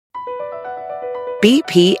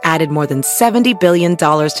BP added more than $70 billion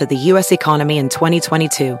to the U.S. economy in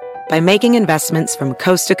 2022 by making investments from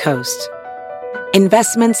coast to coast.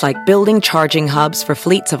 Investments like building charging hubs for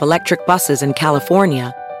fleets of electric buses in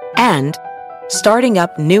California and starting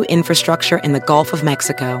up new infrastructure in the Gulf of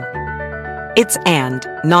Mexico. It's and,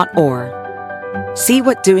 not or. See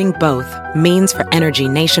what doing both means for energy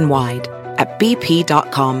nationwide at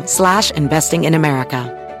bp.com/investing in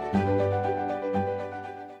America.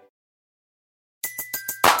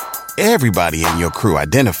 Everybody in your crew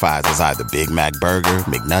identifies as either Big Mac Burger,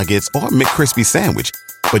 McNuggets, or McCrispy Sandwich.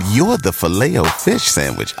 But you're the Filet-O-Fish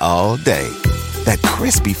Sandwich all day. That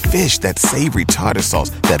crispy fish, that savory tartar sauce,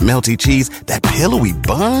 that melty cheese, that pillowy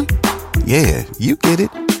bun. Yeah, you get it.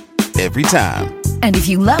 Every time. And if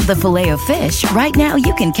you love the Filet-O-Fish, right now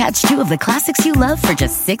you can catch two of the classics you love for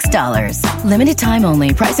just $6. Limited time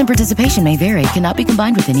only. Price and participation may vary. Cannot be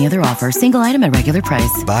combined with any other offer. Single item at regular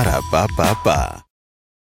price. Ba-da-ba-ba-ba.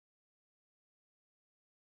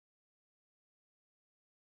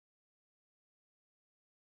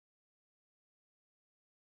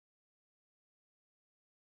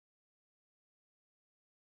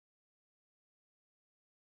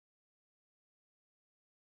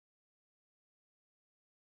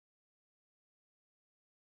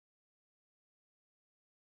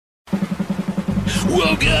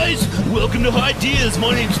 Well, guys, welcome to Ideas.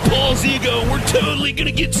 My name's Paul Zigo. We're totally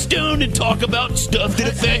gonna get stoned and talk about stuff that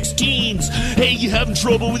affects teens. Hey, you having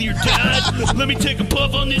trouble with your dad? Let me take a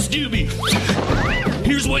puff on this doobie.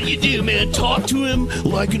 Here's what you do, man. Talk to him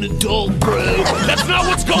like an adult, bro. That's not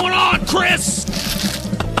what's going on, Chris!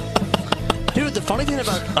 Dude, the funny thing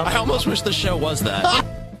about... I almost wish the show was that.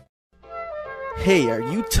 Hey, are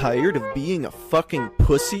you tired of being a fucking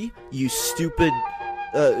pussy, you stupid...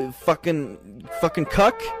 fucking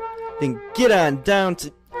cuck? Then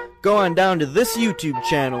go on down to this YouTube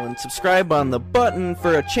channel and subscribe on the button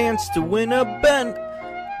for a chance to win a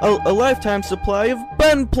lifetime supply of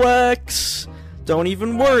Benplex. Don't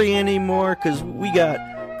even worry anymore, cause we got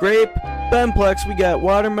grape, Benplex, we got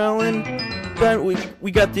watermelon,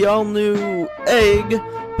 we got the all new egg,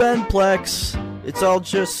 Benplex. It's all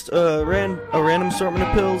just a random assortment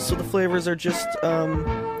of pills, so the flavors are just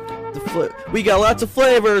we got lots of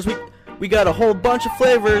flavors. We got a whole bunch of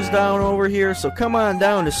flavors down over here. So come on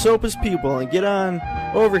down to Sopa's People and get on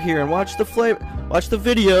over here and watch the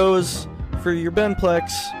videos for your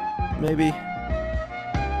Benplex, maybe.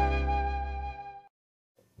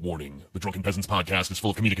 Warning. The Drunken Peasants podcast is full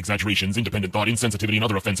of comedic exaggerations, independent thought, insensitivity, and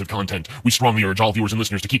other offensive content. We strongly urge all viewers and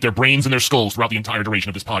listeners to keep their brains in their skulls throughout the entire duration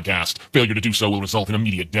of this podcast. Failure to do so will result in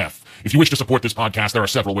immediate death. If you wish to support this podcast, there are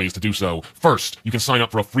several ways to do so. First, you can sign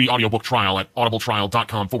up for a free audiobook trial at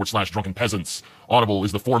audibletrial.com/drunkenpeasants. Audible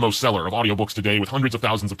is the foremost seller of audiobooks today with hundreds of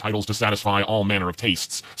thousands of titles to satisfy all manner of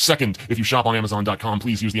tastes. Second, if you shop on Amazon.com,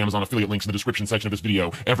 please use the Amazon affiliate links in the description section of this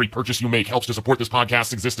video. Every purchase you make helps to support this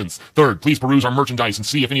podcast's existence. Third, please peruse our merchandise and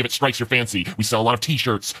see if any of it strikes your fancy. We sell a lot of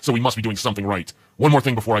t-shirts, so we must be doing something right. One more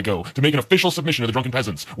thing before I go. To make an official submission to the Drunken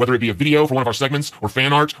Peasants, whether it be a video for one of our segments, or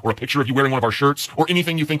fan art, or a picture of you wearing one of our shirts, or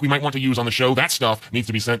anything you think we might want to use on the show, that stuff needs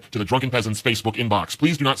to be sent to the Drunken Peasants Facebook inbox.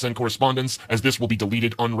 Please do not send correspondence, as this will be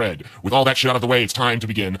deleted unread. With all that shit out of the way, it's time to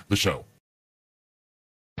begin the show.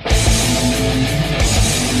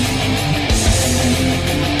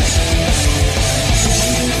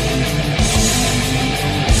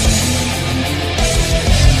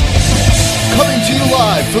 Coming to you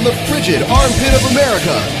live from the frigid armpit of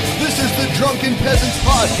America, this is the Drunken Peasants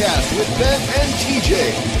Podcast with Ben and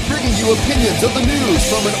TJ, bringing you opinions of the news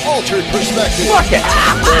from an altered perspective. Fuck it!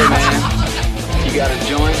 Hey man, you got a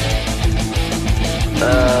joint?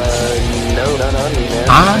 No, man.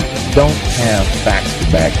 I don't have facts to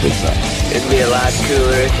back this up. It'd be a lot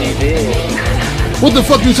cooler if you did. What the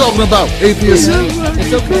fuck are you talking about, atheist?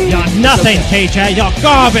 It's okay. You're nothing, TJ. You're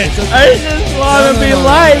garbage. I just want to be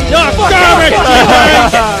liked. You're garbage.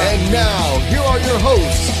 And now, here are your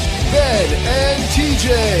hosts, Ben and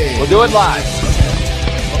TJ. We'll do it live.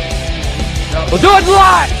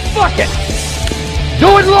 Fuck it.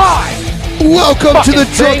 Do it live. Welcome to the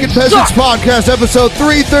Drunken Peasants Podcast, episode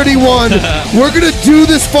 331. We're gonna do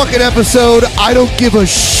this fucking episode. I don't give a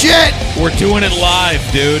shit. We're doing it live,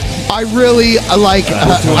 dude. I really like.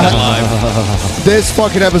 We're doing it live. This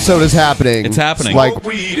fucking episode is happening. It's happening. Like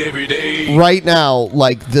weed every day. Right now.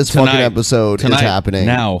 Like this Tonight. fucking episode is happening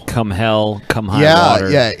Now. Come hell, come high water.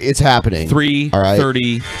 Yeah, it's happening.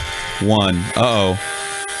 3:31. Uh-oh.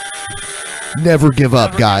 Never give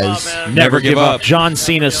up, guys. Never give up. John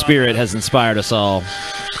Cena's spirit has inspired us all.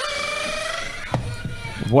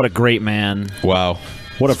 What a great man. Wow.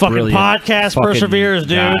 What a fucking brilliant podcast fucking perseveres,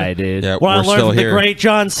 dude. guy, dude. Yeah, When I we're learned still from the here. great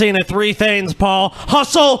John Cena, 3 things, Paul: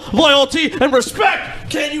 hustle, loyalty, and respect.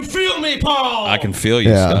 Can you feel me, Paul? I can feel you,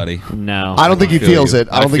 Yeah. Scotty. No. I don't think he feel feels you. it.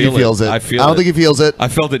 I don't think he feel feels it. I feel I don't it. think he feels it. I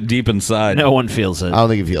felt it deep inside. No one feels it. I don't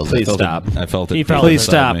think he feels Please it. stop. I felt it. He deep felt Please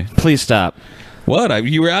inside stop. me. Please stop. What?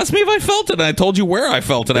 You were asking me if I felt it, and I told you where I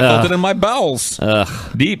felt it. I felt it in my bowels. Ugh.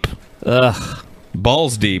 Deep. Ugh.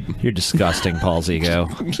 Balls deep. You're disgusting, Paul's ego.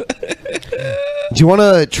 Do you want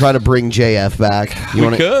to try to bring JF back? You We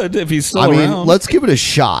wanna, could, if he's still I mean, around. let's give it a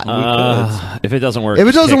shot. If it doesn't work, If it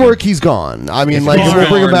just doesn't kick him. work, he's gone. I mean, If like, he's we'll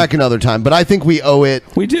bring him gone. back another time. But I think we owe it.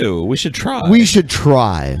 We do. We should try. We should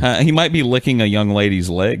try. He might be licking a young lady's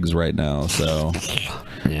legs right now, so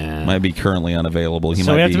Yeah. might be currently unavailable. He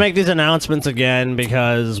So might we have be... to make these announcements again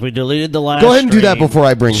because we deleted the last. Go ahead and do that stream. before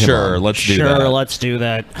I bring him Sure, on. let's do Sure, that. let's do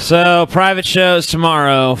that. So private shows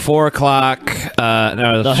tomorrow, 4 o'clock.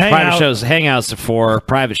 No, The private hangout- shows, hangouts at 4.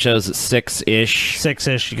 Private shows at 6-ish.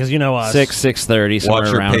 6-ish, because you know us. 6:30. Somewhere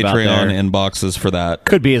Watch your around about Patreon there. inboxes for that.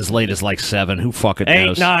 Could be as late as like 7. Who fucking 8,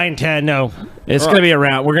 knows? 9, 10. No, It's gonna be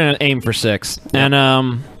around. We're gonna aim for 6. And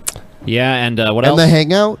yeah. And what And else? the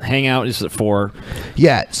hangout? Hangout is at 4.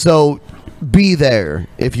 Yeah, so be there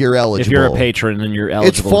if you're eligible. If you're a patron, then you're eligible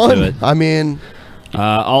It's fun. to do it. I mean,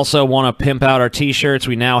 Also, want to pimp out our T-shirts.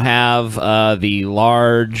 We now have the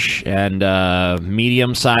large and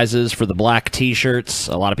medium sizes for the black T-shirts.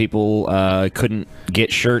 A lot of people couldn't get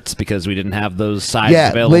shirts because we didn't have those sizes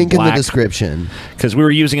yeah, available. link in the black. description. Because we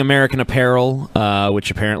were using American Apparel, which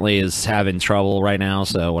apparently is having trouble right now.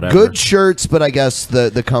 So whatever. Good shirts, but I guess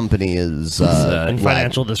the company is in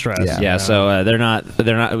financial distress. Yeah. So they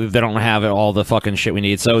don't have all the fucking shit we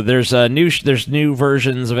need. So there's new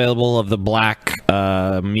versions available of the black,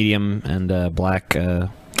 medium, and black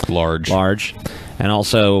large. And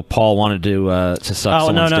also, Paul wanted to suck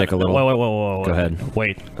someone's dick a little. Wait. Go ahead.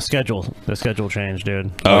 Wait, the schedule changed,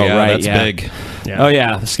 dude. Oh, yeah, right, that's yeah. big. Yeah. Oh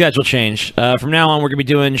yeah, the schedule changed. From now on, we're gonna be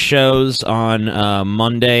doing shows on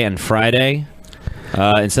Monday and Friday.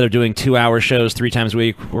 Instead of doing 2-hour shows 3 times a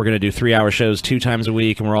week, we're going to do 3-hour shows 2 times a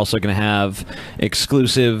week, and we're also going to have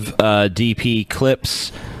exclusive DP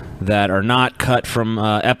clips that are not cut from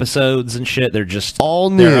episodes and shit. They're just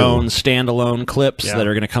all their new. own standalone clips that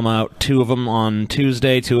are going to come out. 2 of them on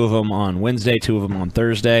Tuesday, 2 of them on Wednesday, 2 of them on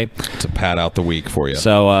Thursday. To pad out the week for you.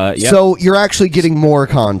 So, yep. So you're actually getting more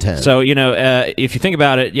content. So if you think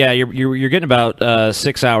about it, yeah, you're getting about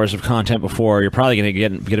 6 hours of content before. You're probably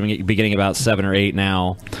going to be getting about 7 or 8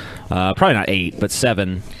 now. Probably not 8, but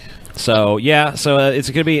 7. So yeah, it's going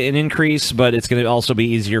to be an increase, but it's going to also be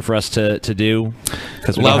easier for us to do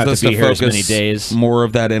because we don't Allows have us to be to here as many focus days. more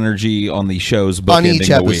of that energy on the shows On bookending each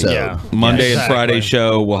the week. episode. Yeah. Monday Yeah, and Friday exactly.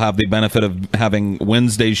 show will have the benefit of having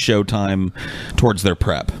Wednesday's show time towards their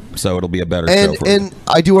prep, so it'll be a better show for them. And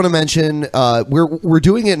I do want to mention we're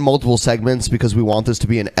doing it in multiple segments because we want this to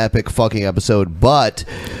be an epic fucking episode. But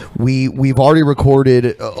we've already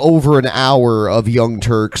recorded over an hour of Young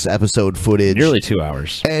Turks episode footage, Nearly 2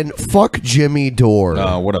 hours. and fuck Jimmy Dore.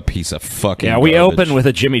 Oh, what a piece of fucking Yeah, we garbage. opened with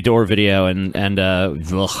a Jimmy Dore video, and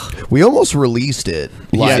ugh. We almost released it.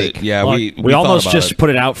 Like, yeah, we we thought almost about just it. put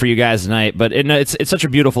it out for you guys tonight, but it's such a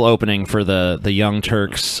beautiful opening for the Young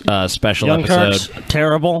Turks special Young episode. Turks,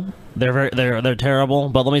 terrible. They're terrible.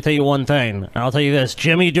 But let me tell you one thing. I'll tell you this: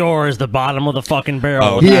 Jimmy Dore is the bottom of the fucking barrel.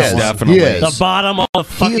 Oh, with he that is. one. definitely. He is. The bottom of the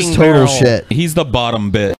fucking he is barrel. total shit. He's the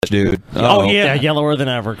bottom bitch, dude. Oh yeah, yellower than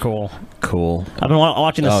ever. Cool. Cool. I've been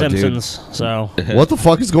watching The Oh, dude. Simpsons, so. What the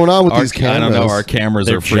fuck is going on with these I cameras? don't know. Our cameras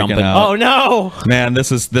They're are freaking jumping. out. Oh no! Man, this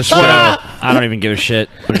show. I don't even give a shit.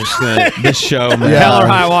 We're just gonna. This show, man. Hell or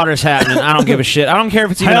high water's happening. I don't give a shit. I don't care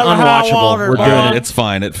if it's even Hell or high unwatchable. water, We're doing bud. it. It's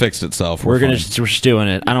fine. It fixed itself. We're fine. just doing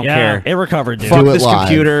it. I don't Yeah, care. it recovered, dude. Fuck Do it this live.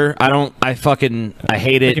 computer. I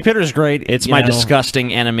hate The it. computer's great. It's you my know.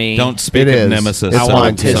 disgusting enemy. Don't speak It of is. Nemesis It's so,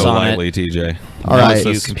 mine too. so On it. lightly, TJ. All right.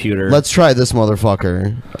 You computer. Let's try this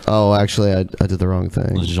motherfucker. Oh, actually, I did the wrong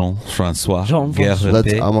thing. Jean-Francois. Jean-Francois.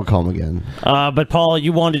 I'm gonna call him again. But Paul,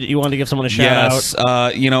 you wanted to give someone a shout Yes,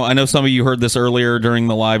 out. I know some of you heard this earlier during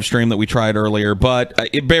the live stream that we tried earlier, but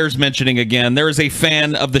it bears mentioning again. There is a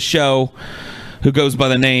fan of the show who goes by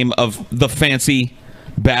the name of the Fancy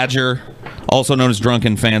Badger, also known as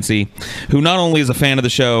Drunken Fancy, who not only is a fan of the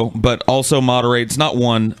show, but also moderates not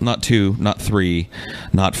 1, not 2, not 3,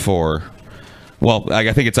 not 4, Well,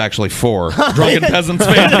 I think it's actually 4 Drunken Peasants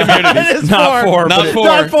fan communities. It is Not 4. Not 4.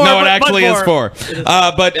 Not 4, No, it but actually is 4. 4.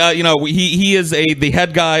 But you know, he is the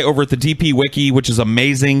head guy over at the DP Wiki, which is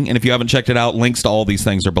amazing. And if you haven't checked it out, links to all these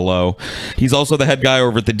things are below. He's also the head guy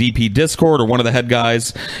over at the DP Discord, or one of the head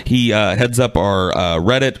guys. He heads up our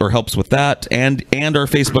Reddit, or helps with that, and our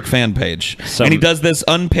Facebook fan page. And he does this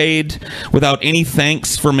unpaid, without any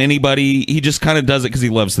thanks from anybody. He just kind of does it because he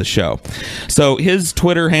loves the show. So his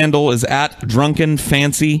Twitter handle is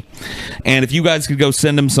 @DrunkenFancy, and if you guys could go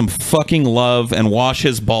send him some fucking love and wash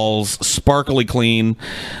his balls sparkly clean,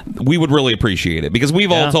 we would really appreciate it, because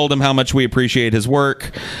we've all told him how much we appreciate his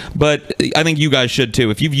work, but I think you guys should too.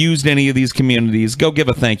 If you've used any of these communities, go give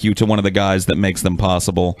a thank you to one of the guys that makes them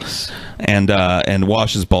possible, and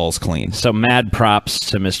wash his balls clean. So mad props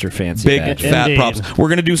to Mr. Fancy. Big Badger. fat props. We're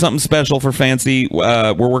going to do something special for Fancy.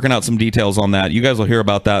 We're working out some details on that. You guys will hear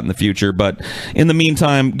about that in the future, but in the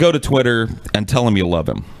meantime, go to Twitter and tell him you love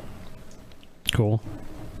him. Cool.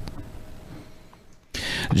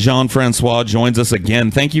 Jean-Francois joins us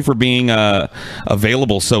again. Thank you for being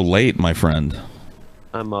available so late, my friend.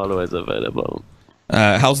 I'm always available.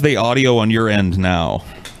 How's the audio on your end now?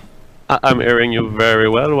 I'm hearing you very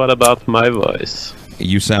well. What about my voice?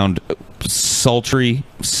 You sound sultry,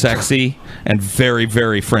 sexy, and very,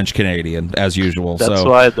 very French Canadian, as usual. That's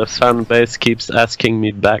why the fan base keeps asking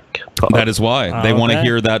me back. Paul. That is why. They want to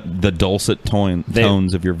hear the dulcet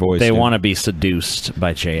tones of your voice. They want to be seduced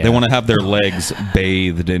by JF. They want to have their legs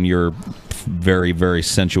bathed in your very, very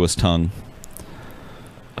sensuous tongue.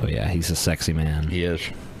 Oh, yeah, he's a sexy man. He is.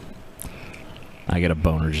 I get a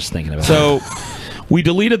boner just thinking about it. So, we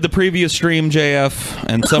deleted the previous stream, JF,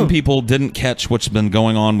 and some people didn't catch what's been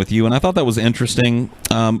going on with you, and I thought that was interesting.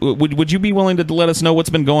 Would you be willing to let us know what's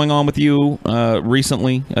been going on with you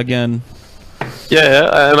recently again?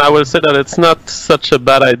 Yeah, and I will say that it's not such a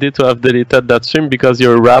bad idea to have deleted that stream, because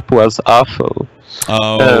your rap was awful.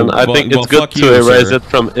 Oh, and I think it's good to erase it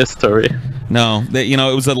from history. No,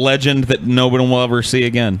 it was a legend that no one will ever see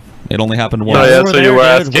again. It only happened once. Oh, yeah, so you were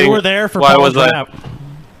asking, we were there for why Paul's was rap.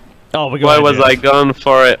 Why was I gone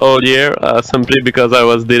for a whole year? Simply because I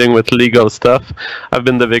was dealing with legal stuff. I've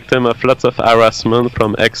been the victim of lots of harassment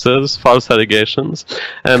from exes, false allegations,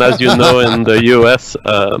 and as you know, in the U.S.,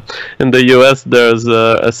 there's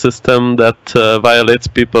a system that violates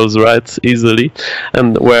people's rights easily,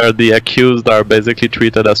 and where the accused are basically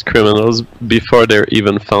treated as criminals before they're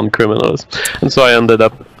even found criminals. And so I ended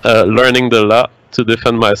up learning the law to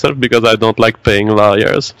defend myself, because I don't like paying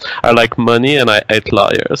lawyers. I like money and I hate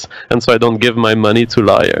lawyers, and so I don't give my money to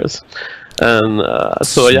lawyers. And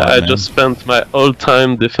so yeah, I just spent my whole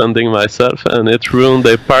time defending myself, and it ruined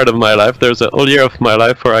a part of my life. There's a whole year of my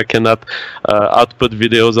life where I cannot output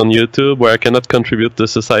videos on YouTube, where I cannot contribute to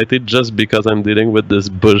society, just because I'm dealing with this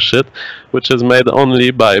bullshit, which is made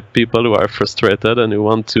only by people who are frustrated and who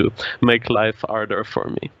want to make life harder for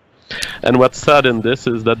me. And what's sad in this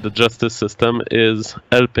is that the justice system is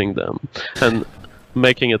helping them and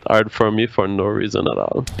making it hard for me for no reason at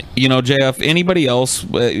all. You know, JF, anybody else,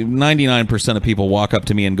 99% of people walk up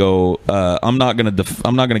to me and go, I'm not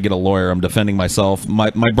gonna get a lawyer, I'm defending myself. My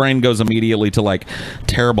brain goes immediately to like,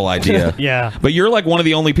 terrible idea. Yeah. But you're like one of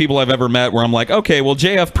the only people I've ever met where I'm like, okay, well,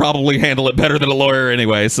 JF probably handle it better than a lawyer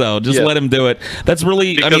anyway, so just let him do it. That's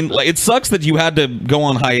really, because, I mean, it sucks that you had to go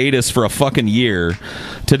on hiatus for a fucking year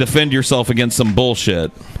to defend yourself against some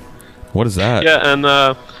bullshit. What is that? Yeah, and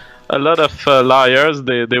a lot of lawyers,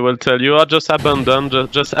 they will tell you, oh, just abandon,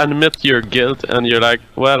 just admit your guilt, and you're like,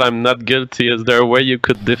 well, I'm not guilty. Is there a way you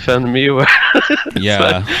could defend me?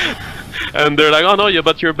 Yeah. And they're like, oh no, yeah,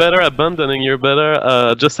 but you're better abandoning. You're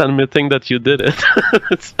better just admitting that you did it.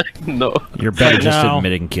 It's like, no. You're better just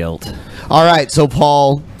admitting guilt. All right, so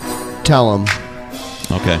Paul, tell him.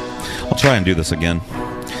 Okay, I'll try and do this again.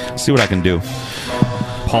 See what I can do.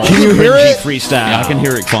 Paul, can you hear it? Freestyle. Yeah, I can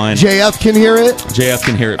hear it fine. JF can hear it? JF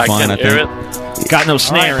can hear it fine, I think. Hear it. Got no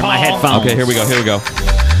snare in my headphones. Okay, here we go, here we go.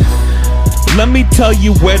 Let me tell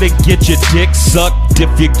you where to get your dick sucked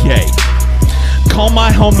if you're gay. Call my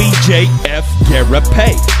homie JF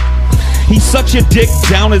Garapay. He sucks your dick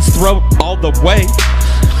down his throat all the way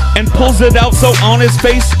and pulls it out so on his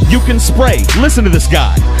face you can spray. Listen to this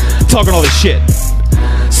guy talking all this shit.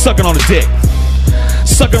 Sucking on a dick.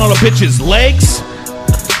 Sucking on a bitch's legs.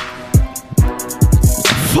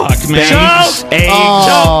 Fuck, man. I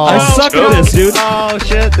suck at this, dude. Oh,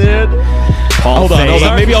 shit, dude. Hold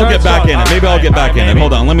on. Maybe I'll get back in it. Maybe I'll get back in it.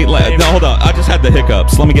 Hold on. No, hold on. I just had the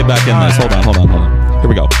hiccups. Let me get back in this. Hold on. Here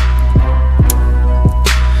we go.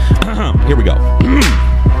 Here we go.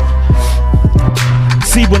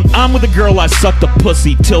 See, when I'm with a girl, I suck the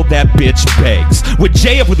pussy till that bitch begs. With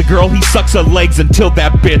JF with a girl, he sucks her legs until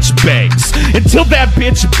that bitch begs. Until that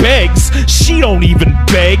bitch begs, she don't even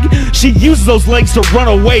beg. She uses those legs to run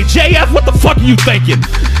away. JF, what the fuck are you thinking?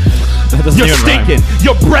 You're stinking.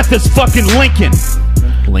 Your breath is fucking Lincoln.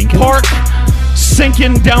 Lincoln Park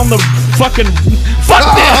sinking down the fucking. Fuck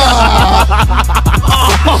this!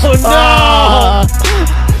 Oh no!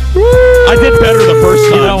 I did better the first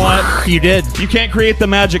time. You know what? You did. You can't create the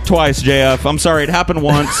magic twice, JF. I'm sorry, it happened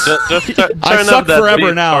once. Just I suck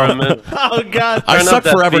forever now. Oh god! I suck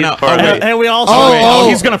forever now. Oh wait. And we also. Oh,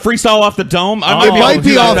 he's gonna freestyle off the dome. I It might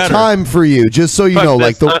be off time for you, just so you know.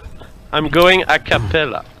 Like the. I'm going a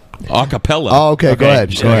cappella. Acapella. Oh, okay. Go ahead.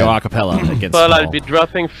 Go acapella. Well, I'll be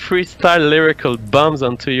dropping freestyle lyrical bombs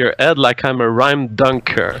onto your head like I'm a rhyme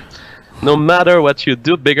dunker. No matter what you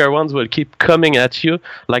do, bigger ones will keep coming at you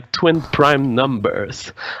like twin prime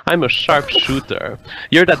numbers. I'm a sharp shooter.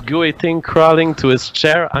 You're that gooey thing crawling to his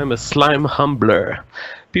chair. I'm a slime humbler.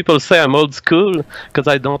 People say I'm old school because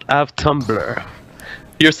I don't have Tumblr.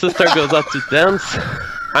 Your sister goes out to dance.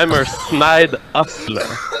 I'm her snide hustler.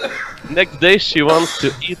 Next day she wants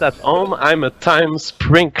to eat at home. I'm a time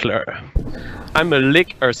sprinkler. I'm a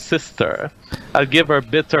lick her sister. I'll give her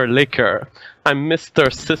bitter liquor. I'm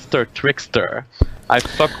Mr. Sister Trickster. I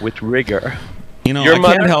fuck with rigor. You know,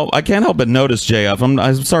 I can't help but notice, JF.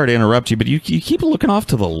 I'm sorry to interrupt you, but you keep looking off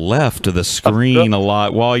to the left of the screen a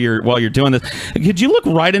lot while you're doing this. Could you look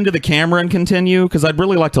right into the camera and continue? Because I'd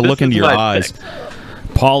really like to look into your eyes.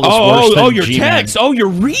 Paul is worse than your G-Man. text. Oh, you're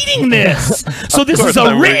reading this. So this is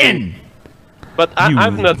a written. But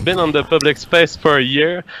I've not been on the public space for a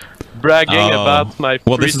year, bragging about my.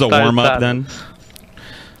 Well, this is a warm up talent. then.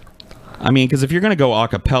 I mean, because if you're gonna go a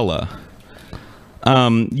cappella,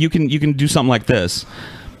 you can do something like this.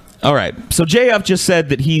 All right. So JF just said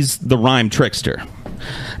that he's the rhyme trickster,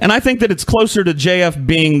 and I think that it's closer to JF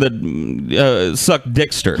being the suck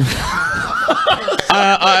dickster.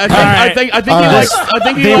 I think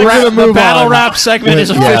the battle rap segment is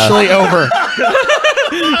officially over.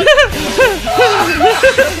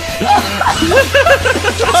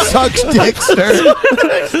 Sucks Dickster.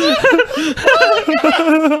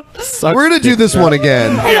 We're gonna do this one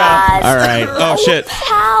again. All right. Oh shit.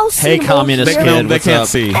 Hey, communist kid. They can't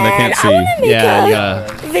see. They can't see. Yeah.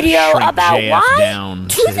 Video about JF why down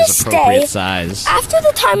to to this his appropriate day, size. after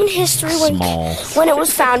the time in history when it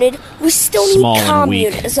was founded, we still Small need and weak.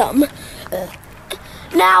 communism.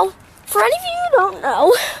 Now, for any of you who don't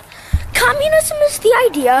know, communism is the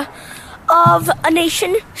idea of a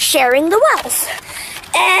nation sharing the wealth.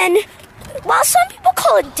 And while some people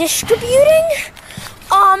call it distributing,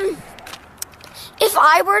 if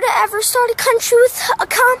I were to ever start a country with a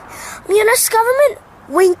communist government,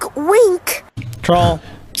 wink, wink.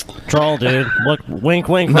 Troll, dude. Look, wink,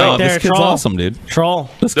 wink, No, right there. this kid's troll. awesome, dude. Troll.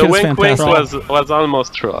 This The kid's wink wink fantastic. was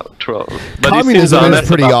almost troll. But Communism is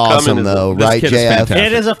pretty awesome, communism. though, This right, kid is JF? fantastic.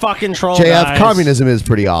 It is a fucking troll, JF, guys. communism is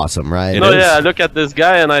pretty awesome, right? No, yeah, I look at this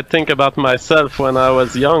guy and I think about myself when I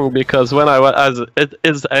was young, because when I was at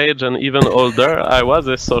his age and even older, I was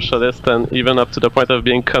a socialist and even up to the point of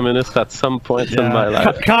being communist at some point in my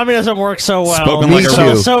life. Communism works so well. Spoken like a So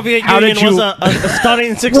real- Soviet How did Union you- was a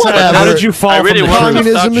stunning success. Whatever. How did you fall I really from the wanted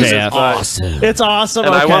to Communism stop is JF. awesome. It's awesome.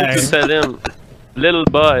 And okay. I want to tell him, little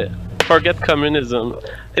boy, forget communism.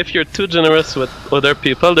 If you're too generous with other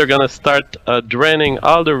people, they're gonna start draining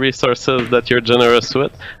all the resources that you're generous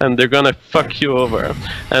with, and they're gonna fuck you over.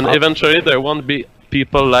 And eventually, there won't be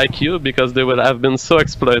people like you because they will have been so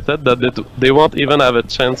exploited that they won't even have a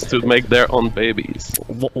chance to make their own babies.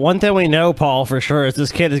 One thing we know, Paul, for sure, is this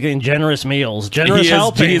kid is getting generous meals, generous He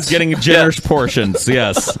helpings. is getting generous portions.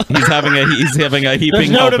 Yes, he's having a heaping There's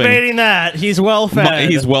no helping. debating that. He's well fed.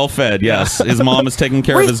 He's well fed. Yes, his mom is taking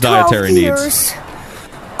care of Wait his dietary 12 needs. years.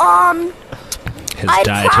 His I'd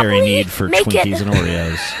dietary probably need for make it- Twinkies and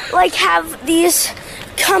Oreos. Like have these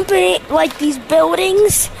these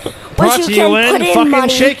buildings Brought which to you you can in put in fucking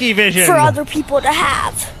money Shaky Vision. for other people to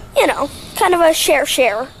have. You know, kind of a share.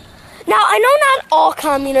 Now, I know not all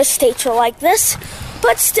communist states are like this,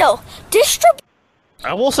 but still,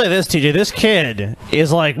 I will say this, TJ. This kid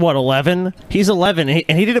is like, what, 11? He's 11,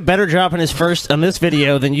 and he did a better job on this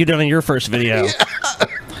video than you did on your first video.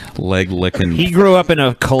 Leg licking. He grew up in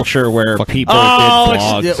a culture where people did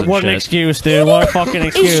blogs and what an shit. excuse, dude. What a fucking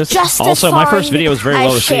excuse. just as Also, my first fun video was very as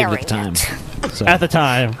low received at the sharing time. At the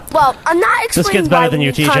time. Well, I'm not This explaining kid's better why than we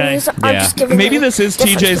you, need TJ. communism. I'm Yeah, just giving maybe you this is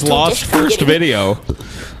difference TJ's between lost first distributing. video.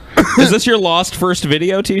 Is this your lost first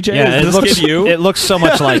video, TJ? Yeah, is this kid you? It looks so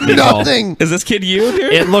much like me, Paul. Nothing. Is this kid you,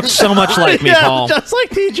 dude? It looks so much like me, yeah, Paul. just like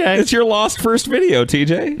TJ. It's your lost first video,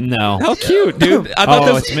 TJ. No. How cute, dude. I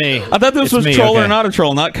thought it's me. I thought this It's was me, troll okay. or not a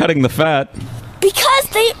troll, not cutting the fat. Because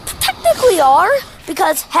they technically are.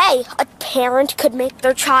 Because, hey, a parent could make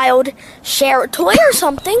their child share a toy or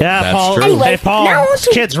something. Yeah, That's Paul. true. Anyway, Hey, Paul. now This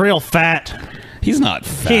kid's real fat. He's not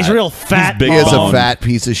fat. He's real fat. He's big He is a boned. fat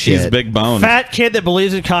piece of shit. He's big boned. Fat kid that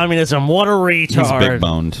believes in communism. What a retard. He's big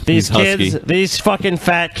boned. These He's husky. kids, these fucking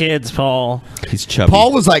fat kids, Paul. He's chubby.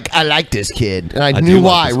 Paul was like, I like this kid. And I do knew like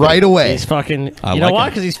why this kid. right away. He's fucking. I You know like why? him.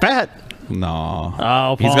 Because he's fat. No.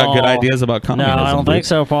 Oh, He's got good Paul. ideas about communism. No, I don't dude. think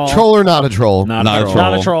so, Paul. Troll or not a troll? Not a troll.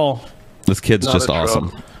 Not a troll. This kid's Not just a troll.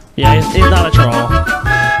 awesome. Yeah, he's not a troll.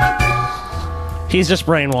 He's just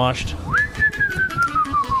brainwashed.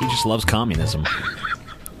 He just loves communism.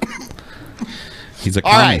 He's a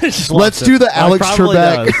All right, Just let's loves do it. the Well, he Alex probably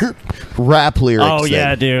Trebek rap lyrics. Oh, thing.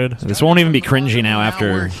 yeah, dude. This won't even be cringy now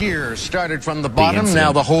after. Here, started from the bottom, incident.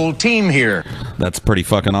 now the whole team here. That's pretty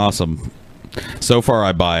fucking awesome. So far,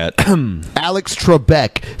 I buy it. Alex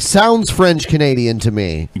Trebek sounds French Canadian to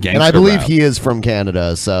me, and I Gangster believe rap. he is from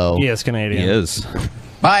Canada. So He is Canadian. He is.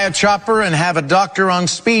 Buy a chopper and have a doctor on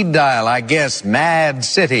speed dial, I guess. Mad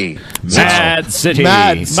City. Mad City.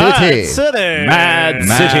 Mad City. Mad City. Mad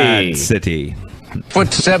Mad City. City.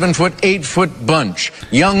 7 foot, 8 foot bunch.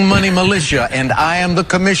 Young money militia, and I am the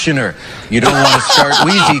commissioner. You don't want to start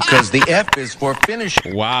wheezy because the F is for finish.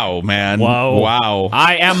 Wow, man. Whoa. Wow.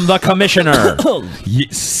 I am the commissioner.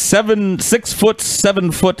 6 foot,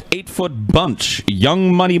 7 foot, 8 foot bunch.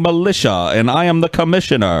 Young money militia, and I am the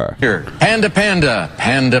commissioner. Here. Panda, panda,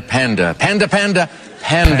 panda, panda, panda, panda,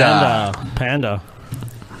 panda. Panda.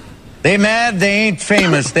 They mad, they ain't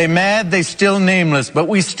famous. They mad, they still nameless. But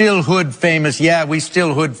we still hood famous. Yeah, we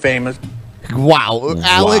still hood famous. wow,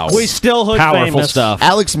 Alex. We still hood Powerful famous. stuff.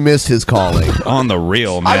 Alex missed his calling. On the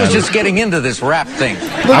real, man. I was just getting into this rap thing.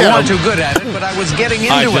 at I wasn't him. too good at it, but I was getting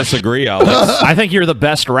into I it. disagree, Alex. I think you're the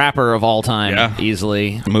best rapper of all time. Yeah.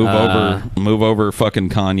 Easily. Move over, fucking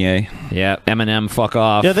Kanye. Yeah, Eminem, fuck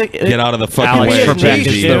off. Yeah, Get out of the fucking Alex way. His Trebek niche,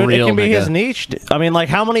 is dude. the real It can be nigga. his niche. I mean, like,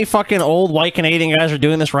 how many fucking old white Canadian guys are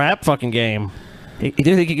doing this rap fucking game? You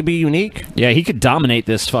do think he could be unique? Yeah, he could dominate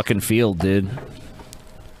this fucking field, dude.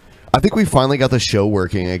 I think we finally got the show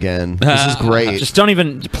working again. This is great. Just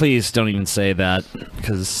please don't even say that,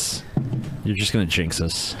 because you're just gonna jinx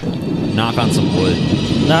us. Knock on some wood.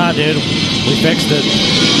 Nah, dude. We fixed it.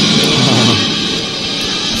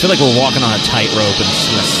 I feel like we're walking on a tightrope and it's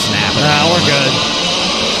gonna snap. Nah, we're good.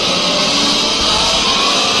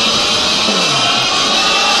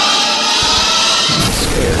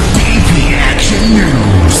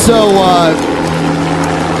 So,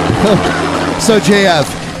 so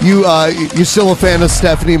JF, you still a fan of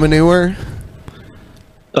Stephanie Manure?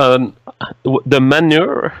 The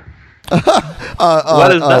manure.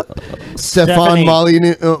 What is that? Stefan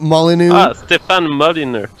Molyneux. Stefan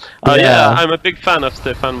Molyneux. Yeah. Yeah, I'm a big fan of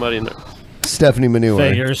Stefan Molyneux. Stephanie Manure.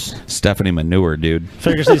 Figures. Stephanie Manure, dude.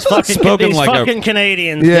 Figures these fucking, Spoken like fucking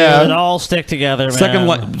Canadians, Yeah. dude, all stick together,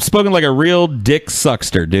 man. Spoken like a real dick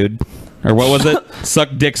suckster, dude. Or what was it? Suck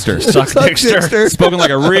dickster. Suck dickster. Spoken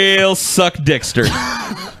like a real suck dickster.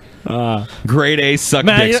 Grade A suck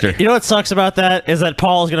Man, dickster. you know what sucks about that is that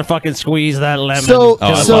Paul's gonna fucking squeeze that lemon So- to,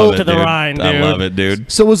 I the- love it, to the dude. rind, dude. I love it,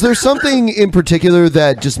 dude. So, was there something in particular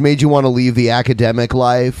that just made you want to leave the academic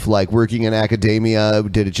life, like working in academia?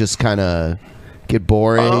 Did it just kind of get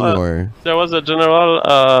boring, or? There was a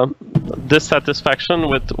general dissatisfaction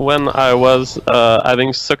with when I was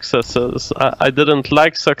having successes. I didn't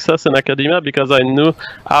like success in academia because I knew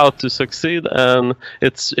how to succeed, and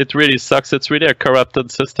it really sucks. It's really a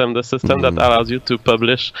corrupted system, the system that allows you to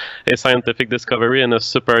publish a scientific discovery in a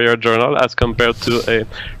superior journal as compared to a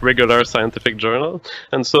regular scientific journal.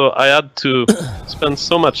 And so I had to spend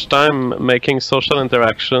so much time making social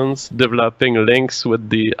interactions, developing links with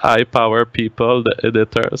the high power people, the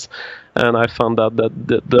editors, and I found out that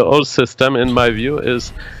the whole system, in my view,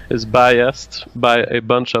 is biased by a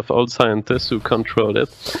bunch of old scientists who control it,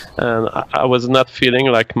 and I was not feeling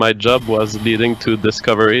like my job was leading to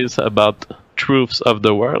discoveries about truths of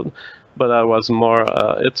the world, but I was more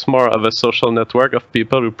it's more of a social network of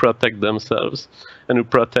people who protect themselves and who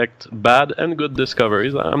protect bad and good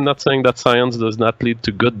discoveries. I'm not saying that science does not lead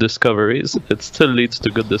to good discoveries. It still leads to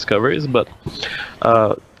good discoveries, but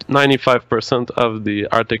 95% of the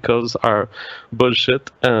articles are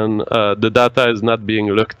bullshit, and the data is not being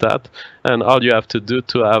looked at. And all you have to do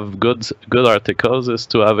to have good articles is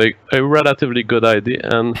to have a relatively good idea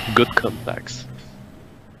and good contacts.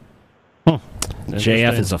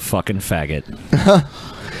 JF is a fucking faggot.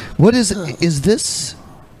 What is this?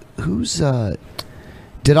 Who's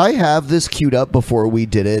did I have this queued up before we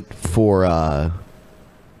did it for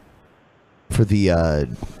the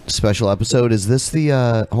special episode? Is this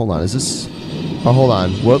the hold on, is this hold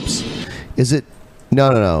on. Whoops. Is it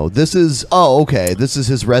No. This is okay. This is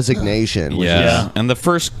his resignation. Yeah. And the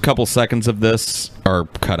first couple seconds of this are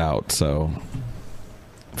cut out, so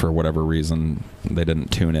for whatever reason they didn't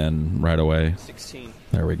tune in right away. 16.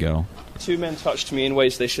 There we go. 2 men touched me in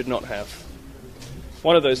ways they should not have.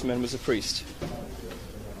 One of those men was a priest.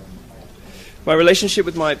 My relationship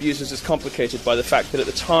with my abusers is complicated by the fact that at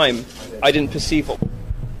the time I didn't perceive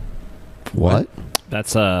what.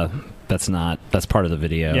 That's part of the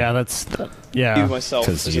video. Yeah, that's myself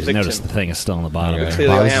Because as you a victim. notice the thing is still on the bottom. But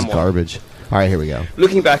clearly I this am is one. garbage. All right, here we go.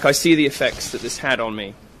 Looking back, I see the effects that this had on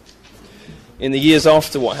me. In the years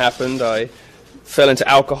after what happened, I fell into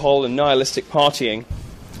alcohol and nihilistic partying.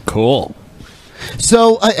 Cool.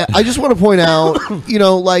 So I just want to point out,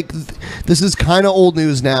 this is kind of old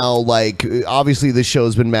news now. Like, obviously, this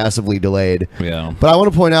show's been massively delayed. Yeah. But I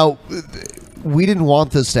want to point out, we didn't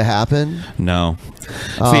want this to happen. No.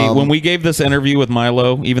 See, when we gave this interview with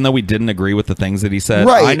Milo, even though we didn't agree with the things that he said,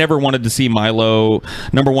 Right. I never wanted to see Milo,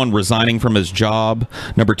 number one, resigning from his job,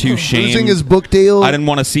 number two, losing his book deal. I didn't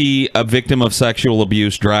want to see a victim of sexual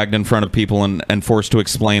abuse dragged in front of people and forced to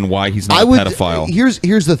explain why he's not a pedophile.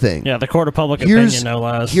 Here's the thing. Yeah, the court of public opinion, no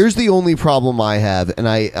less. Here's the only problem I have, and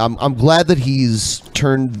I'm glad that he's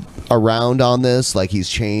turned around on this, like he's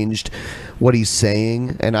changed what he's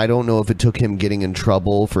saying, and I don't know if it took him getting in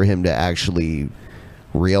trouble for him to actually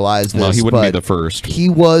realize this. Well, he wouldn't be but the first. He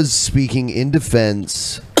was speaking in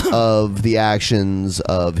defense of the actions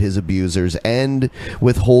of his abusers and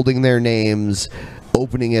withholding their names,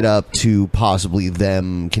 opening it up to possibly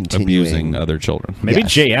them continuing abusing other children. Maybe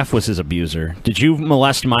Yes. JF was his abuser. Did you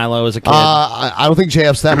molest Milo as a kid? I don't think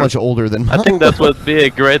JF's that much older than I think that would be a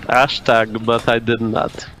great hashtag, but I did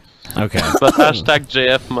not. Okay. But hashtag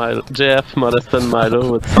JF molested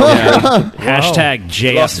Milo would Hashtag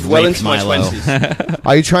JF Lost well raped into my Milo. 20s.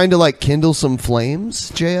 Are you trying to kindle some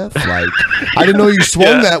flames, JF? Like, I didn't know you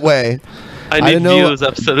swung that way. I didn't need know. views,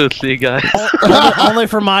 absolutely, guys. Only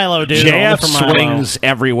for Milo, dude. JF Only for Milo. swings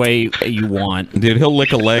every way you want. Dude, he'll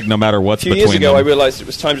lick a leg no matter what's A few between years ago, them. I realized it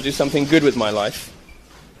was time to do something good with my life.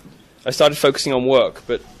 I started focusing on work,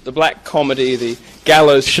 but the black comedy, the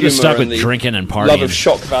gallows Should have humor, stuck with and the drinking and love partying. of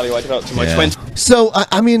shock value I developed in my 20s. So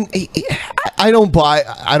I mean, I don't buy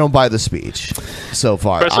the speech so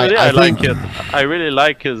far. Personally, I I like think- it. I really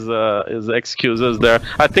like his excuses there.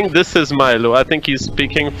 I think this is Milo. I think he's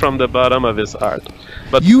speaking from the bottom of his heart.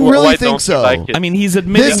 But You really why think don't so? you like it? I mean, he's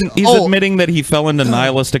admitting admitting that he fell into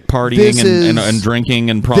nihilistic partying and drinking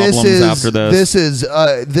and problems after this.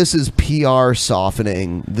 This is PR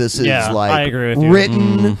softening. This is Yeah, like I agree with you.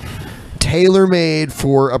 written, tailor-made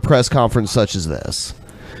for a press conference such as this.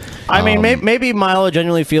 I mean, maybe Milo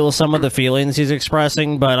genuinely feels some of the feelings he's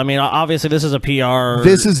expressing, but I mean, obviously, this is a PR.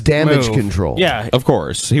 This is damage move. control. Yeah. Of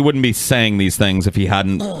course, he wouldn't be saying these things if he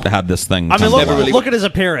hadn't had this thing. I mean, come about. look at his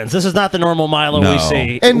appearance. This is not the normal Milo we No.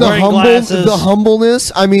 see. And Wearing glasses. the humbleness.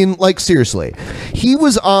 I mean, like seriously, he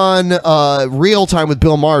was on Real Time with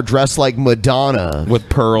Bill Maher, dressed like Madonna with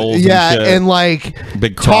pearls. Yeah, and, shit. and like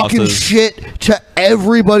big talking crosses. shit to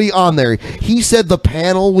everybody on there. He said the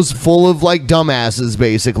panel was full of like dumbasses,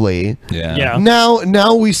 basically. Yeah.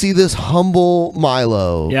 Now we see this humble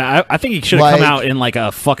Milo. Yeah, I think he should have come out in like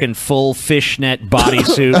a fucking full fishnet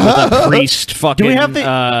bodysuit with a priest fucking Do we have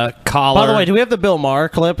the collar. By the way, do we have the Bill Maher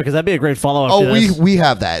clip? Because that'd be a great follow-up. Oh, to this. we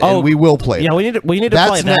have that, and we will play. Yeah, that. we need to That's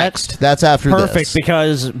play that. next. That's after Perfect, this.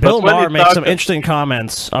 because Bill when Maher he makes talked- some interesting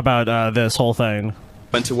comments about this whole thing.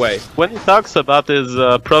 Went away. When he talks about his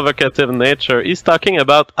provocative nature, he's talking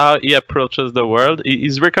about how he approaches the world.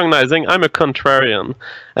 He's recognizing I'm a contrarian,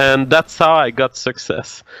 and that's how I got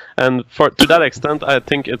success. And to that extent, I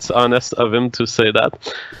think it's honest of him to say that.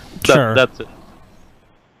 Sure. That's it.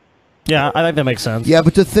 Yeah, I think that makes sense. Yeah,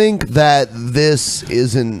 but to think that this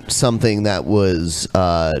isn't something that was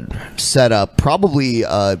set up, probably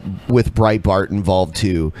with Breitbart involved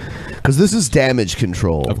too, because this is damage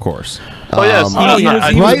control. Of course. Oh, yes.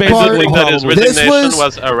 he was basically that his resignation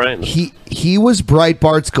was arranged. He was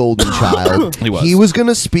Breitbart's golden child. He was. Going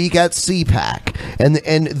to speak at CPAC, and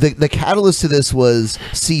the catalyst to this was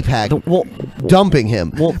CPAC dumping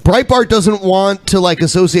him. Breitbart doesn't want to like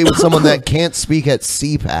associate with someone that can't speak at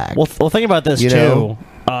CPAC. Well, think about this You too. know?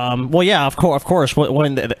 Well, yeah, of course.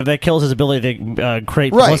 When that kills his ability to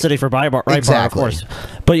create publicity for Breitbart, Exactly. of course.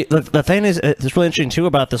 But the thing is, it's really interesting too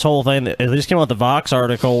about this whole thing. They just came out with the Vox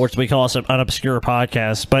article, which we call an obscure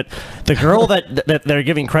podcast. But the girl that they're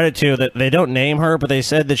giving credit to, that they don't name her, but they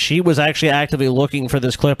said that she was actually actively looking for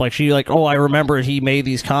this clip. Like I remember he made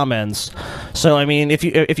these comments. So I mean, if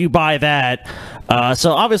you buy that.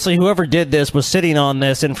 So obviously, whoever did this was sitting on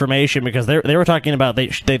this information because they were talking about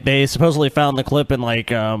they supposedly found the clip in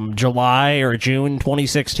like July or June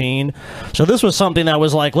 2016. So this was something that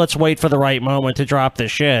was like, let's wait for the right moment to drop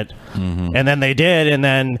this shit, and then they did, and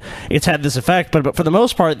then it's had this effect. But for the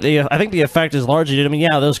most part, I think the effect is largely. I mean,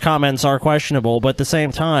 yeah, those comments are questionable, but at the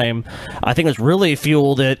same time, I think what's really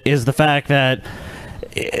fueled it is the fact that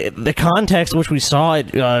the context in which we saw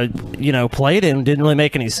it, played in didn't really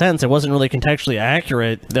make any sense. It wasn't really contextually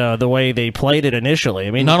accurate the way they played it initially.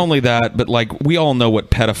 I mean, not only that, but like we all know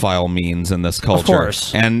what pedophile means in this culture. Of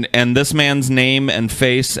course. And this man's name and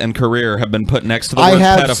face and career have been put next to the word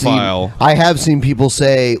pedophile. I have seen people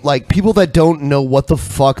say, like, people that don't know what the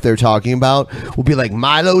fuck they're talking about will be like,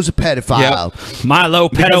 Milo's a pedophile. Yep. Milo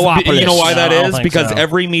pedophile. You know why that is? Because so.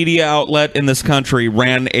 every media outlet in this country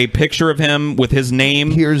ran a picture of him with his name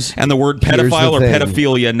and the word pedophile or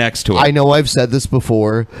pedophilia next to it. I know I've said this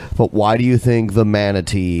before, but why do you think the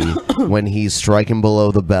manatee, when he's striking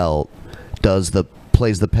below the belt, plays the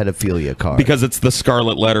pedophilia card? Because it's the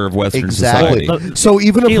scarlet letter of Western exactly. society. So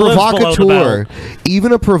even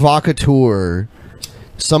a provocateur,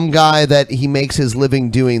 some guy that he makes his living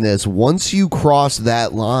doing this, once you cross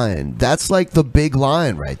that line, that's like the big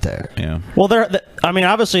line right there. Yeah. Well,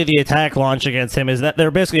 obviously the attack launch against him is that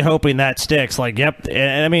they're basically hoping that sticks. Like, yep.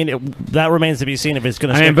 And I mean, that remains to be seen if it's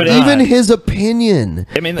going to stick. But even his opinion.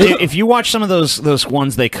 I mean, if you watch some of those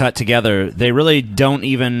ones they cut together, they really don't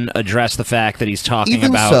even address the fact that he's talking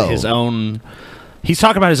about his own. He's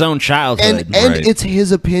talking about his own childhood. And it's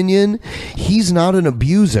his opinion. He's not an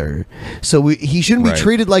abuser. So he shouldn't be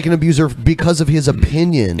treated like an abuser because of his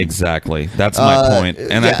opinion. Exactly. That's my point.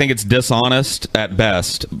 And I think it's dishonest at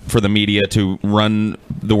best for the media to run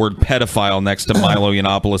the word pedophile next to Milo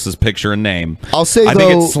Yiannopoulos' picture and name. I think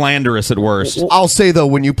it's slanderous at worst. I'll say, though,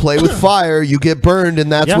 when you play with fire, you get burned,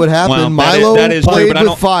 and that's what happened. Well, Milo that is played true,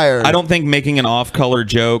 with fire. I don't think making an off-color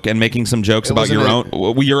joke and making some jokes about your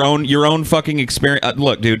own fucking experience.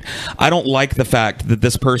 Look, dude, I don't like the fact that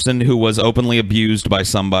this person who was openly abused by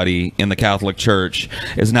somebody in the Catholic Church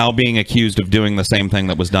is now being accused of doing the same thing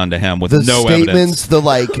that was done to him with no evidence.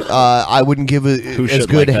 I wouldn't give as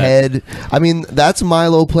good head. I mean, that's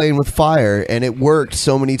Milo playing with fire, and it worked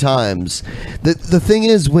so many times. The thing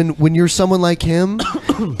is, when you're someone like him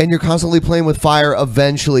and you're constantly playing with fire,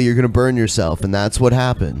 eventually you're going to burn yourself, and that's what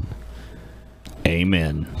happened.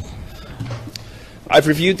 Amen. I've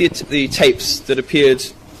reviewed the tapes that appeared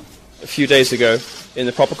a few days ago in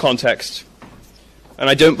the proper context, and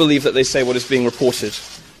I don't believe that they say what is being reported.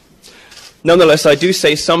 Nonetheless, I do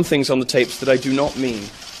say some things on the tapes that I do not mean,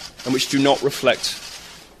 and which do not reflect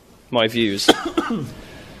my views.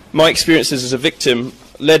 My experiences as a victim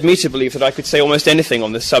led me to believe that I could say almost anything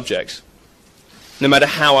on this subject, no matter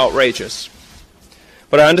how outrageous.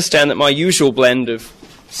 But I understand that my usual blend of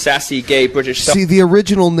sassy, gay British stuff. See, the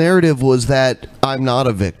original narrative was that I'm not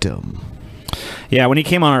a victim. Yeah, when he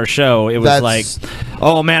came on our show, it was like,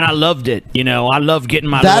 "Oh man, I loved it. You know, I loved getting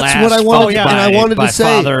my last what I wanted. fuck And I wanted by to say,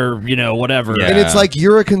 father, you know, whatever." And it's like,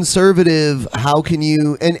 you're a conservative. How can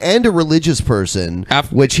you? And a religious person,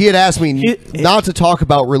 which he had asked me not to talk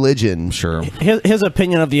about religion. Sure. His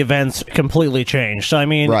opinion of the events completely changed. So I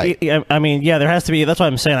mean, yeah, there has to be. That's why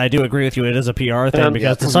I'm saying I do agree with you. It is a PR thing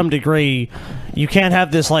because to some degree, you can't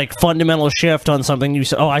have this like fundamental shift on something. You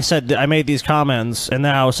say, "Oh, I made these comments, and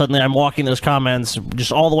now suddenly I'm walking those comments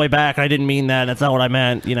just all the way back. I didn't mean that. That's not what I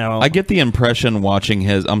meant." You know. I get the impression watching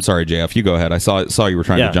his. I'm sorry, JF. You go ahead. I saw you were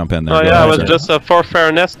trying to jump in there. Oh yeah, I was just for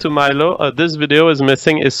fairness to Milo. This video is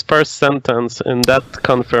missing his first sentence in that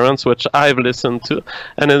conference, which I've listened to,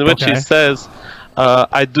 and in which he says.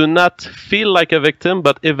 I do not feel like a victim,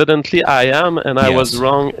 but evidently I am, and I was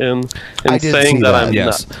wrong in saying that I'm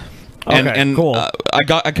not. And cool.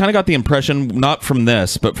 I kind of got the impression, not from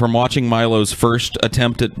this, but from watching Milo's first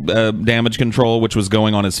attempt at damage control, which was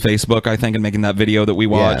going on his Facebook, I think, and making that video that we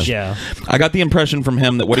watched. Yeah. I got the impression from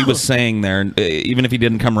him that what he was saying there, even if he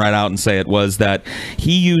didn't come right out and say it, was that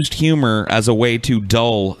he used humor as a way to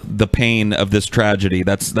dull the pain of this tragedy.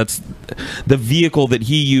 That's the vehicle that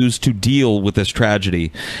he used to deal with this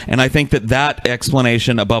tragedy. And I think that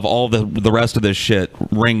explanation, above all the rest of this shit,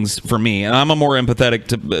 rings for me. And I'm a more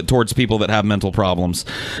empathetic towards people that have mental problems,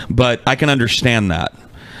 but I can understand that.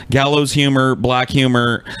 gallows humor, black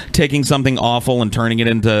humor, taking something awful and turning it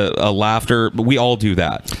into a laughter. We all do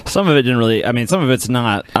that. Some of it didn't really. I mean, some of it's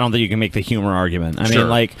not. I don't think you can make the humor argument. I Sure. mean,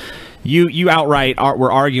 like you outright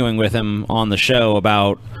were arguing with him on the show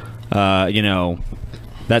about,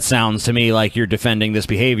 that sounds to me like you're defending this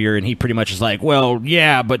behavior, and he pretty much is like, well,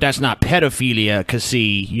 yeah, but that's not pedophilia because,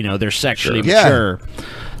 see, they're sexually mature.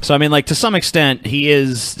 So, I mean, like, to some extent,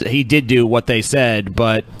 he did do what they said,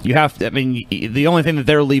 but you have to, I mean, the only thing that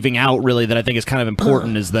they're leaving out, really, that I think is kind of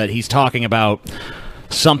important is that he's talking about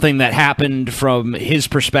something that happened from his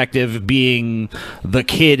perspective, being the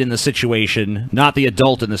kid in the situation, not the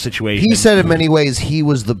adult in the situation. He said in many ways he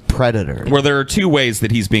was the predator. Well, there are two ways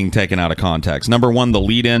that he's being taken out of context. Number one, the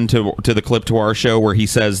lead-in to the clip to our show where he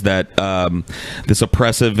says that this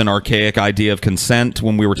oppressive and archaic idea of consent,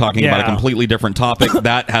 when we were talking about a completely different topic,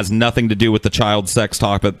 that has nothing to do with the child sex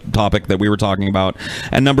topic that we were talking about.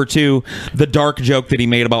 And number two, the dark joke that he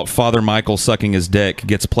made about Father Michael sucking his dick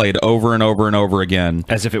gets played over and over and over again.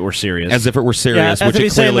 As if it were serious. As if it were serious, as which if it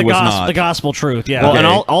he's saying clearly was not. the gospel truth, yeah. Well, and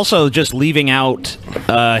also just leaving out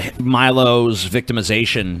Milo's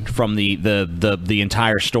victimization from the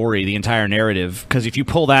entire story, the entire narrative. Because if you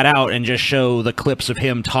pull that out and just show the clips of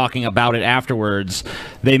him talking about it afterwards,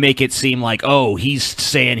 they make it seem like, oh, he's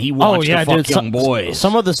saying he wants to fuck young boys.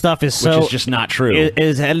 Some of the stuff is which is just not true. It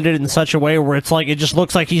is edited in such a way where it's like it just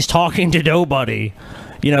looks like he's talking to nobody.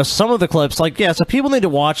 Some of the clips, so people need to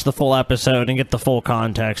watch the full episode and get the full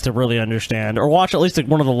context to really understand, or watch at least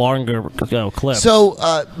one of the longer clips. So,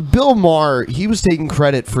 Bill Maher, he was taking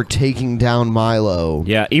credit for taking down Milo.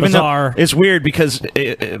 Yeah, even though it's weird because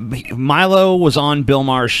Milo was on Bill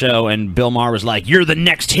Maher's show, and Bill Maher was like, "You're the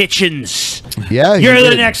next Hitchens. Yeah, you're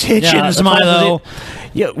the next Hitchens, Milo."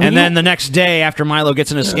 Yeah, and then the next day, after Milo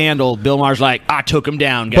gets in a scandal, Bill Maher's like, "I took him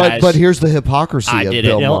down, guys." But here's the hypocrisy of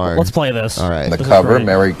Bill Maher. Let's play this. All right. On the cover,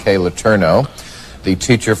 Mary Kay Letourneau, the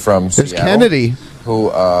teacher from Seattle, Kennedy, who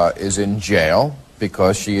is in jail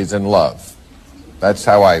because she is in love. That's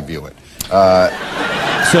how I view it.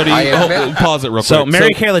 So do you pause it real quick? So Mary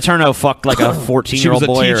Kay Letourneau fucked like a 14-year-old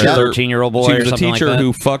boy or a 13-year-old boy She or was a something like teacher that?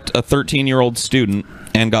 who fucked a 13-year-old student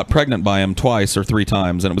and got pregnant by him twice or three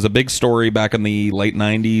times, and it was a big story back in the late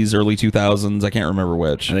 90s, early 2000s. I can't remember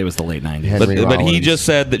which. I think it was the late 90s. But he just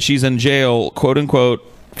said that she's in jail, quote unquote,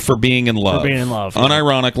 for being in love. For being in love, yeah.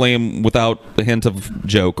 Unironically, and without a hint of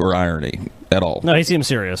joke or irony at all. No, he seems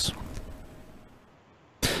serious.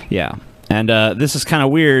 Yeah. And this is kind of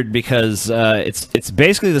weird because it's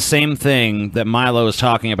basically the same thing that Milo is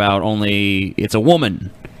talking about, only it's a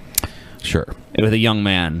woman. Sure. With a young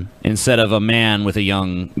man instead of a man with a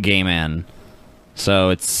young gay man. So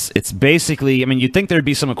it's basically, I mean, you'd think there'd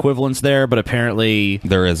be some equivalence there, but apparently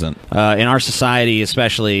there isn't. In our society,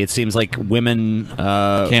 especially, it seems like women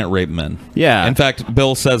can't rape men. Yeah. In fact,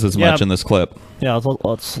 Bill says as much in this clip. Yeah,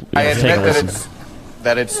 let's I take a admit listen.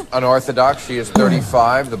 that it's unorthodox. She is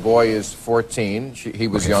 35. The boy is 14. He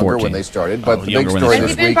was younger 14. when they started. But the big younger when story they this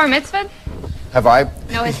Has he been week. bar mitzvahed? Have I?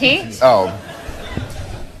 No, is he? Oh.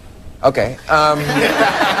 Okay.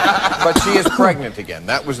 But she is pregnant again.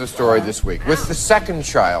 That was the story this week. With the second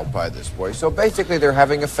child by this boy. So basically they're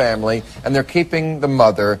having a family and they're keeping the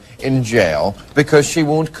mother in jail because she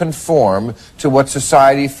won't conform to what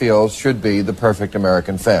society feels should be the perfect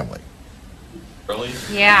American family. Really?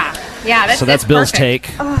 Yeah. Yeah, that's So that's Bill's perfect.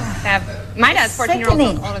 take. My dad's 14 years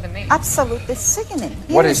Sickening. older than me. Absolutely sickening.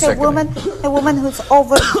 What Here is is a woman who's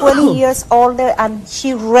over 20 years older, and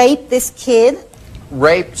she raped this kid.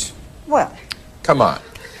 Raped? Well, Come on.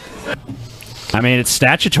 I mean, it's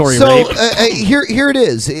statutory So rape. here it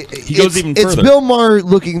is. He goes even It's further. Bill Maher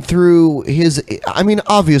looking through his. I mean,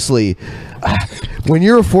 obviously, when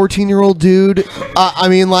you're a 14-year-old dude, I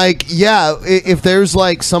mean, like, yeah, if there's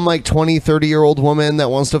like some like 20, 30-year-old woman that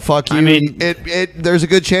wants to fuck you, I mean, there's a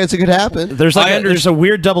good chance it could happen. There's there's a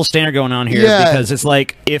weird double standard going on here Yeah. because it's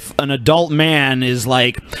like if an adult man is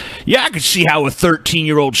like, yeah, I could see how a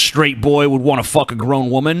 13-year-old straight boy would want to fuck a grown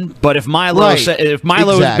woman, but if Milo Right. if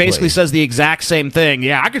Milo Exactly. basically says the exact same thing,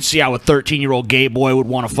 yeah, I could see how a 13-year-old gay boy would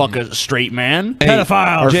want to fuck a straight man,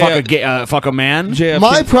 Pedophile. or fuck a man.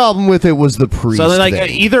 My problem with it was the priest. So they're like thing.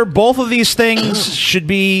 either both of these things should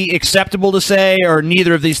be acceptable to say, or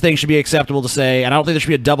neither of these things should be acceptable to say. And I don't think there should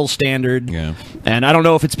be a double standard. Yeah. And I don't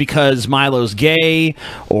know if it's because Milo's gay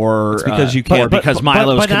or It's because you can't- or because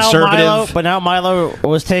Milo's conservative. Now Milo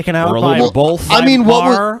was taken out Or a by little both. by I mean, what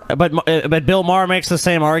was- Maher, but Bill Maher makes the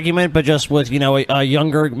same argument, but just with a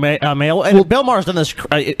younger male. And Bill Maher's done this.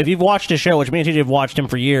 If you've watched his show, which me and TJ have watched him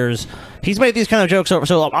for years, he's made these kind of jokes over.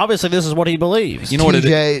 So obviously, this is what he believes. You know what it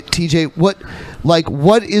is? TJ,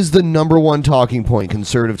 what is the number one talking point,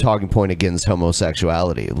 conservative talking point against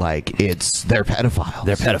homosexuality? Like, it's they're pedophiles.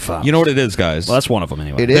 They're pedophiles. You know what it is, guys? Well, that's one of them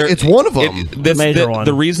anyway. It's one of them.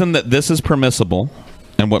 The reason that this is permissible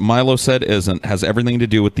and what Milo said isn't has everything to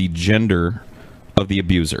do with the gender of the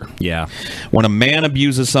abuser. Yeah. When a man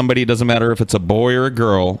abuses somebody, it doesn't matter if it's a boy or a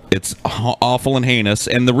girl, it's awful and heinous.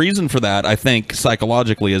 And the reason for that, I think,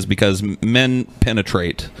 psychologically, is because men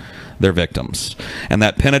penetrate their victims. And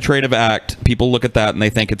that penetrative act, people look at that and they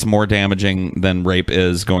think it's more damaging than rape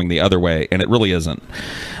is going the other way, and it really isn't.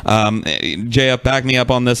 JF, back me up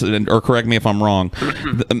on this, or correct me if I'm wrong.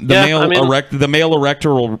 The male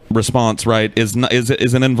erectile response, right, is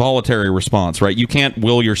an involuntary response, right? You can't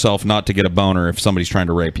will yourself not to get a boner if somebody's trying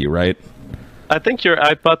to rape you, right? I think your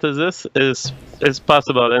hypothesis is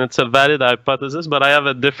possible, and it's a valid hypothesis, but I have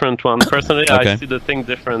a different one. Personally, Okay. I see the thing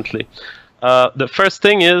differently. The first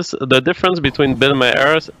thing is the difference between Bill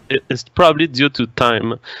Maher is probably due to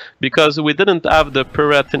time, because we didn't have the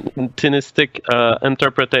puritanistic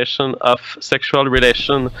interpretation of sexual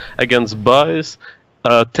relation against boys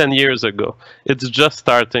 10 years ago. It's just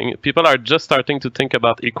starting. People are just starting to think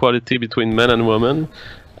about equality between men and women,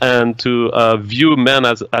 and to view men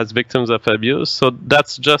as victims of abuse. So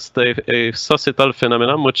that's just a societal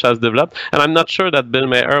phenomenon which has developed. And I'm not sure that Bill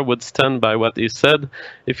Maher would stand by what he said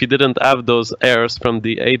if he didn't have those airs from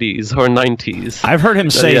the 80s or 90s. I've heard him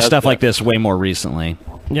say stuff like this way more recently.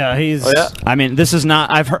 Yeah, he's. Oh, yeah? I mean, this is not.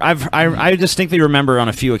 I distinctly remember on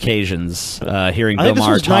a few occasions hearing I Bill think this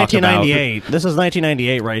Maher was talk about. 1998. This is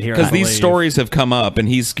 1998 right here. Because these stories have come up, and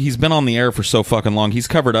he's been on the air for so fucking long. He's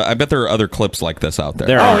covered. I bet there are other clips like this out there.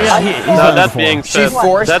 That being said,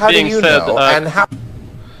 and how?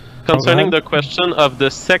 Concerning the question of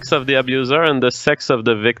the sex of the abuser and the sex of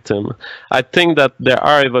the victim, I think that there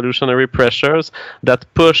are evolutionary pressures that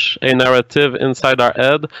push a narrative inside our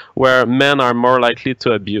head where men are more likely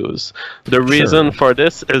to abuse. The reason for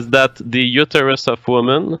this is that the uterus of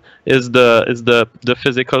woman is the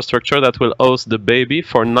physical structure that will host the baby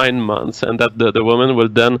for 9 months, and that the woman will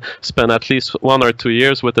then spend at least 1 or 2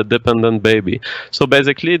 years with a dependent baby. So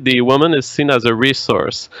basically, the woman is seen as a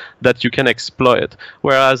resource that you can exploit,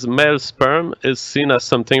 whereas male sperm is seen as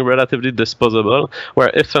something relatively disposable,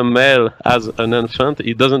 where if a male has an infant,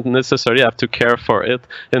 he doesn't necessarily have to care for it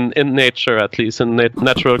in nature, at least in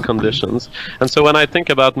natural conditions. And so when I think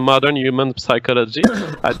about modern human psychology,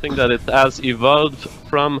 I think that it has evolved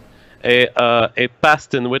from a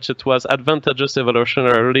past in which it was advantageous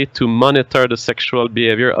evolutionarily to monitor the sexual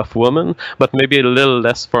behavior of women, but maybe a little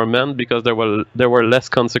less for men, because there were less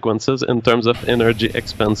consequences in terms of energy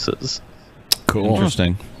expenses. Cool.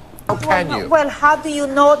 Interesting. How can you? Well, how do you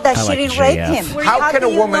know that she didn't rape him? How can a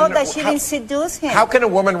woman know that she didn't seduce him? How can a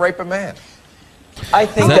woman rape a man? I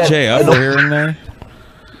think Is that JF we're hearing there?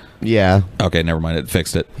 Yeah. Okay, never mind. It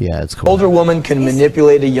fixed it. Yeah, it's cool. Older woman can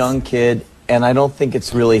manipulate a young kid, and I don't think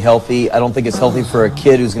it's really healthy. I don't think it's healthy for a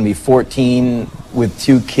kid who's going to be 14 with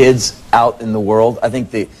 2 kids out in the world. I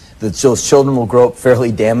think those children will grow up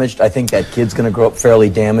fairly damaged. I think that kid's going to grow up fairly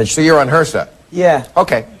damaged. So you're on her side? Yeah.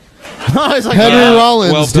 Okay. Henry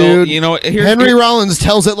Rollins, Well, Bill, dude. you know, Henry Rollins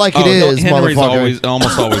tells it like it is, Henry's motherfucker.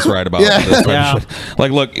 almost always right about Yeah. this. Yeah.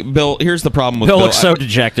 Like, look, Bill. Here's the problem with Bill Bill. looks so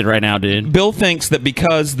dejected right now, dude. Bill thinks that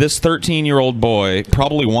because this 13-year-old boy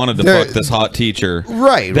probably wanted to fuck this hot teacher,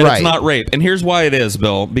 Right, that right. it's not rape. And here's why it is,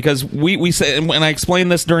 Bill. Because we say, and I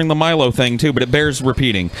explained this during the Milo thing too, but it bears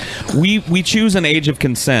repeating. We choose an age of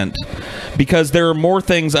consent because there are more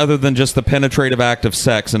things other than just the penetrative act of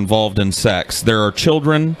sex involved in sex. There are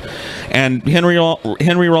children, and Henry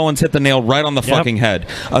Rollins hit the nail right on the fucking head.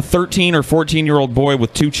 A 13 or 14-year-old boy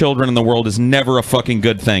with 2 children in the world is never a fucking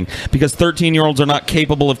good thing, because 13-year-olds are not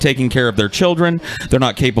capable of taking care of their children. They're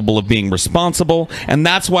not capable of being responsible, and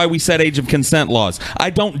that's why we set age of consent laws. I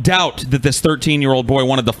don't doubt that this 13-year-old boy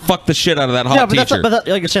wanted to fuck the shit out of that hot teacher. But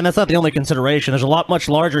like you're saying, that's not the only consideration. There's a much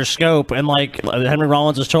larger scope, and like Henry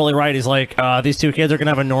Rollins is totally right. He's like, these 2 kids are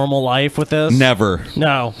gonna have a normal life with this. Never.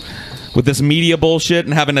 No. With this media bullshit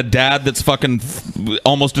and having a dad that's fucking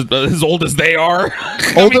almost as old as they are.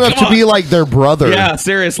 Old enough to be like their brother. Yeah,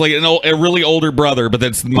 seriously. A really older brother, but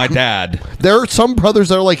that's my dad. There are some brothers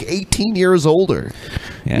that are like 18 years older.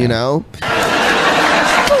 You know?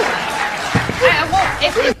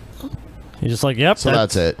 He's just like, yep. So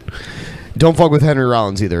that's it. Don't fuck with Henry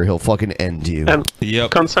Rollins either. He'll fucking end you. And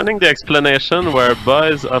concerning the explanation where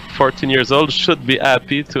boys of 14 years old should be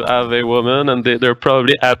happy to have a woman and they're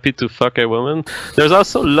probably happy to fuck a woman, there's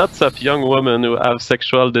also lots of young women who have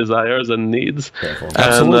sexual desires and needs.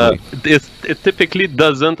 Absolutely. And it typically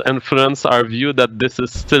doesn't influence our view that this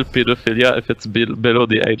is still pedophilia if it's below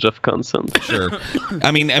the age of consent. Sure. I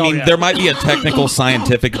mean, there might be a technical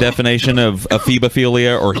scientific definition of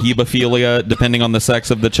ephebophilia or hebophilia, depending on the sex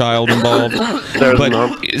of the child involved. But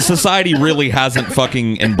society really hasn't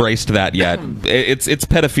fucking embraced that yet. It's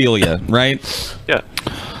pedophilia, right? Yeah.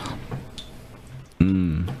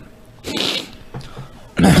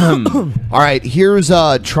 All right, here's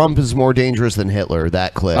Trump is more dangerous than Hitler,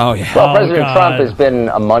 that clip. Oh, yeah. Well, President Trump has been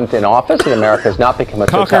a month in office, and America has not become a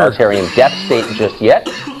totalitarian death state just yet.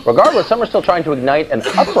 Regardless, some are still trying to ignite an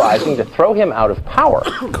uprising to throw him out of power.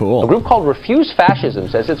 Cool. A group called Refuse Fascism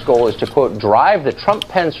says its goal is to, quote, drive the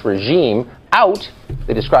Trump-Pence regime out.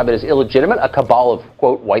 They describe it as illegitimate, a cabal of,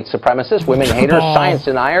 quote, white supremacists, women haters, science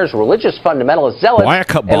deniers, religious fundamentalist zealots, Why a and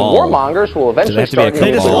cabal? warmongers will eventually start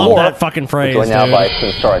They just love that fucking phrase. Joined now dude. by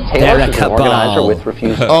Kinsara Taylor, who's an organizer with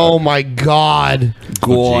Refuse. Oh my God.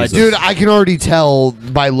 Dude, I can already tell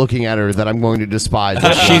by looking at her that I'm going to despise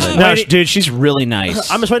her. Dude, she's really nice.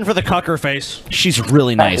 I'm just waiting for the cucker face. She's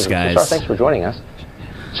really nice, Fascism. guys. Kinsara, thanks for joining us.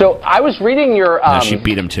 So I was reading your she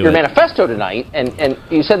beat him to your it. manifesto tonight, and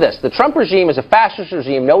you said this: the Trump regime is a fascist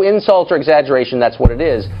regime, no insult or exaggeration. That's what it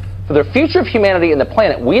is. For the future of humanity and the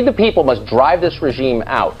planet, we the people must drive this regime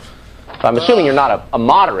out. So I'm assuming you're not a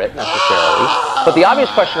moderate necessarily, but the obvious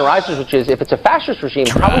question arises, which is, if it's a fascist regime,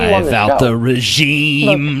 how will you run this out show? the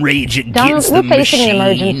regime, rage Donald, against we're the facing machine. an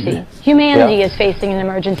emergency. Humanity is facing an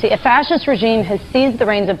emergency. A fascist regime has seized the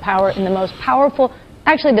reins of power in the most powerful,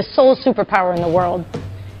 actually the sole superpower in the world.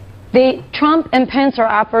 Trump and Pence are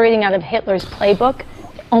operating out of Hitler's playbook,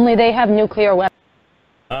 only they have nuclear weapons.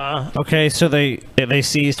 Okay, so they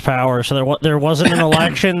seized power. So there wasn't an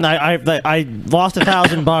election. I lost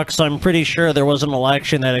 $1,000, so I'm pretty sure there was an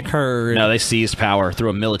election that occurred. No, they seized power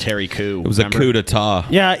through a military coup. It was a coup d'etat.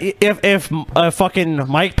 Yeah, if fucking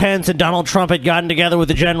Mike Pence and Donald Trump had gotten together with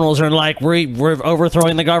the generals and like we're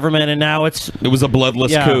overthrowing the government, and now it was a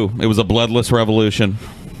bloodless coup. It was a bloodless revolution.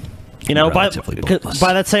 You know, by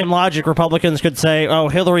that same logic, Republicans could say, "Oh,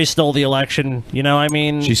 Hillary stole the election." You know, I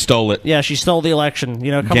mean, She stole it. Yeah, she stole the election.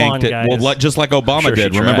 You know, come Ganked on, it. guys. Well, just like Obama Sure, she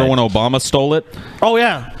did. Remember tried. when Obama stole it? Oh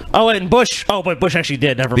yeah. Oh, and Bush. Oh, but Bush actually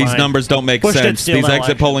did. Never These mind. numbers don't make Bush did sense. steal These that exit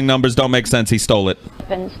election. polling numbers don't make sense. He stole it.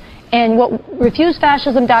 And what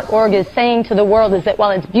refusefascism.org is saying to the world is that while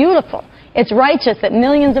it's beautiful, it's righteous that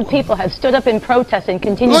millions of people have stood up in protest and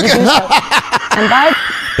continue to do so. And by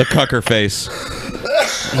The cucker face.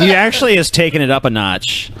 He actually has taken it up a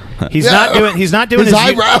notch. He's Yeah. not doing. He's not doing His his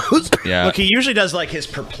eyebrows. Yeah. Look, he usually does like his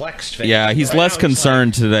perplexed face. Yeah, he's less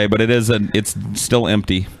concerned today, but it's still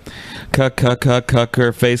empty.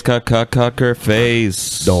 Cucker face, cucker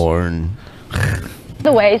face. Darn.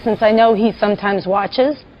 the way, since I know he sometimes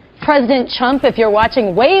watches, President Trump, if you're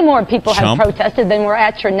watching, way more people have Chump? protested than were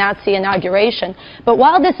at your Nazi inauguration. But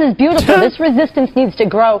while this is beautiful, this resistance needs to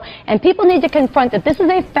grow, and people need to confront that this is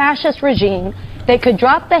a fascist regime that could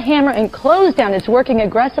drop the hammer and close down. It's working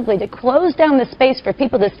aggressively to close down the space for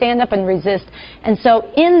people to stand up and resist. And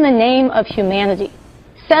so in the name of humanity,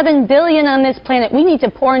 7 billion on this planet, we need to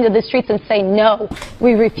pour into the streets and say no.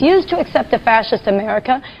 We refuse to accept a fascist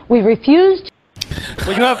America. We refuse to...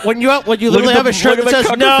 When you literally have a shirt that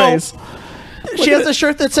says no. She has a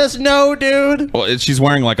shirt that says no, dude. Well, she's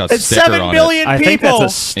wearing like a It's sticker 7 on billion it. people.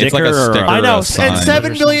 It's like a sticker. I know. or a sign. And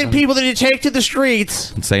 7 billion people that you take to the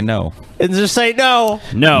streets And say no. and just say no.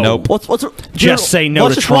 No. Nope. Just say no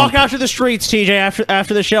Let's to just Trump. walk out to the streets, TJ,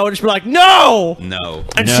 after the show and just be like, no! No.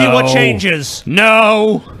 And see what changes.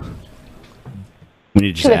 No. We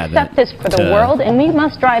need to just to add accept that this for the world, and we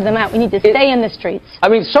must drive them out. We need to stay in the streets. I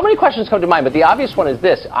mean, so many questions come to mind, but the obvious one is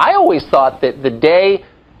this. I always thought that the day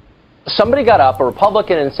somebody got up, a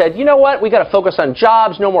Republican, and said, you know what, we got to focus on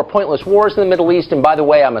jobs, no more pointless wars in the Middle East, and by the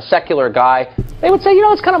way, I'm a secular guy, they would say, you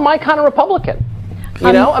know, it's kind of my kind of Republican.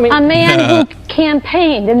 You know, I mean, a man who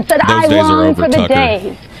campaigned and said, Those I days are long over, for the Tucker.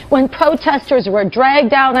 days when protesters were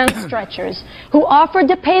dragged out on stretchers, who offered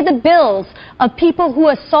to pay the bills of people who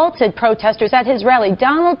assaulted protesters at his rally.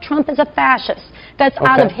 Donald Trump is a fascist. That's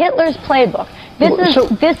out Okay. of Hitler's playbook.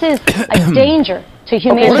 This is a danger to What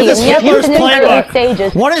humanity. is and we have Hitler's to consider playbook? these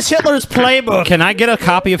stages. What is Hitler's playbook? Can I get a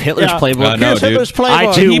copy of Hitler's Yeah. playbook? No, Here's dude. Hitler's playbook.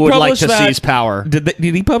 I Did he too would like publish to that? seize power. Did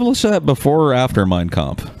he publish that before or after Mein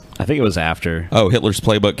Kampf? I think it was after. Oh, Hitler's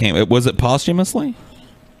playbook came. Was it posthumously?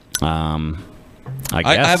 I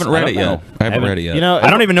I haven't read it yet. I haven't read it yet. You know, I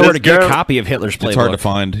don't even know where to get a girl- copy of Hitler's playbook. It's hard to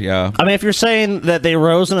find. Yeah. I mean, if you're saying that they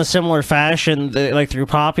rose in a similar fashion, like through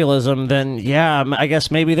populism, then yeah, I guess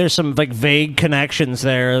maybe there's some like vague connections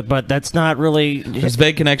there, but that's not really. There's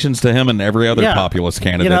vague connections to him and every other Yeah. populist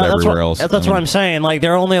candidate that's everywhere what, else. That's what I'm saying. Like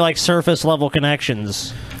they're only like surface level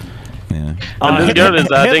connections. Yeah. And this girl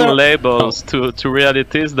is adding Hitler- labels to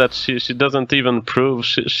realities that she doesn't even prove.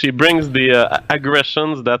 She brings the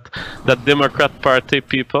aggressions that Democrat Party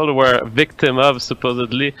people were victim of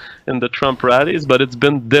supposedly in the Trump rallies, but it's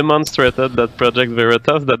been demonstrated that Project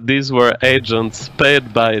Veritas that these were agents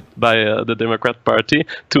paid by the Democrat Party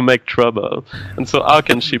to make trouble. And so how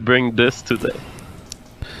can she bring this today?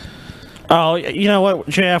 Oh, you know what,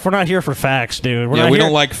 JF? We're not here for facts, dude. We're Yeah, not we here-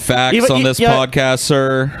 don't like facts Even- on this yeah, podcast,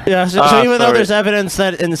 sir. Yeah, so even though there's evidence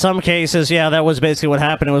that in some cases, yeah, that was basically what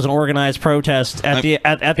happened. It was an organized protest at the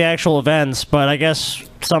actual events, but I guess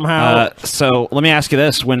somehow. So let me ask you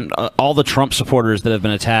this: when all the Trump supporters that have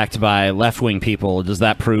been attacked by left-wing people, does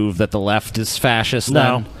that prove that the left is fascist?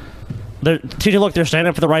 No. Then? TJ, look, they're standing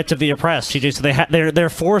up for the rights of the oppressed. TJ, so they're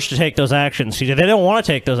forced to take those actions. TJ, they don't want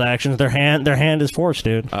to take those actions. Their hand is forced,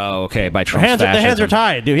 dude. Oh, okay. By Their Trump's hands, their hands fascism. are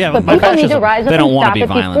tied, dude. Yeah, But by people need to fascism. rise up They don't and wanna stop be it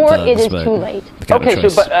violent before thugs, it is but too late. they got a Okay,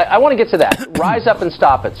 choice. so but I want to get to that. Rise up and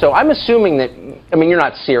stop it. So I'm assuming that, I mean, you're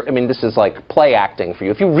not serious. I mean, this is like play acting for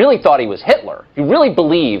you. If you really thought he was Hitler, if you really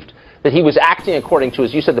believed that he was acting according to,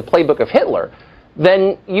 as you said, the playbook of Hitler,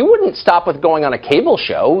 then you wouldn't stop with going on a cable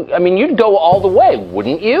show. I mean, you'd go all the way,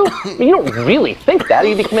 wouldn't you? I mean, you don't really think that.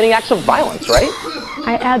 You'd be committing acts of violence, right?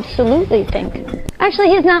 I absolutely think. Actually,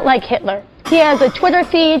 he's not like Hitler. He has a Twitter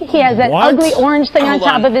feed, he has that What? ugly orange thing on Hold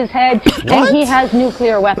top on. of his head, What? and he has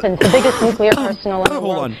nuclear weapons, the biggest nuclear arsenal in the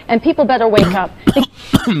world. on. And people better wake up.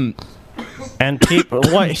 And people,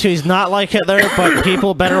 what? She's not like Hitler, but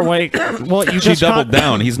people better wake. Well, you She just doubled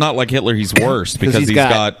down. He's not like Hitler. He's worse because he's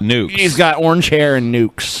got nukes. He's got orange hair and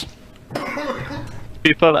nukes.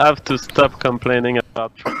 People have to stop complaining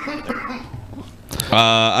about Trump.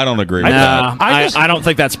 I don't agree with Nah, that. I don't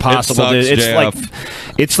think that's possible, sucks, dude. It's JF. like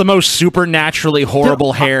it's the most supernaturally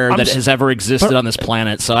horrible hair I'm that s- has ever existed but- on this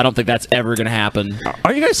planet. So I don't think that's ever going to happen.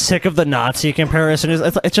 Are you guys sick of the Nazi comparison?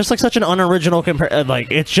 It's just like such an unoriginal comparison.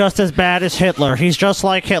 Like it's just as bad as Hitler. He's just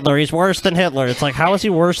like Hitler. He's worse than Hitler. It's like how is he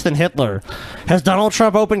worse than Hitler? Has Donald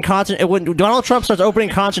Trump opened when Donald Trump starts opening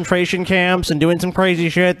concentration camps and doing some crazy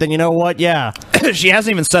shit? Then you know what? Yeah. She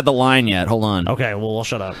hasn't even said the line yet. Hold on. Okay, well we'll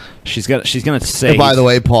shut up. She's going to say. And by the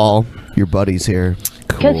way, Paul, your buddy's here.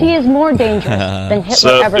 Because he is more dangerous than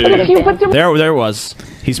Hitler ever could have been. There was.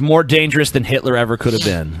 He's more dangerous than Hitler ever could have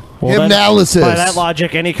been. Well, Hymnalysis. By that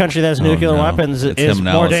logic, any country that has nuclear weapons It's is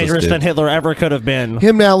more hymnalysis, dangerous dude. than Hitler ever could have been.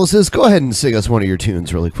 Hymnalysis, go ahead and sing us one of your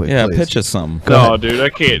tunes really quick, Yeah, please. pitch us something. Go No, ahead. dude, I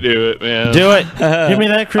can't do it, man. Do it. Give me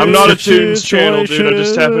that. I'm not a tunes channel, dude. I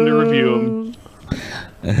just happen to review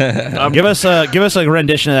them. Give us a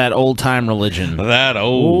rendition of that old time religion. That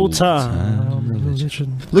Old time.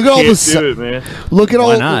 Look at all Can't the do it, man. look at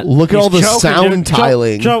Why all not? look at all the He's joking, sound dude.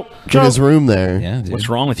 tiling Joke. in his room there. Yeah, dude. What's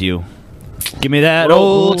wrong with you? Give me that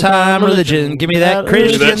old time religion. Give me that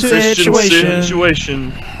Christian That Christian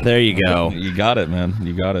situation. There you go. You got it, man.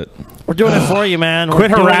 You got it. We're doing it for you, man. We're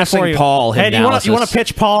Quit doing it harassing for you. Paul, Hey, do you want Hymnalysis. to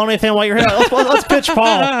pitch Paul anything while you're here? Let's pitch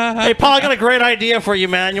Paul. Hey, Paul, I got a great idea for you,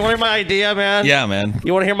 man. You want to hear my idea, man? Yeah, man.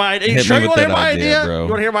 You want to hear my idea? Hit me Sure, you with want to hear that my idea, idea? bro. You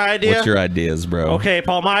want to hear my idea? What's your ideas, bro? Okay,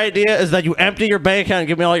 Paul, my idea is that you empty your bank account and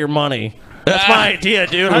give me all your money. That's my idea,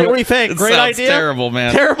 dude. What do you think? It Great sounds idea? terrible,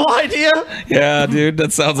 man. Terrible idea? Yeah, dude,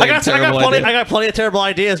 that sounds like a terrible idea. I got plenty of terrible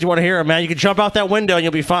ideas. You want to hear them, man? You can jump out that window and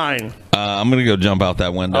you'll be fine. I'm gonna go jump out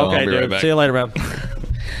that window. Okay, I'll be dude. right back. See you later, man.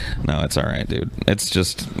 No, it's all right, dude. It's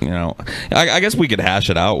just, I guess we could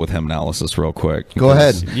hash it out with Hymnalysis real quick. Go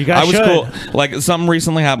ahead. You guys I was should. cool. Like, something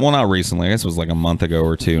recently happened. Well, not recently. I guess it was like a month ago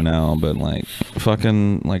or two now. But, like,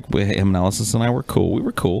 fucking, like, Hymnalysis and I were cool. We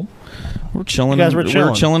were cool. We were chilling. You guys were We were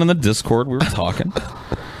chilling. chilling in the Discord. We were talking.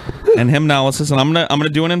 And Hymnalysis, and I'm gonna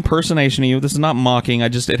do an impersonation of you. This is not mocking.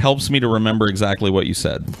 It helps me to remember exactly what you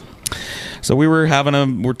said. So we're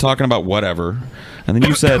talking about whatever, and then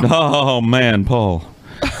you said, "Oh man, Paul."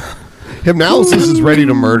 Hymnalysis is ready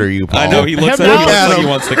to murder you, Paul. I know he looks like he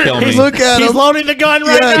wants to kill me. Look at him. He's loading the gun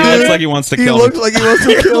right now. He looks like he wants to He kill looks me. like he wants to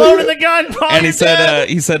He's kill loading you. the gun, Paul. And he you're said,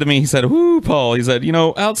 dead. to me, "Whoo, Paul." He said,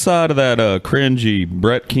 outside of that cringy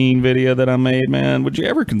Brett Keane video that I made, man, would you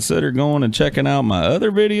ever consider going and checking out my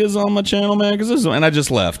other videos on my channel, man? And I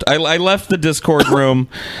just left. I left the Discord room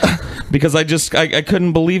because I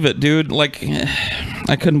couldn't believe it, dude. Like,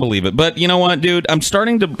 I couldn't believe it. But you know what, dude? I'm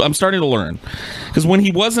starting to learn. Because when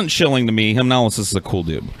he wasn't shilling to me, Hymnalysis is a cool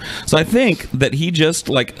dude. So I think that he just,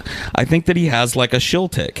 I think that he has, like, a shill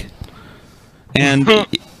tick. And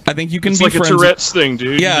I think you can It's be like friends. a Tourette's thing,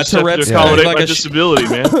 dude. Yeah, you just have Tourette's to accommodate like my a disability,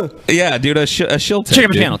 man. Yeah, dude, a shill tip. Check out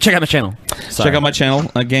my dude. channel. Check out my channel. Check out my channel.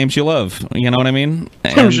 Games you love. You know what I mean?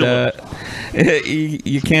 Games you And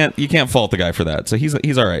you can't fault the guy for that. So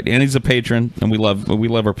he's all right, and he's a patron, and we love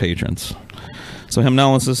our patrons. So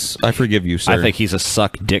Hymnolysis, I forgive you, sir. I think he's a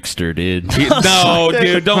suck dickster, dude. No,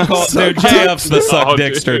 dude, don't call dude. JF's the suck Oh,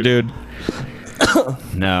 dickster, dude.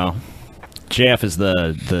 No, JF is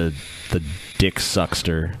the dick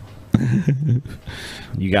suckster.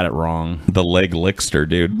 You got it wrong. The leg lickster,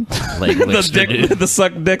 dude. Leg lickster, dude. The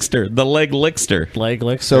suck dickster. The leg lickster. Leg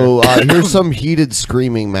lickster. So here's some heated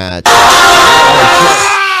screaming match.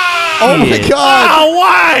 Oh my god! Oh,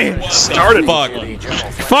 why? Started.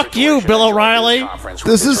 Fuck you, Bill O'Reilly.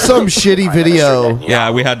 This is some shitty video. Yeah,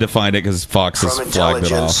 we had to find it because Fox has flagged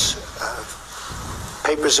it off.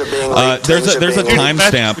 Papers are being leaked. There's a Dude,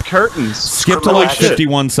 timestamp. the curtains. Skip to like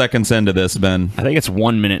 51 seconds into this, Ben. I think it's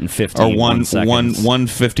 1 minute and 50. Or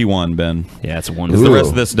 151, Ben. Yeah, it's 1. Because the rest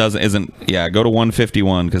of this isn't. Yeah, go to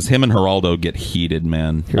 151 because him and Geraldo get heated,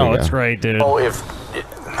 man. Oh, it's great, dude. Oh,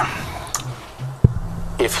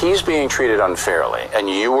 if he's being treated unfairly, and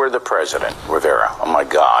you were the president, Rivera, oh my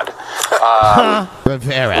God,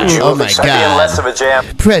 Rivera, would you oh have my accepted being less of a jam?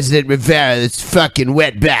 President Rivera, this fucking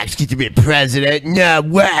wetbacks get to be president. No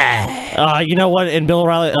way. You know what? In Bill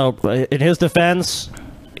O'Reilly, in his defense,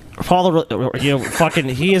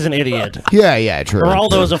 he is an idiot. Yeah, true.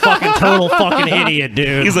 Geraldo is a fucking total fucking idiot,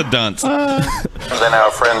 dude. He's a dunce. Than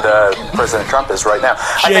our friend President Trump is right now.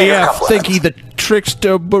 JF think he the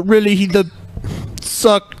trickster, but really he the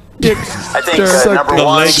suck dick. I think number the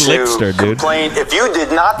one, leg to lickster, dude. complain. If you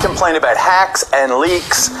did not complain about hacks and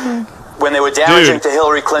leaks when they were damaging Dude, to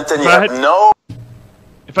Hillary Clinton, you if I have no.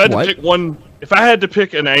 If I had to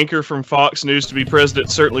pick an anchor from Fox News to be president,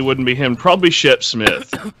 it certainly wouldn't be him. Probably Shep Smith.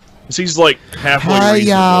 'Cause he's like halfway Hi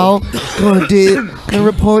reasonable. y'all, gonna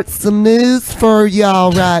report some news for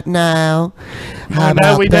y'all right now. How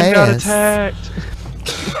about we done got this? attacked.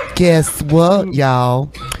 Guess what,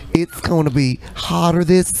 y'all? It's gonna be hotter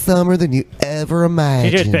this summer than you ever He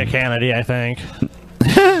imagined. did pick Hannity, I think.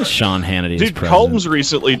 Sean Hannity. Dude, Colton's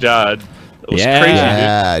recently died. That was crazy, dude.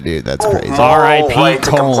 Yeah, dude, that's crazy. R.I.P. Right to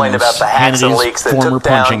complain about the hacks and Hannity's leaks that former took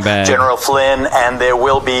down punching bag. General Flynn, and there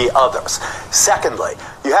will be others. Secondly,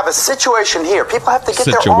 you have a situation here. People have to get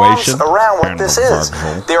their arms Situation? around what this is.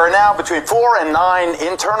 Remarkable. There are now between 4 and 9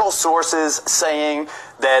 internal sources saying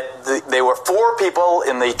that they were 4 people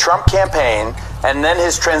in the Trump campaign and then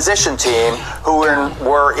his transition team who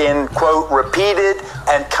were in, quote, repeated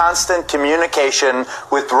and constant communication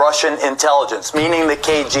with Russian intelligence, meaning the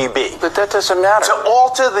KGB. But that doesn't matter. To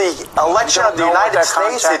alter the election of the United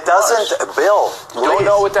States, it doesn't, Bill. You don't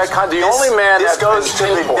know what that the only man this that goes to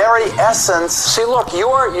the very essence. See, look, you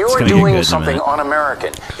are gonna get doing good in a something minute.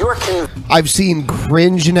 un-American. You are I've seen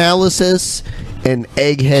cringe analysis and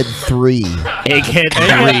Egghead 3. Egghead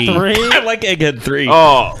 3. I like Egghead 3.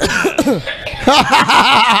 Oh.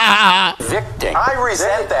 victim. I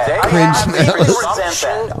resent that. I Cringe absolutely Presumption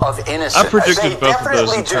resent that. of innocence. I predicted They both of those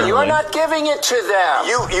definitely do. internally. You are not giving it to them.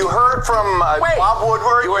 You heard from Bob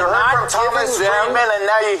Woodward, you You are heard not from Thomas giving them- Friedman, and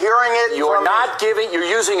now you're hearing it You are from not giving. You're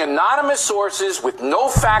using anonymous sources with no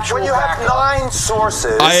factual When you have backup. 9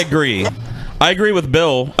 sources. I agree. I agree with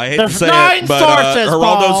Bill. I hate There's to say 9 it, but sources,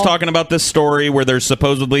 Geraldo's Paul. talking about this story where there's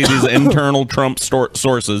supposedly these internal Trump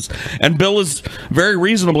sources, and Bill is very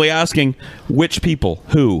reasonably asking which people,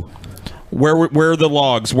 who, where are the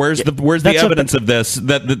logs? Where's the That's evidence of this?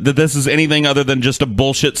 That this is anything other than just a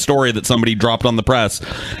bullshit story that somebody dropped on the press?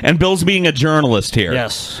 And Bill's being a journalist here.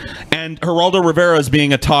 Yes. And Geraldo Rivera is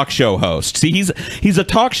being a talk show host. See, he's a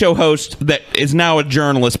talk show host that is now a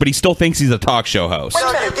journalist, but he still thinks he's a talk show host.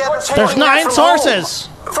 There's 9 sources.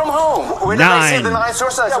 From whom? Where did they say the 9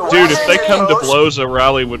 sources? Dude, if they come to blows,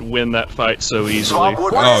 O'Reilly would win that fight so easily.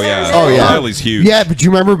 Oh yeah. Oh yeah, Riley's huge. Yeah, but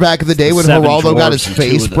you remember back in the day when Seven Geraldo got his dwarfs and 2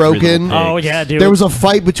 face of the broken? Grizzled Oh yeah, dude. There was a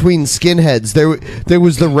fight between skinheads. There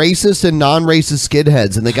was the racist and non-racist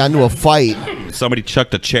skinheads, and they got into a fight. Somebody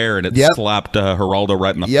chucked a chair and it slapped Geraldo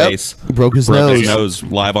right in the face. Broke his nose.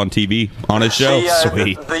 Live on TV on his show.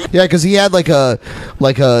 Sweet. Yeah, because he had like a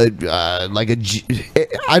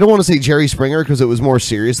I don't want to say Jerry Springer because it was more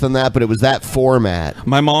serious than that, but it was that format.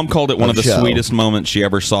 My mom called it one of the show. sweetest moments she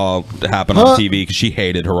ever saw happen Huh? on TV because she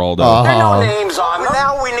hated Geraldo. There are no names on them.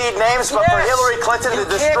 Now we need names, but for Hillary Clinton to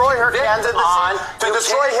destroy her candidacy, to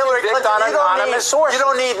destroy Hillary Clinton, you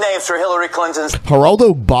don't need names for Hillary Clinton's.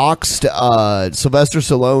 Geraldo boxed Sylvester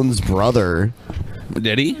Stallone's brother.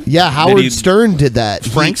 Did he? Yeah, Howard Stern did that.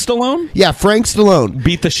 Frank Stallone? Yeah, Frank Stallone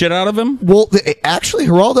beat the shit out of him. Well, actually,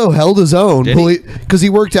 Geraldo held his own because he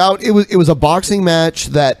worked out. It was a boxing match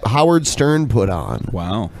that Howard Stern put on.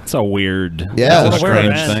 Wow, it's a weird, that's a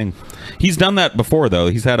strange thing. He's done that before, though.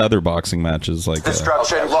 He's had other boxing matches like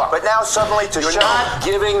destruction. But now suddenly You're not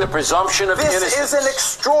giving the presumption of innocence. This is an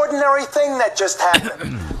extraordinary thing that just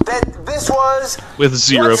happened. That this was with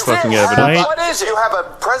zero fucking evidence. What is it? You have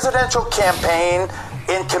a presidential campaign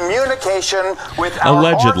in communication with our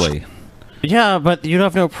allegedly. Yeah, but you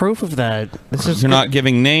have no proof of that. You're not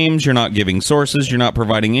giving names. You're not giving sources. You're not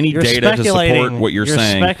providing any data to support what you're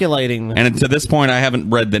saying. You're speculating. And to this point, I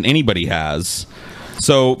haven't read that anybody has.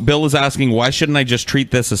 So Bill is asking, why shouldn't I just treat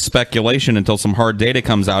this as speculation until some hard data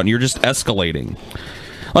comes out? And you're just escalating.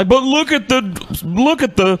 Like, but look at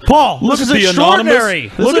the Paul. Look this at is the extraordinary.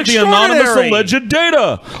 anonymous. Look at the anonymous alleged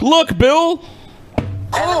data. Look, Bill.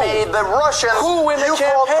 Enemy, the Russians. Who in the campaign?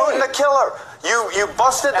 Called Putin a killer. You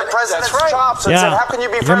busted the president's chops and said, "How can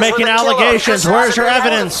you be friends making with a killer?" allegations. Where's your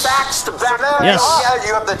evidence? Facts to back up. Yes.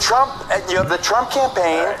 You have the Trump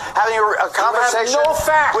campaign having a conversation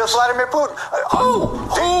with Vladimir Putin.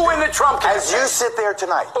 Who in the Trump campaign? As you sit there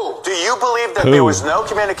tonight, do you believe that there was no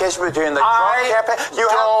communication between the Trump campaign? You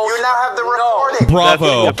now have the recording.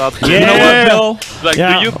 Bravo. You know what, Bill? Like,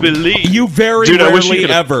 do you believe? You very Dude, rarely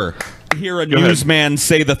ever hear a newsman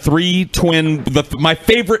say the my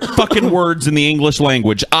favorite fucking words in the English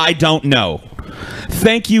language. I don't know.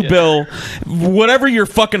 Thank you, Bill. Whatever your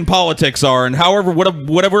fucking politics are, and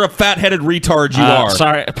whatever a fat-headed retard you are.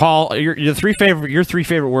 Sorry, Paul. Your three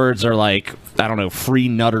favorite words are like, I don't know, free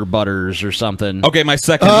Nutter Butters or something. Okay, my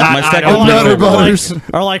second Nutter Butters.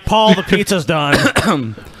 Or like, Paul, the pizza's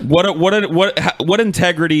done. What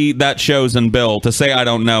integrity that shows in Bill to say I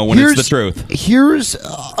don't know when it's the truth. Here's an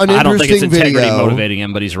interesting video. I don't think it's integrity motivating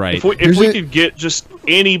him, but he's right. If we could get just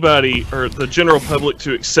anybody or the general public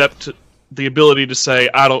to accept the ability to say,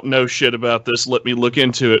 I don't know shit about this, let me look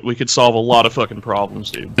into it, we could solve a lot of fucking problems,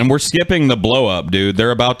 dude. And we're skipping the blow up, dude.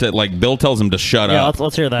 They're about to, like, Bill tells them to shut up.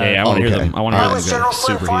 Let's hear that. Yeah, I want to hear them. I want to hear them go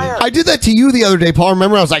super heated. I did that to you the other day, Paul.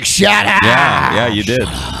 Remember, I was like, "Shut up!" Yeah, you did.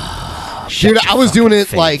 Dude, I was doing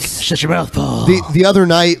it like shut your mouth, Paul. The other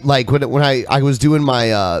night, like when I was doing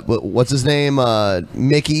my what's his name,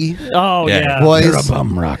 Mickey. Oh yeah, boys. You're a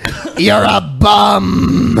bum rock. You're a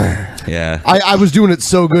bum. Yeah, I was doing it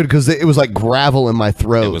so good because it was like gravel in my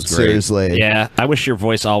throat. It was great. Seriously. Yeah, I wish your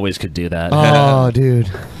voice always could do that. Oh, dude.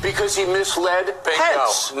 Because he misled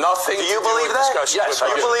Pence. Nothing. Do you believe that? Yes, do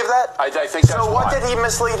you believe that? I think that's so. What did he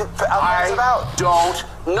mislead us about? I don't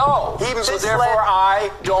know. So therefore, I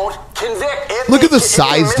don't convict. Look at the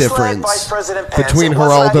size difference between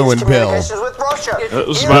Geraldo and Bill.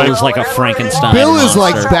 Bill is like a Frankenstein. Bill is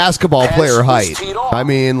like monster. basketball player height. I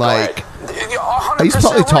mean, like. He's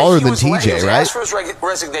probably taller than TJ, right? For his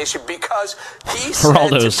resignation because he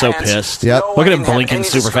Geraldo is so pissed. Yep. Look at him blinking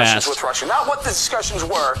super fast. With Russia. Not what the discussions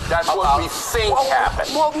were. That's what we think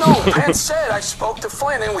happened. Well, no. Pence said I spoke to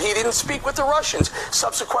Flynn and he didn't speak with the Russians.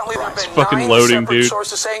 Subsequently, there have been fucking 9 loading, separate dude.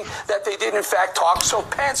 sources saying that they did in fact talk. So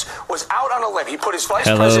Pence was out on a limb. He put his vice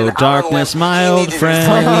Hello, president darkness, out on a limb. my old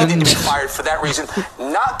friend. He needed to be fired for that reason,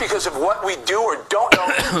 not because of what we do or don't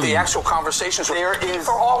know. The actual conversations. There is,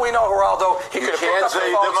 for all we know, Geraldo, he could have. The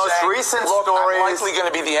most recent story. I'm likely going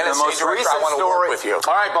to be the NSA director. I want to work with you. All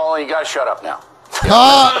right, Bowling, you got to shut up now.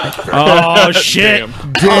 Oh shit! Look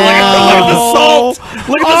at the salt.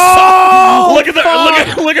 Look at the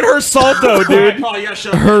salt. Look at her salt though, dude.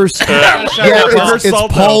 Her it's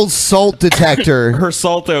Paul's salt detector. Her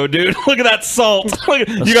salto, dude. Look at that salt. Look at,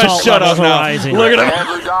 you guys shut up now. Look at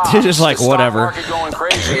him. He's just like whatever. Going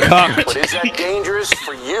crazy. But is that dangerous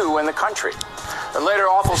for you and the country? And later,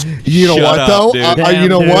 awful. You know what though? You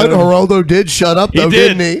know what? Geraldo did shut up though,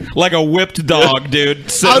 didn't he? Like a whipped dog,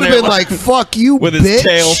 dude. I'd have been like, "Fuck you, with bitch." his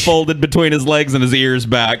tail folded between his legs and his ears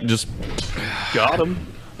back. Just got him.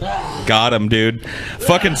 Got him, dude.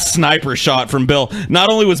 Fucking sniper shot from Bill.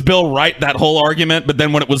 Not only was Bill right that whole argument, but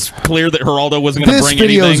then when it was clear that Geraldo wasn't going to bring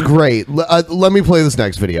anything. This video is great. Let me play this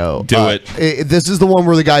next video. Do it. This is the one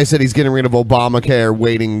where the guy said he's getting rid of Obamacare,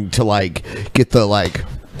 waiting to like get the like.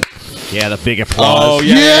 Yeah, the big applause. Oh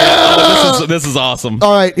yeah! Oh, this is awesome.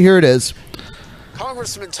 All right, here it is.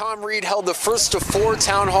 Congressman Tom Reed held the first of 4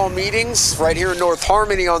 town hall meetings right here in North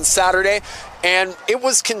Harmony on Saturday, and it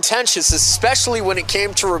was contentious, especially when it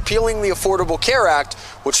came to repealing the Affordable Care Act,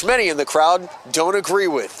 which many in the crowd don't agree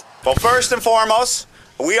with. Well, first and foremost,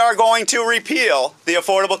 we are going to repeal the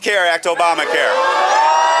Affordable Care Act, Obamacare.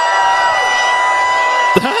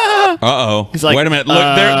 Uh-oh. He's like, wait a minute. Look,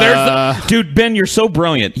 there's the... Dude, Ben, you're so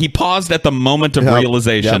brilliant. He paused at the moment of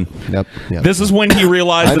realization. Yep. This is when he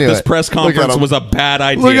realized I that knew this it. press Look at conference him. was a bad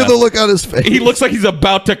idea. Look at the look on his face. He looks like he's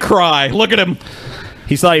about to cry. Look at him.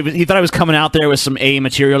 He thought I was coming out there with some A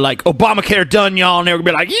material like Obamacare done, y'all, and they were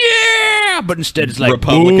gonna be like, yeah, but instead it's like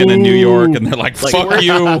Republican in New York, and they're like, fuck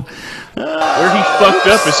you. Where he fucked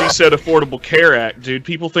up is he said Affordable Care Act, dude.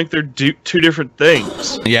 People think they're two different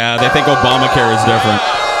things. Yeah, they think Obamacare is different.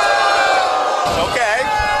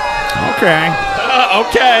 Okay.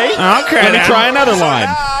 Okay. Let me try another line.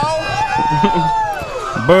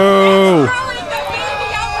 Boo.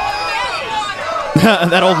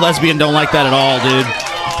 That old lesbian don't like that at all, dude.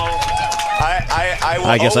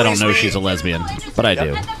 I guess I don't know she's a lesbian, but I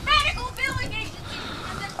do.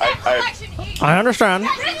 I understand.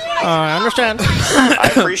 I understand.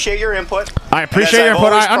 I appreciate your input. I appreciate your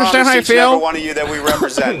input. I understand how you feel. Every one of you that we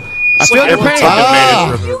represent. I feel your pain.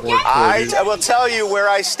 I will tell you where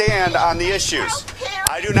I stand on the issues.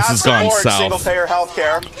 I do not has gone support south. single-payer health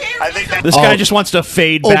care. I think that This guy just wants to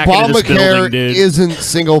fade back into this building, Obamacare dude. isn't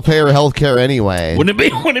single-payer health care anyway. Wouldn't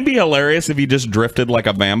it be hilarious if he just drifted like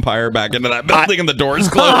a vampire back into that building and the doors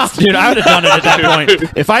closed? Dude, I would have done it at that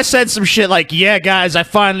point. If I said some shit like, yeah, guys, I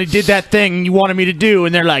finally did that thing you wanted me to do,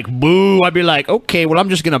 and they're like, boo, I'd be like, okay, well, I'm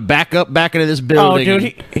just going to back into this building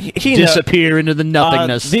dude, he disappear into the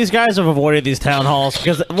nothingness. These guys have avoided these town halls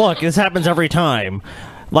because, look, this happens every time.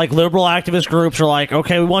 Like, liberal activist groups are like,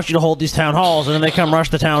 okay, we want you to hold these town halls, and then they come rush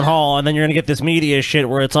the town hall, and then you're going to get this media shit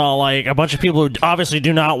where it's all like a bunch of people who obviously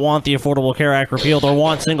do not want the Affordable Care Act repealed or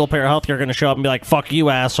want single-payer health care going to show up and be like, fuck you,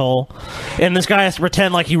 asshole. And this guy has to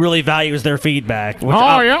pretend like he really values their feedback. Which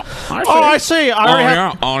I see.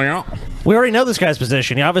 We already know this guy's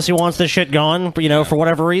position. He obviously wants this shit gone, for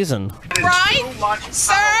whatever reason. Right?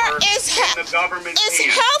 Sir, is health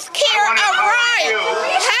care a right?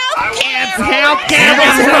 Health care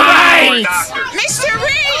is right! Mr.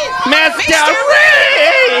 Reed! Mr.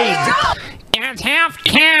 Reed! Is health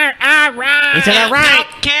care a right? Is it a right?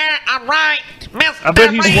 Health care a right? Mr. I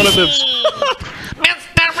bet he's one of those.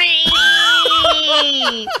 Mr.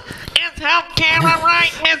 Reed! Is health care a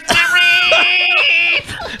right, Mr. Reed?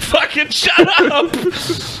 Fucking shut up!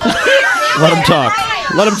 Let him talk.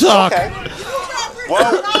 Let him talk. Okay.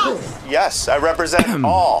 Well, yes, I represent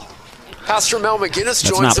all. Pastor Mel McGinnis That's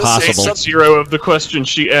joins not us. possible. Zero of the question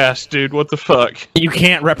she asked, dude. What the fuck? You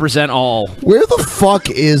can't represent all. Where the fuck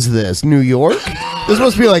is this? New York? This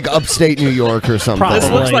must be like upstate New York or something. This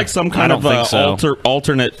looks like some kind of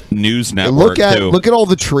alternate news network, too. Look at all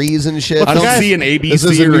the trees and shit. I don't see an ABC This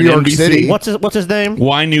is in or New an York NBC. City. What's his name?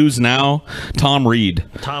 Y News Now. Tom Reed.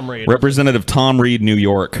 Tom Reed. Representative Tom Reed, New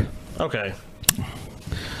York. Okay.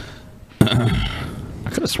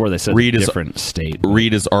 I could have swore they said Reed a is different state.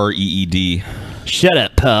 Reed is REED. Shut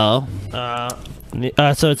up, Paul.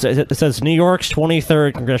 So it says New York's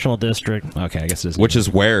 23rd congressional district. Okay, I guess it is. Which is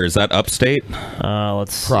where? Is that upstate?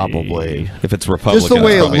 Let's see. Probably. If it's Republican, Just the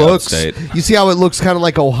way it's it probably looks. upstate. You see how it looks kind of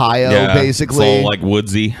like Ohio, Yeah, basically? It's all like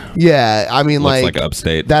woodsy. Yeah, I mean, Looks like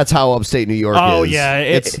upstate. That's how upstate New York Oh is. yeah,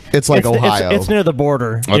 it's like Ohio. It's near the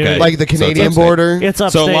border. dude. Okay. Like the So it's Canadian upstate. border. It's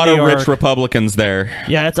upstate So a lot New of York. rich Republicans there.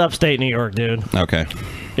 Yeah, it's upstate New York, dude. Okay.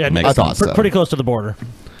 Yeah, Makes I thought sense. so. pretty close to the border.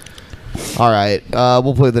 All right,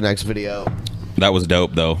 we'll play the next video. That was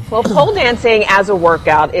dope, though. Well, pole dancing as a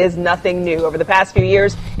workout is nothing new. Over the past few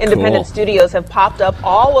years, independent studios have popped up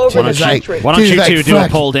all over the country. Why don't you two do a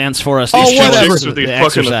pole dance for us? Oh, These two whatever. chicks are the fucking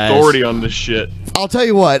exercise. authority on this shit. I'll tell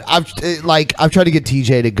you what. I've tried to get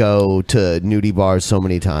TJ to go to nudie bars so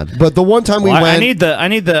many times, but the one time we Well, went, I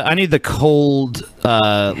need the cold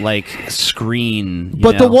screen.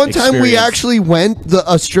 but the one time we actually went,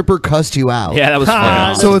 a stripper cussed you out. Yeah, that was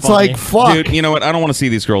fun. So it's like, fuck. Dude, you know what? I don't want to see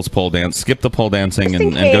these girls pole dance. Skip the pole dancing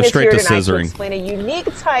and Kane go is straight here to tonight to scissoring. explain a unique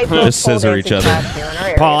type of Just pole scissor each dancing other. class here in our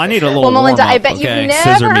area. Paul, I need a little Well, Melinda, warm-up, I bet you've okay? never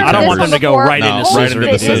Scissor me heard I don't this want them to go before. right into No, right into scissoring.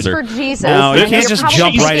 the This is scissor. for Jesus. No, you And can't you're just probably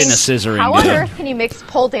jump right thinking, into scissoring, How on dude. earth can you mix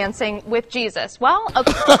pole dancing with Jesus? Well,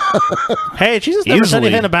 Hey, Jesus never said Easily.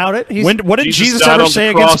 anything about it. He's, What did Jesus died ever on the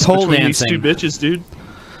say cross against pole between dancing? These two bitches, dude.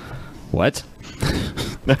 What?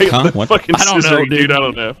 Huh? What? Fucking I don't know, scissoring, dude. I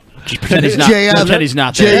don't know. Pretend he's not. Pretend he's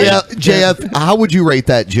not there. JF, how would you rate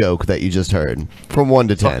that joke that you just heard from 1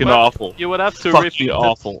 to 10? Fucking awful. You would have to Fucking repeat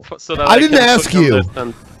awful. it so that I didn't can ask fully you.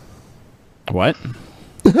 understand. What?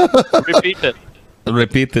 Repeat it.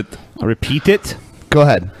 Repeat it. Repeat it. Go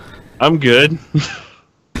ahead. I'm good.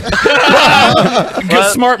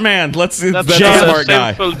 Good smart man. That's a a smart guy.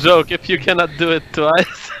 shameful joke. If you cannot do it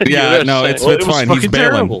twice, Yeah, you're no, ashamed. it's fine. He's fucking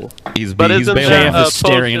bailing. terrible. He's But he's isn't bailing. there JF is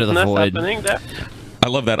staring into the consciousness void. happening there? I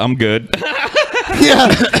love that. I'm good. Yeah,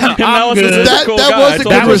 Hymnalysis is a cool that guy. was a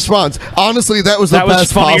good response. Honestly, that was the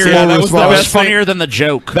best possible response. That was funnier than the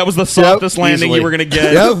joke. That was the softest landing you were going to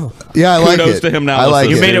get. Yep. Yeah, I like Kudos it. to Hymnalysis. I like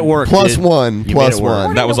You made it work. Plus dude. one. You Plus made it work.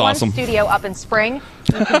 one. That was The one awesome. studio up in spring,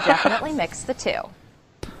 you can definitely mix the two.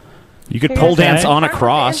 You could pole dance on a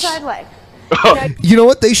cross. Inside leg. You know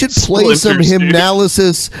what? They should play some Splinters, dude.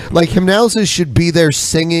 Hymnalysis. Like Hymnalysis should be there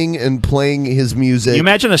singing and playing his music. You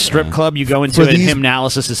imagine a strip club you go into For and these-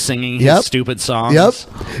 Hymnalysis is singing his Yep. stupid songs.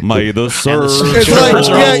 Yep. May the surge. It's like, Strippers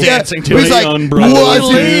are all dancing to He's it. like,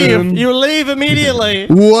 wasn't, You leave immediately.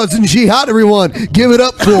 wasn't she hot, everyone? Give it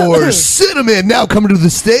up for Cinnamon. Now coming to the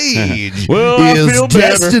stage Well, I is feel better.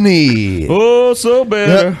 Destiny. Oh, so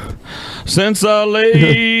better. Since I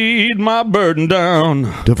laid my burden down.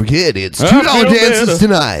 Don't forget, it's I $2 feel dances better.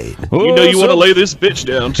 tonight. You know you want to lay this bitch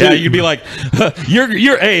down, too. Yeah, you'd be like, you're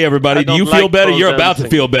hey, everybody, do you feel better? You're about to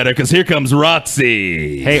feel better, because here comes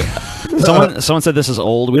Rotzi. Hey, someone said this is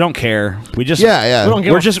old. We don't care. We just Yeah. We don't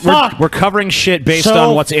give we're a just fuck. we're covering shit based So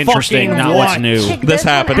on what's interesting, fucking not what's what? new. Check This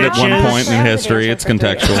happened at one out. point in history. It's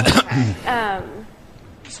contextual.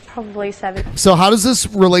 It's probably 7 So how does this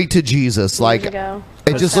relate to Jesus? Like, ago.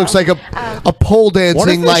 it just looks like a pole What if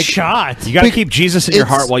dancing, the like shot? You got to Big- keep Jesus in your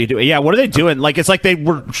it's- heart while you do it. Yeah, what are they doing? Like, it's like they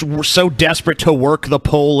were so desperate to work the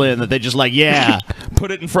pole in that they just like, yeah.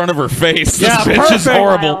 Put it in front of her face. This Yeah, bitch is perfect.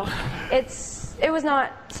 horrible. It was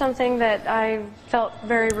not something that I felt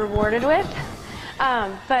very rewarded with,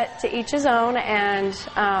 but to each his own, and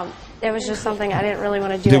it was just something I didn't really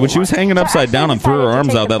want to do. Dude, when she was anymore. hanging So I upside down actually and threw her decided to arms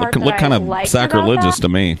take out, the that part looked I kind of liked sacrilegious about to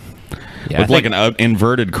me. Yeah, Looked like an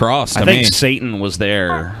inverted cross to I me. think Satan was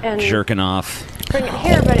there And- jerking off. bring it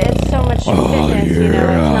here, but it's so much fitness, you know.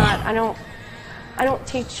 It's not. I don't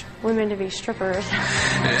teach women to be strippers.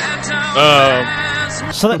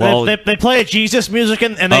 So Well- they play Jesus music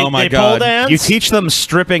and they, Oh my they pole God. dance. You teach them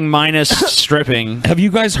stripping minus stripping. Have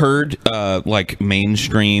you guys heard like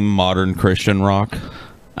mainstream modern Christian rock?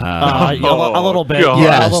 a little bit. God.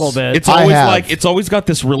 Yeah, a little bit. It's always like it's always got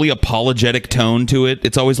this really apologetic tone to it.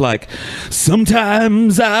 It's always like,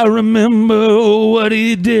 sometimes I remember what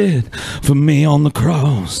he did for me on the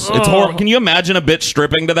cross. It's horrible. Can you imagine a bitch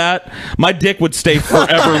stripping to that? My dick would stay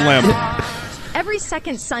forever limp. Every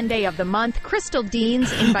second Sunday of the month, Crystal Deans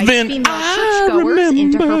invites Then female I churchgoers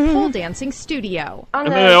into her remember. pole dancing studio. And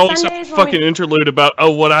then they always have a fucking interlude about,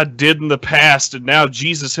 oh, what I did in the past, and now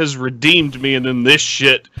Jesus has redeemed me, and then this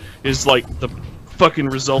shit is like the fucking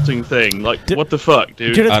resulting thing. Like, what the fuck,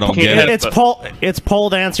 dude? Dude, I don't get it. It's pole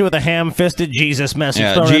dancing with a ham-fisted Jesus message.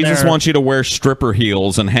 Yeah, thrown in Jesus there. wants you to wear stripper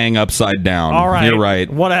heels and hang upside down. All right, You're right.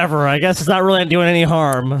 Whatever. I guess it's not really doing any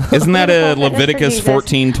harm. Isn't that a Fitness for Leviticus Jesus.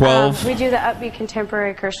 14:12? We do the upbeat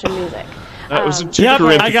contemporary Christian music. That was in 2 Yep,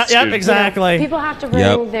 Corinthians, I got. Yep, dude. exactly. People have to bring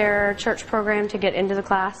Yep. their church program to get into the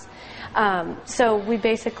class. So we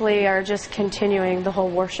basically are just continuing the whole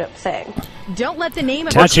worship thing. Don't let the name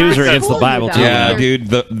of Tattoos the are against the Bible, too. Yeah,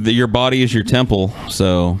 dude, your body is your temple,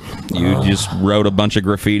 so you just wrote a bunch of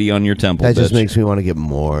graffiti on your temple. That just bitch. makes me want to get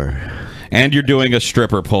more. And you're doing a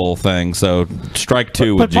stripper pole thing, so strike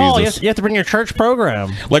two But with Paul, Jesus. you have to bring your church program.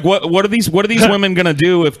 Like what are these women gonna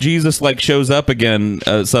do if Jesus like shows up again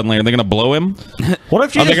suddenly? Are they gonna blow him? What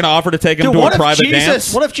if Are they gonna offer to take him Dude, to what a if private Jesus,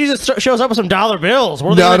 dance? What if Jesus shows up with some dollar bills?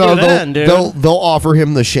 What are they gonna do then, dude? they'll offer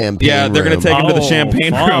him the champagne. Yeah, they're gonna room. take him to the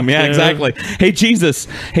champagne fuck, room. Yeah, dude. exactly. Hey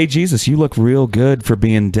Jesus, you look real good for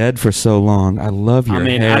being dead for so long. I love your I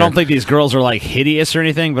mean, hair. I don't think these girls are like hideous or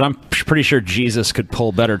anything, but I'm pretty sure Jesus could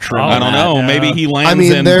pull better trim. I don't know. Maybe he lands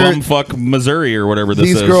in bumfuck Missouri or whatever this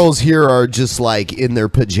These is. girls here are just like in their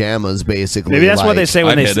pajamas, basically. Maybe that's what like- they say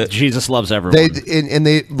when Jesus loves everyone. and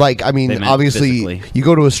they like. I mean, They meant obviously, physically. you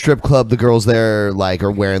go to a strip club, the girls there like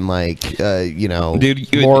are wearing like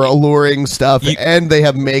Dude, more alluring stuff, and they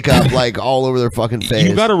have makeup like all over their fucking face.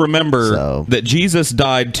 You got to remember that Jesus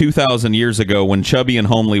died 2,000 years ago when Chubby and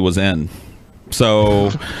Homely was in.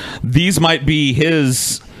 So these might be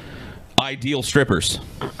his ideal strippers.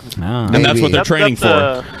 And that's what they're training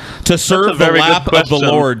for. To serve the very good lap of the question.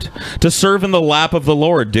 Lord. To serve in the lap of the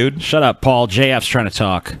Lord, dude. Shut up, Paul. JF's trying to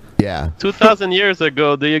talk. Yeah. 2,000 years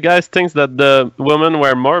ago, do you guys think that the women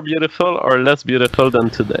were more beautiful or less beautiful than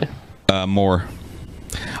today? More.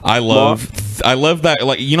 I love that.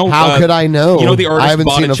 Like, you know, How could I know? You know the artist I haven't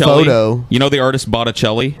seen a Botticelli? photo. You know the artist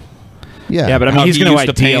Botticelli? Yeah, but I mean, How he's he going to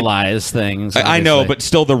used paint- idealize things. I know, obviously. but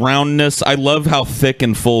still the roundness. I love how thick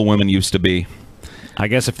and full women used to be. I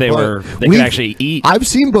guess if they Well, they could actually eat. I've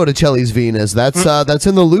seen Botticelli's Venus. That's that's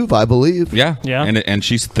in the Louvre, I believe. Yeah, and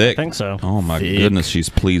she's thick. I think so. Oh my goodness, she's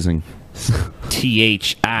pleasing.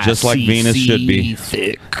 T-H-I-C-C. Just like Venus should be.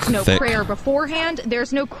 Thick. No Thick. prayer beforehand.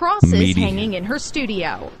 There's no crosses Meaty. hanging in her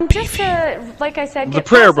studio. Just to, like I said, The get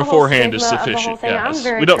prayer past the whole beforehand is stigma of the whole sufficient, thing. yes. I'm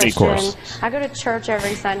very We don't need Christian. course. I go to church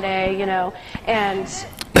every Sunday, you know, and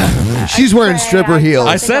She's wearing stripper heels.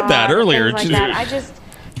 I said that earlier. things like that. I just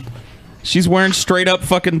She's wearing straight up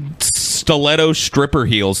fucking stiletto stripper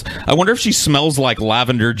heels. I wonder if she smells like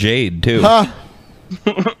lavender jade too.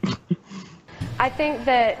 I think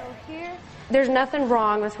that there's nothing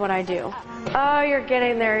wrong with what I do. Oh, you're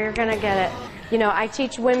getting there. You're going to get it. You know, I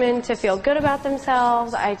teach women to feel good about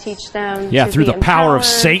themselves. I teach them to through be the power of empowered.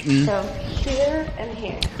 Satan. So here and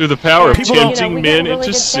here. Through the power of People don't- tempting we get men really into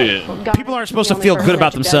good sin. sex. People aren't supposed to God feel only good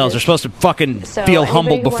about person themselves. They're judges. supposed to fucking So feel anybody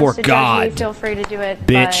humbled who wants before to judge me, God. feel free to do it,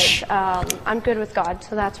 Bitch. But I'm good with God,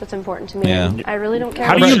 so that's what's important to me. Yeah. I really don't care.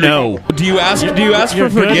 How do what you you know? Do you ask? Do you ask You're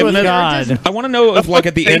for good with forgiveness? God. I want to know if, like,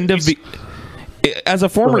 at the end of the, as a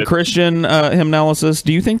former ahead. Christian hymnalysis,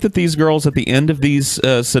 do you think that these girls at the end of these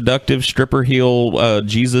seductive stripper heel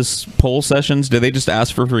Jesus pole sessions, do they just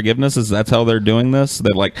ask for forgiveness? Is that's how they're doing this?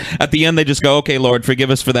 That like at the end they just go, "Okay, Lord, forgive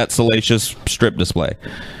us for that salacious strip display."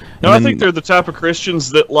 No, And I then- think they're the type of Christians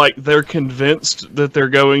that, like, they're convinced that they're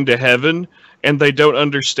going to heaven, and they don't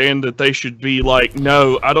understand that they should be like,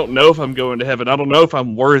 no, I don't know if I'm going to heaven. I don't know if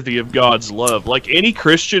I'm worthy of God's love. Like, any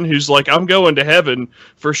Christian who's like, I'm going to heaven,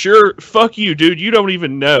 for sure, fuck you, dude. You don't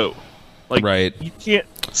even know. Like, right. You can't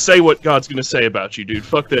say what God's going to say about you, dude.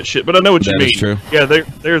 Fuck that shit. But I know what you That mean. is true. Yeah,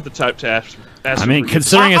 they're the type to ask I mean, for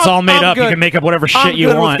considering it's all made I'm up, you good. can make up whatever shit I'm you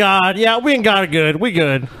good want. With God. Yeah, we ain't got it good. We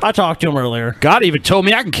good. I talked to him earlier. God even told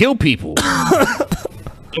me I can kill people.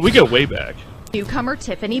 We go way back. Newcomer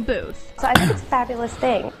Tiffany Booth. So I think it's a fabulous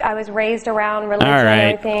thing. I was raised around religion All right.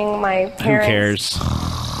 and everything. My Who parents.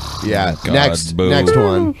 cares? Yeah. God, next boo. next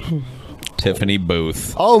one. Tiffany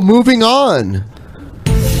Booth. Oh, moving on.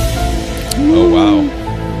 Oh wow.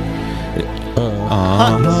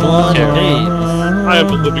 I am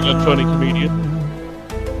a living unfunny comedian.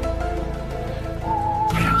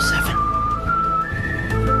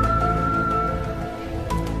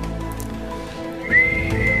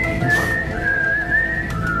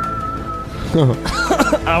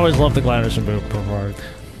 I always love the Gladys and Boo part.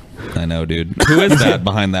 I know, dude. Who is that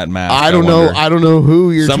behind that mask? I don't know. wonder? I don't know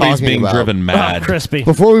who you're Somebody's talking being about. driven mad. Crispy.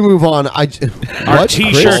 Before we move on, Our what?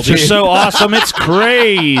 t-shirts are Crispy? so awesome, it's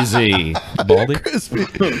crazy. Baldy? Crispy.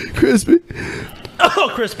 Crispy.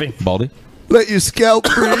 Oh, crispy. Baldy? Let your scalp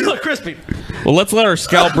breathe. Crispy. Well, let's let our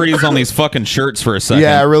scalp breathe on these fucking shirts for a second.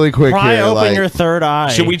 Yeah, really quick Pry here. open like- your third eye.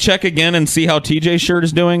 Should we check again and see how TJ's shirt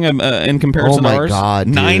is doing in comparison Oh my to ours? God,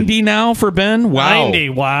 dude. 90 now for Ben? Wow. 90.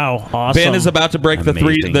 Wow. Awesome. Ben is about to break the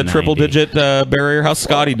Amazing triple 90. digit barrier. How's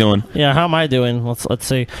Scotty doing? Yeah, how am I doing? Let's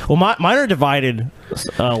see. Well, mine are divided.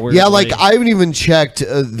 Weirdly. Yeah, like I haven't even checked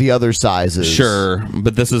the other sizes. Sure,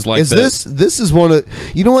 but this is like Is this is one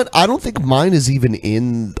of, you know what? I don't think mine is even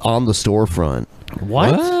on the storefront.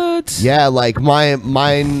 What? Yeah, like mine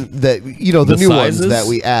that the The new sizes? ones that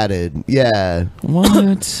we added. Yeah.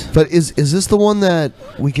 What? But is this the one that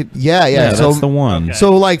we could? Yeah. Yeah, So that's the one. Okay.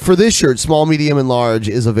 So like for this shirt, small, medium, and large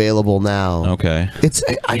is available now. Okay.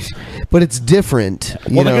 But it's different.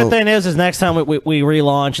 Well, the good thing is next time we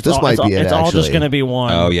relaunch, it's This all, might it's, be it, it's all just actually. going to be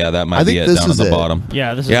one. Oh yeah, that might I be think it this down on is the it. bottom.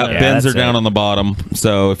 Yeah, this is yeah. it. Bins That's are down it. on the bottom.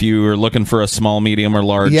 So if you were looking for a small, medium, or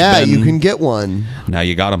large, Yeah, Ben, you can get one. Now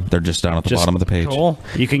you got them. They're just down at the bottom of the page. Cool.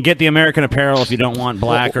 You can get the American Apparel if you don't want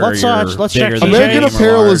black or Let's, your let's bigger check than American medium or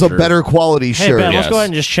Apparel is a large or- better quality Hey shirt. Ben, let's Yes. go ahead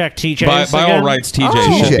and just check TJ's By all again. rights,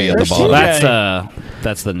 TJ should be at the there's bottom. TJ.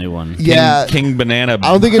 That's the new one. Yeah. King Banana. I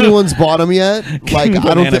don't think anyone's bought them yet. Like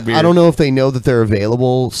Banana beard. I don't know if they know that they're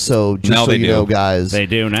available. So just Now so they you do. know, guys, They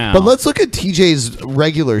do now. But let's look at TJ's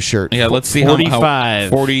regular shirt. Yeah, let's see 45.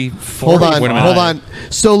 40. Hold on, wait a minute. hold on.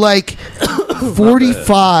 So like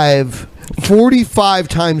 45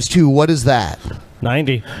 times 2, what is that?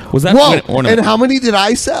 90. Was that? Whoa! wait a minute. And how many did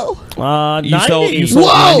I sell? 90. You sold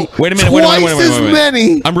Whoa! 90. Wait a minute. Wait a minute. Wait a minute. Twice Wait a as minute.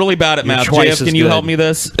 many. I'm really bad at You're math. twice JF, as can you good. help me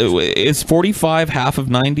this? Is 45 half of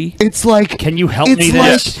 90? It's like Can you help it's me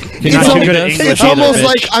like, this? Can you it's, help al- me good at this? English it's either, almost bitch.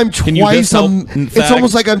 like I'm Can you twice this help, it's Thag?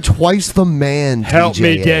 almost like I'm twice the man. Help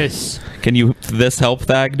me TJ. this. Can you this help,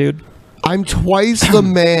 Thag, dude? I'm twice the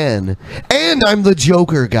man, and I'm the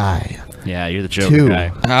Joker guy. Yeah, you're the Joker Two. guy.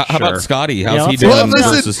 How Sure. about Scotty? How's Yeah, he let's- doing Well,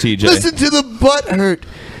 versus TJ? listen to the butt hurt.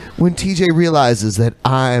 when TJ realizes that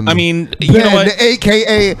I'm you Ben, know what?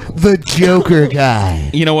 aka the Joker guy.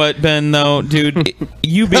 You know what, Ben? Though, dude,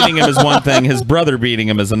 you beating him is one thing. His brother beating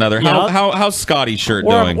him is another. How's Scotty's shirt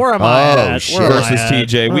doing? Where am I at? Shit. Versus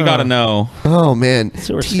TJ, we gotta know. Oh man,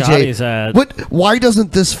 See where Scotty's at. Why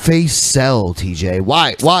doesn't this face sell, TJ?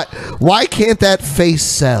 Why can't that face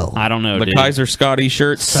sell? I don't know. The Kaiser Scotty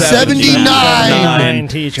shirt, 79.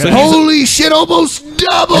 So Holy shit, almost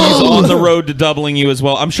double. He's on the road to doubling you as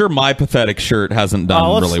well. I'm sure my pathetic shirt hasn't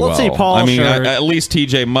done really well. Let's see Paul's shirt. At least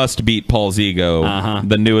TJ must beat Paul's ego,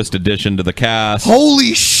 the newest addition to the cast.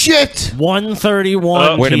 Holy shit!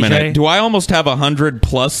 131. Wait a TJ. minute. Do I almost have 100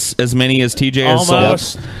 plus as many as TJ has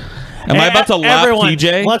Almost. sold? Am I about to lap Everyone,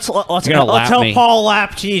 TJ? Let's tell Paul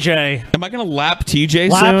lap TJ. Am I going to lap TJ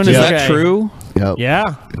Lap soon? Is TJ. that true? Yep.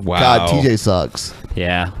 Yeah. Wow. God, TJ sucks.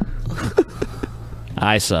 Yeah.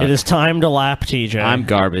 I suck. It is time to lap TJ. I'm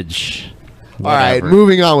garbage. All right,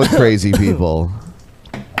 moving on with crazy people.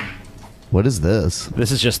 What is this?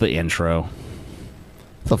 This is just the intro.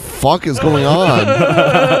 The fuck is going on?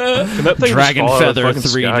 Dragon Feather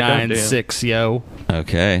 396, yo.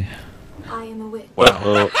 Okay. I am a witch.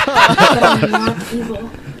 Well, But I'm not evil.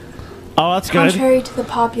 Oh, that's good. Contrary to the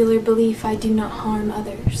popular belief, I do not harm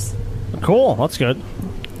others. Cool. That's good.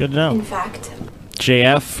 Good to know. In fact,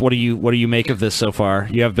 JF, what do you make of this so far?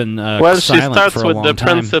 You have been Well, she silent starts for a with long the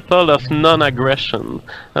time. principle of non-aggression,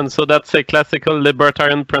 and so that's a classical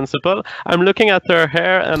libertarian principle. I'm looking at her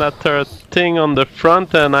hair and at her thing on the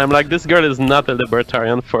front, and I'm like, this girl is not a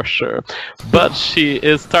libertarian for sure. But she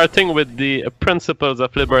is starting with the principles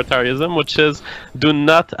of libertarianism, which is do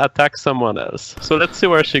not attack someone else. So let's see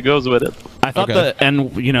where she goes with it. I thought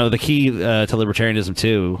the key to libertarianism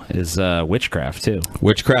too is witchcraft too.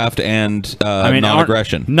 Witchcraft and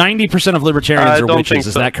non-aggression. 90% of libertarians are witches.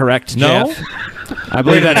 Is that correct? No. Jeff? I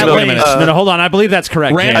believe that's Wait a minute. no, hold on. I believe that's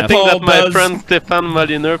correct. I think that my friend Stefan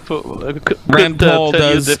Moliner Rand Paul tell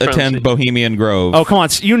you does differently. attend Bohemian Grove. Oh, come on.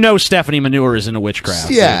 You know Stephanie Manure is into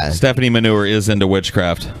witchcraft. Stephanie Manure is into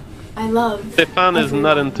witchcraft. I love Stefan is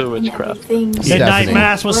not into witchcraft. Midnight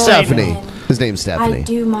Mass was Stephanie. His name's I Stephanie.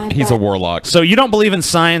 do my He's a warlock. So you don't believe in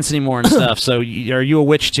science anymore and stuff. So are you a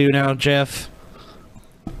witch too now, Jeff?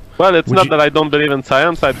 Well, it's not that I don't believe in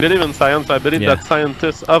science. I believe in science. I believe that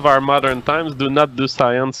scientists of our modern times do not do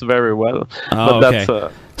science very well. Oh, but okay.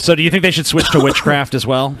 that's So do you think they should switch to witchcraft as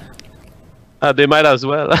well? they might as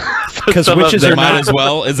well. Because Some of witches them are Might not as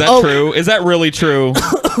well. Is that true? Is that really true?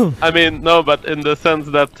 I mean, no, but in the sense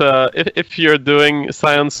that if you're doing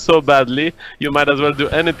science so badly, you might as well do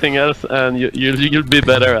anything else, and you'll be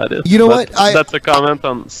better at it. You know But what? That's a comment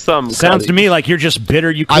on some. Sounds to me like you're just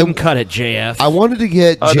bitter. You couldn't cut it, JF. I wanted to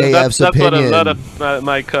get JF's that's what a opinion. lot of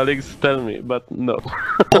my colleagues tell me, but no.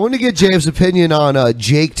 I want to get JF's opinion on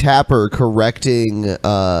Jake Tapper correcting,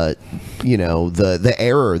 the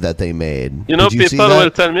error that they made. You know, Did you see people that?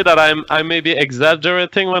 will tell me that I may be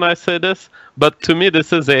exaggerating when I say this, but to me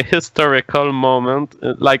this is a historical moment,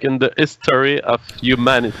 like in the history of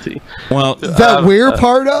humanity. Well, that we're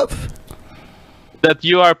part of? That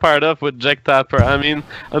you are part of with Jake Tapper. I mean,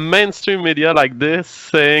 a mainstream media like this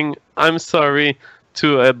saying, I'm sorry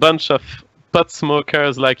to a bunch of pot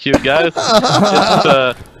smokers like you guys,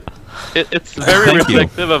 it's very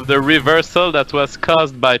reflective of the reversal that was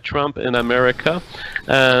caused by Trump in America.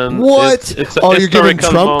 And What? It's a You're giving historical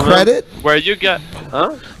Trump moment credit? Where you get,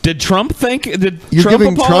 huh? Did Trump Did You're Trump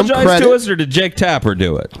giving Trump apologize credit? to us, or did Jake Tapper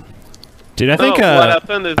do it? Dude, I think what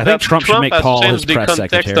happened is I think that Trump should make has Paul his changed the press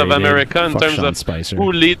context secretary. of America in Fuck terms Sean of Spicer.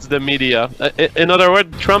 who leads the media. In other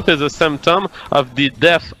words, Trump is a symptom of the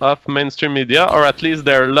death of mainstream media, or at least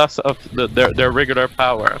their loss of their regular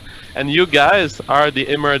power. And you guys are the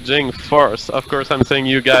emerging force. Of course, I'm saying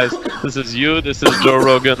you guys. This is you. This is Joe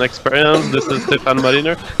Rogan Experience. This is Stefan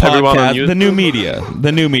Moliner. Everyone on Podcast, YouTube. the new media.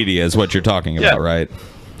 The new media is what you're talking about, right?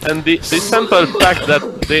 And the simple fact that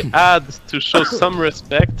they had to show some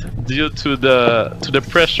respect due to the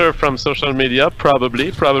pressure from social media, probably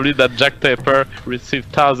that Jack Tapper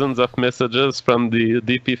received thousands of messages from the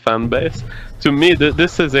DP fan base. To me,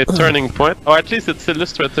 this is a turning point, or at least it's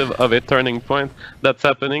illustrative of a turning point that's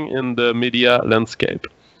happening in the media landscape.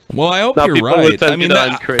 Well, I hope Now, you're people will right. tell I me mean,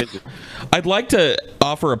 that I'm crazy. I'd like to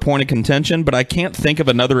offer a point of contention, but I can't think of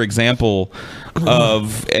another example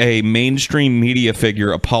of a mainstream media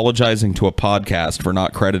figure apologizing to a podcast for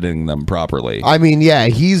not crediting them properly. I mean, yeah,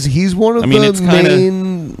 he's one of the it's kinda,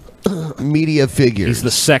 main. media figures. He's the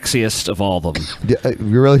sexiest of all of them.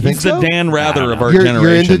 You really think He's so? the Dan Rather of our You're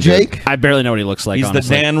generation. into Jake? I barely know what he looks like. He's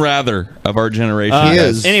honestly. the Dan Rather of our generation. He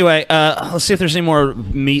is. Anyway, let's see if there's any more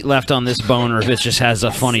meat left on this bone, or if it just has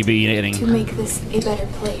a funny beginning. To make this a better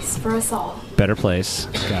place for us all. Better place.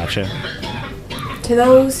 Gotcha. To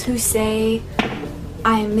those who say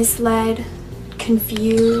I am misled,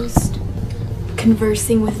 confused,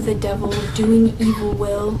 conversing with the devil, doing evil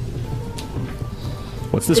will.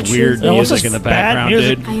 What's this The weird truth is- music in the background,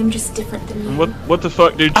 dude? I am just different than you. What the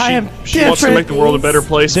fuck, dude? She wants to make the world a better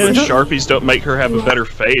place, but Sharpies don't make her have a better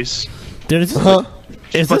face. Dude, is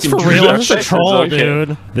this for real? This is a troll,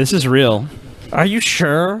 dude. This is real. Are you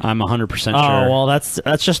sure? I'm 100% sure. Oh well, that's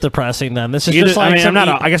just depressing then. This is Either- just like I mean, some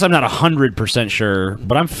I guess I'm not 100% sure,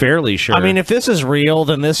 but I'm fairly sure. I mean, if this is real,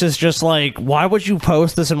 then this is just like, why would you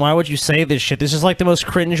post this and why would you say this shit? This is like the most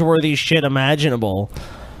cringeworthy shit imaginable.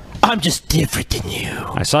 I'm just different than you.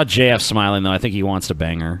 I saw JF smiling though. I think he wants to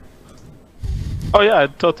bang her. Oh yeah,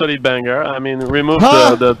 I'd totally bang her. I mean, remove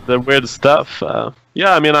Huh? the weird stuff.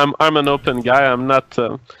 Yeah, I mean, I'm an open guy. I'm not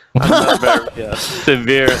very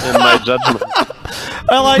severe in my judgment.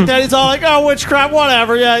 I like that. He's all like, oh, witchcraft,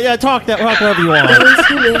 whatever. Yeah, talk whatever you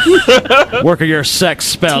want. Work your sex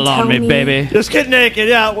spell on me, baby. Just get naked,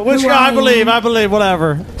 yeah. Witchcraft, I believe,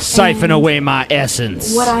 whatever. Siphon away my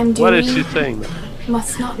essence. What I'm doing. What is she saying?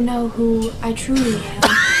 Must not know who I truly am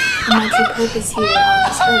and my true purpose here on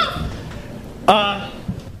this earth.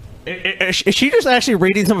 Is she just actually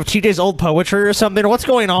reading some of TJ's old poetry or something? What's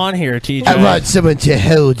going on here, TJ? I want someone to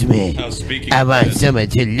hold me. I want someone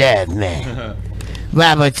to love me.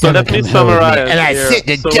 Why would So someone let me come hold me? summarize And I here. sit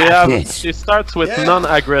in So the we darkness. she starts with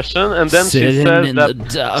non-aggression, and then she Sitting says in that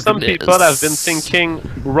the some people have been thinking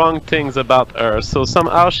wrong things about her. So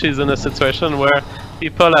somehow she's in a situation where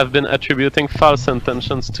people have been attributing false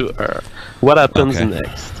intentions to her. What happens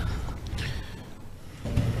next?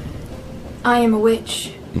 I am a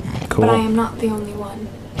witch, Cool. but I am not the only one.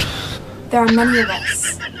 There are many of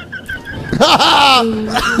us.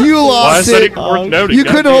 You lost that it. even worth noting? You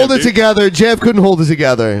couldn't Goddamn, hold it dude. together. Jeff couldn't hold it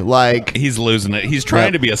together. Like he's losing it. He's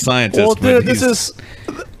trying to be a scientist. Well, but dude, this he's- is.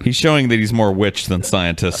 He's showing that he's more witch than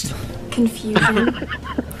scientist. Confusion,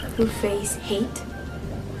 who face hate,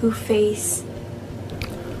 who face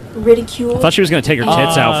ridicule. I thought she was going to take her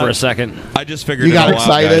tits out for a second. I just figured You it got all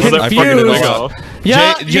excited? out, guys. I figured it all out.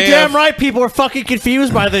 Yeah, J- you're JF damn right. People are fucking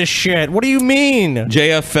confused by this shit. What do you mean?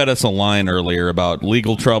 JF fed us a line earlier about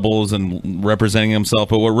legal troubles and representing himself,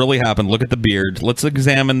 but what really happened, look at the beard. Let's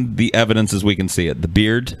examine the evidence as we can see it. The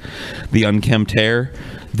beard, the unkempt hair,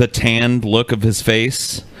 the tanned look of his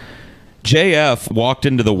face. JF walked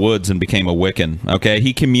into the woods and became a Wiccan, okay?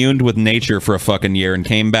 He communed with nature for a fucking year and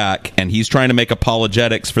came back, and he's trying to make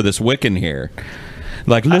apologetics for this Wiccan here.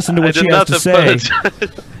 Like, listen to I what did she has not to say.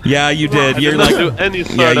 apologize. Yeah, you did. I You're did like, not do any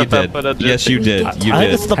sort yeah, you of did. apology. Yes, you did. You I think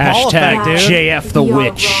did. it's the Paul effect, dude. JF the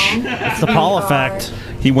witch. It's the Paul effect.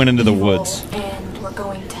 He went into the woods.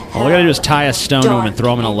 All we gotta do is tie a stone to him and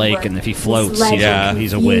throw him in a lake, and if he floats, Yeah.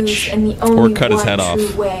 he's a witch. And the only Or cut his one head off.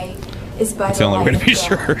 true way is by That's the only way to light be of God.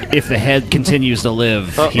 sure. If the head continues to live,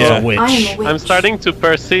 he's Uh-oh. a witch. I am a witch. I'm starting to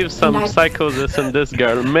perceive some And I- psychosis in this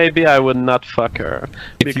girl. Maybe I would not fuck her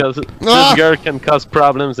because Ah! this girl can cause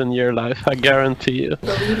problems in your life. I guarantee you.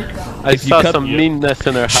 I If you saw cut- some meanness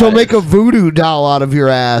in her she'll eyes. make a voodoo doll out of your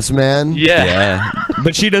ass, man. Yeah.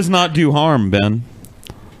 But she does not do harm, Ben.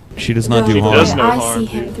 She does not The do way harm. I see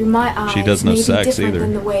him through my eyes She does no may be sex different either.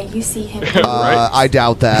 than the way you see him. I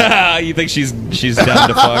doubt that. You think she's down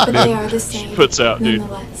to fuck, But they are dude? the same. Puts out, dude.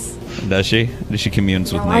 Nonetheless. Does she? Does she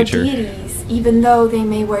communes with Our nature? deities, even though they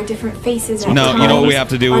may wear different faces at No, times, you know what we have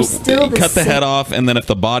to do? are still the Cut the same. head off, and then if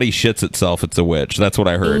the body shits itself, it's a witch. That's what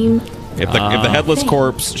I heard. If the headless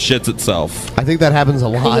corpse shits itself, I think that happens a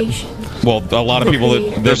lot. well, a lot of people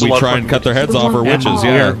that There's a we lot try of and cut their heads The off are one witches. that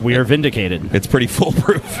Yeah, We are vindicated. it's pretty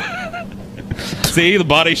foolproof. See, the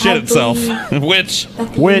body shit I itself. believe Witch.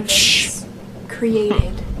 that the Witch. universe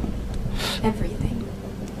created everything.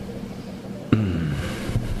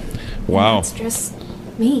 Wow. It's just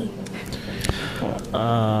me.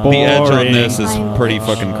 The edge on this is Boring. pretty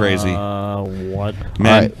fucking crazy. What?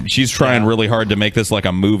 Man, she's trying really hard to make this like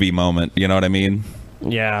a movie moment. You know what I mean?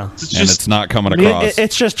 Yeah. And it's not coming across.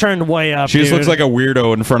 It's just turned way up. She just dude. looks like a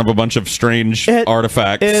weirdo in front of a bunch of strange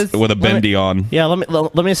artifacts is- with a let me- bendy on. Yeah,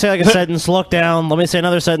 let me say like a sentence, look down. Let me say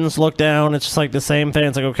another sentence, look down. It's just like the same thing.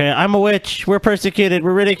 It's like, okay, I'm a witch. We're persecuted.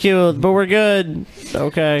 We're ridiculed, but we're good.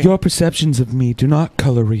 Okay. Your perceptions of me do not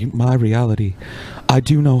color my reality. I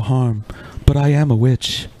do no harm, but I am a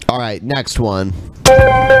witch. All right, next one.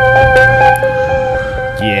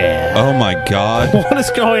 Yeah. Oh my god. What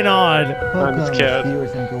is going on? I'm scared.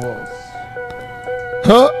 Viewers and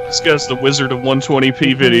This guy's the Wizard of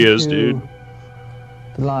 120p videos, dude.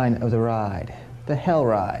 The line of the ride. The hell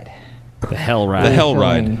ride. The hell ride. The hell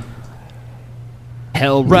ride.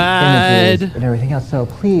 Hell ride. And everything else. So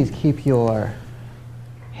please keep your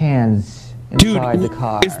hands inside the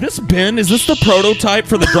car. Is this Ben? Is this the prototype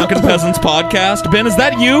for the Drunken Peasants podcast? Ben, is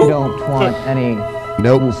that you? You don't want any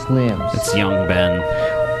loose limbs. It's young Ben.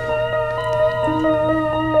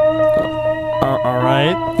 All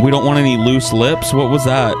right. We don't want any loose lips? What was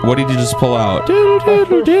that? What did you just pull out?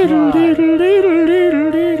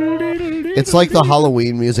 It's like the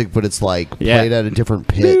Halloween music, but it's like played at a different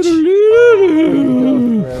pitch.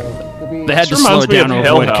 They had to slow it down to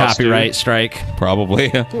avoid a copyright strike. Probably.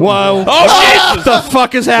 Whoa. Oh, Jesus! What the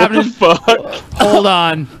fuck is happening? What the fuck? Hold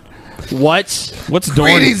on. What? What's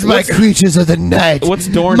Dorn? Greetings, my creatures of the night. What's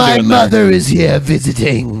Dorn My doing there? mother is here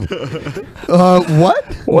visiting. What?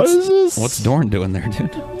 What is this? What's Dorn doing there,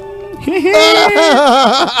 dude?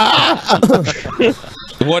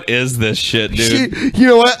 What is this shit, dude? You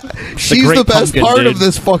know what? She's the best pumpkin, part dude. of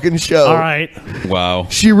this fucking show. All right. Wow.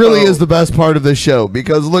 She really is the best part of this show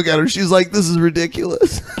because look at her. She's like, this is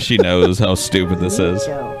ridiculous. She knows how stupid this is.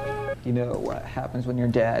 You know what happens when you're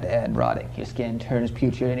dead and rotting. Your skin turns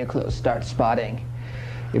putrid and your clothes start spotting.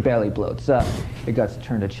 Your belly bloats up. Your guts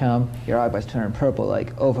turn to chum. Your eyeballs turn purple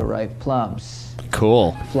like overripe plums.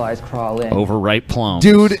 Cool. Flies crawl in. Overripe plums.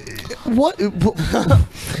 Dude, what?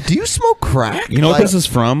 Do you smoke crack? You know what Like- this is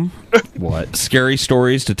from? What? Scary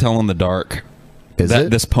Stories to Tell in the Dark. Is it?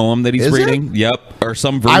 This poem that he's Is it? reading? Yep. Or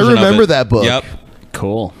some version I of remember it. that book. Yep.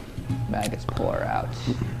 Cool. Maggots pour out.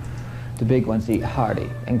 The big ones eat hearty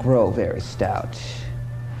and grow very stout.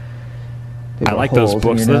 They I grow like those holes in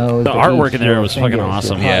books. your The nose that artwork eat in there your was fucking fingers, your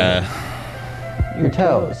awesome. heart, Yeah. Your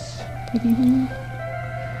toes.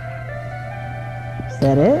 Is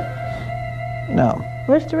that it? No.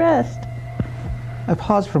 Where's the rest? I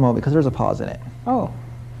paused for a moment because there's a pause in it. Oh,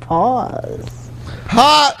 pause.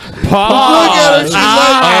 Hot. Pause. Look at her. She's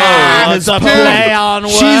like, It's a play on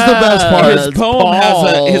words. she's the best part.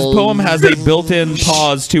 His poem has a built-in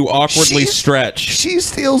pause to awkwardly stretch. She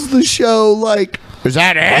steals the show. Like, is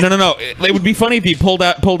that it? No. It would be funny if he pulled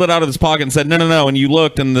it out of his pocket and said, no, and you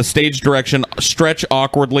looked and the stage direction stretch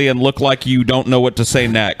awkwardly and look like you don't know what to say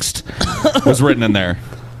next was written in there.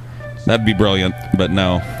 That'd be brilliant, but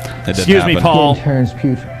no, it didn't Excuse me, happen. Paul. Turns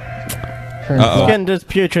putrid. Uh-oh. Skin just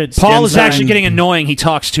putrid. Paul is Skin actually sign. getting annoying. He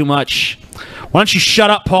talks too much. Why don't you shut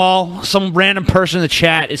up, Paul? Some random person in the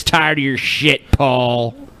chat is tired of your shit,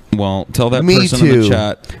 Paul. Well, tell that Me person too. in the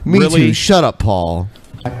chat. Me really? too. Shut up, Paul.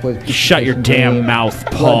 Shut your damn mouth,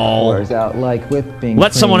 Paul. Out like whipping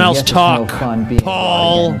Let someone cream. else Yes, it's talk, no fun being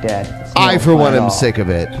Paul. blind and dead. It's I, no for fun one, at am all. sick of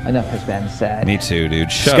it. Enough has been said. Me too,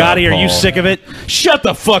 dude. Shut Scotty, up, are you Paul. sick of it? Shut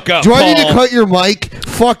the fuck up, Do Paul. I need to cut your mic?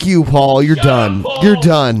 Fuck you, Paul. You're done. You're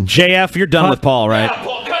done. JF, you're done with Paul, right?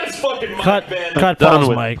 Paul, cut his fucking mic, Cut Done Paul's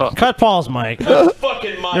with mic. Paul. Cut Paul's mic.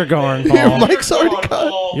 fucking mic. You're gone, Your Paul. mic's already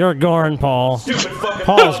cut. You're gone, Paul.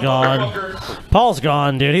 Paul's gone. Paul's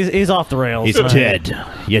gone, dude. He's off the rails. He's tonight. dead.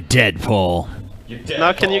 You're dead, Paul.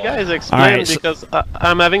 Now, can you guys explain? Alright, so- Because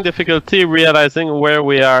I'm having difficulty realizing where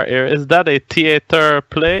we are here. Is that a theater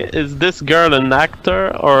play? Is this girl an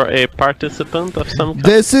actor or a participant of some kind?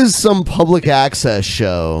 This is some public access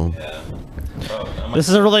show. This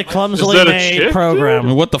is a really clumsily Is that a made chick, program. I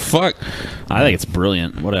mean, what the fuck? I think it's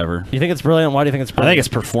brilliant. Whatever. You think it's brilliant? Why do you think it's I brilliant? think it's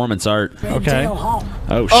performance art. okay. Oh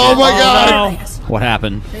shit. Oh my god. What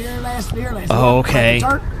happened? Oh, okay.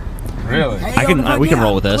 Really? We can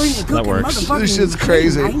roll with this. That works. This shit's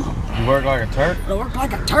crazy. You work like a Turk? I work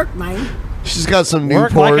like a Turk, man. She's got some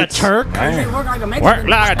Work Newports. like a Turk. I work like a Mexican. Work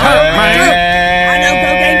like a Turk, man. I know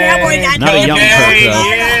cocaine cowboy. Not a young Turk,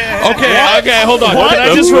 though. Okay, hold on. What? Can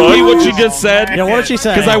I just repeat what you just said? Yeah, what did she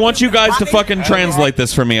say? Because I want you guys to fucking translate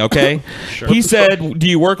this for me, okay? He said, "Do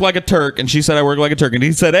you work like a Turk?" And she said, "I work like a Turk." And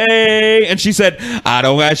he said, "Hey," and she said, "I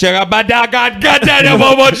don't got sugar, but I got goddamn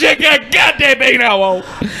goddamn."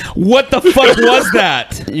 What the fuck was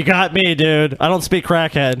that? You got me, dude. I don't speak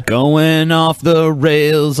crackhead. Going off the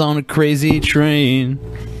rails on a crazy train.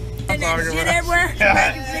 Shit everywhere.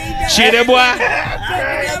 Shit, boy.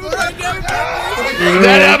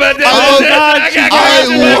 Oh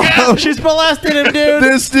God! She's molesting him, dude.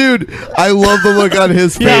 This dude. I love the look on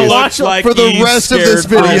his face. Yeah, Looks like for the he's rest of this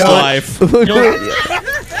scared for his video. life.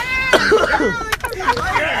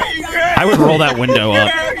 I would roll that window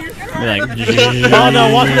up. Be like, Oh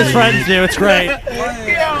no, watch what his friends do. It's great.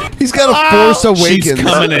 He's got a Force Awakens. She's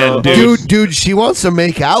coming in, dude. Dude, she wants to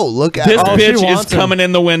make out. Look at This her. she bitch is wants him. coming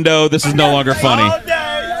in the window. This is no longer funny.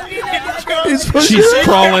 He's pushing She's her.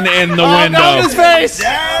 crawling in the Oh, window. no, his face.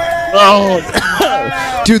 Oh,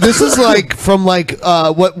 Dude, this is like from like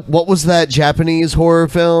what was that Japanese horror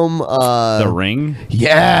film? The Ring?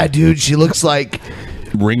 Yeah, dude, she looks like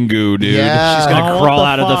Ringu, dude. Yeah. She's gonna crawl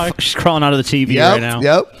out of the. She's crawling out of the TV right now.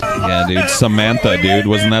 Yep. Yeah, dude. Samantha, dude.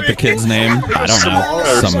 Wasn't that the kid's name? I don't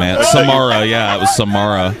know. Samara. Yeah, it was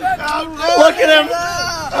Samara. Look at him.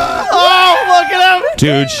 Oh, look at him.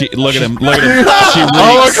 Dude, look at him. Look at him. She reeks.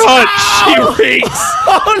 Oh my god, she reeks.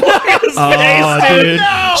 Oh, look at his face, dude.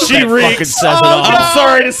 She reeks. I'm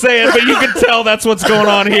sorry to say it, but you can tell that's what's going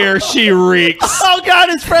on here. She reeks. Oh god,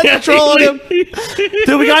 his friends are trolling him.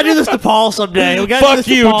 Dude, we gotta do this to Paul someday. We gotta do Fuck this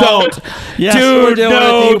to you, Paul. don't. Yes, Dude, we're doing it to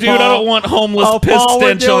no, you, dude, I Paul. don't want homeless Oh, piss Paul, we're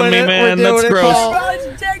stench on doing me, it. man. We're That's doing it, gross. Paul.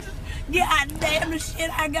 God damn the shit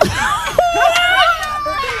I got.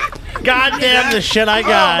 God damn the shit I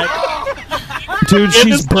got. Dude,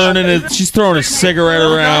 she's burning it. She's throwing a cigarette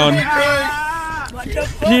around.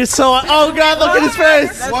 He's so. Oh god, look at his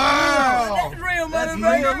face. Wow. That's real,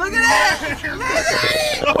 motherfucker. Look at that.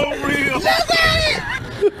 So real.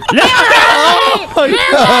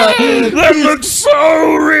 That looks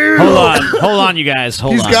so real. Hold on, you guys.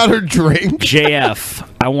 Hold He's on. got her drink. JF,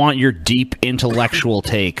 I want your deep intellectual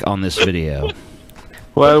take on this video.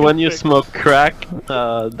 Well, when you smoke crack,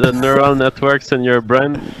 the neural networks in your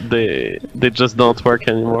brain, they just don't work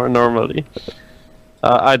anymore normally.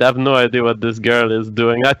 I'd have no idea what this girl is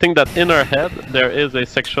doing. I think that in her head there is a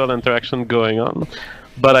sexual interaction going on,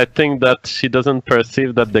 but I think that she doesn't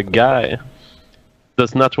perceive that the guy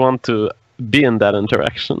does not want to be in that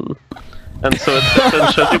interaction. And so it's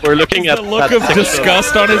essentially we're looking at the look that of sexual-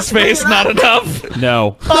 disgust on his face not enough.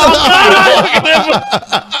 No.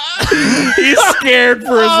 He's scared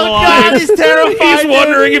for his life. God, he's terrified. He's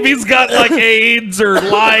wondering if he's got like AIDS or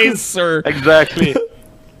lice or Exactly.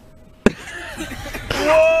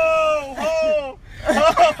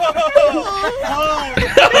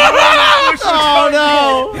 Oh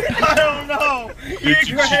no. I don't know. Dude,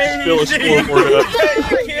 she fill a scoreboard up.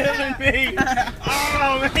 You're killing me.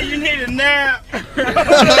 Oh man, you need a nap.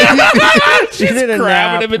 She did a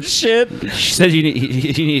grabbing nap. him and shit. She said she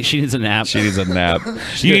needs a nap. She needs a nap.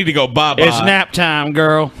 You need to go bye-bye. It's nap time,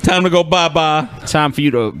 girl. Time to go bye-bye. Time for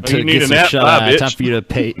you to You need get a some nap, shut bye, eye. bitch. Time for you to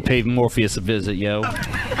pay Morpheus a visit, yo.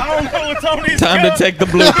 I don't know what's on these Time to take the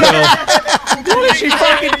blue pill. What is she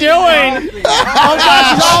fucking doing? Oh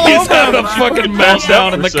god, she's all He's over having him. a fucking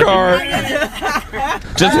meltdown in the car.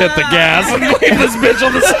 Just hit the gas and leave this bitch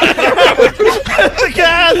on the side. The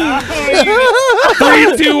gas.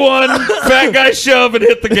 3, 2, 1. Fat guy shove and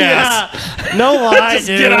hit the gas. Yeah. No lie, Just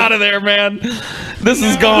dude. get out of there, man. This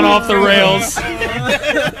has gone off the rails.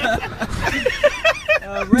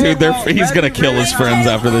 Dude, he's gonna kill his friends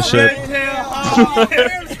after this shit.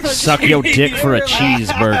 Suck your dick for a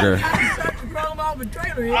cheeseburger.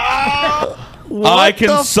 I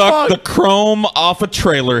can suck the chrome off a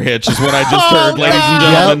trailer hitch, is what I just heard, ladies and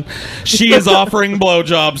gentlemen. She is offering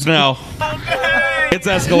blowjobs now. It's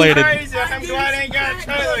escalated. I'm glad I ain't got a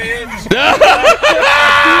trailer hitch.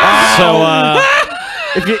 So,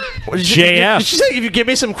 If you, JF. Did she say if you give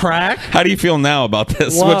me some crack? How do you feel now about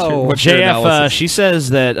this? Whoa. What's your JF, analysis? she says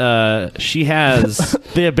that she has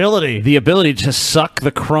the ability to suck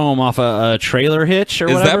the chrome off a trailer hitch or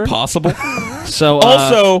Is whatever. that possible? So,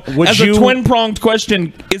 also, would as you, a twin-pronged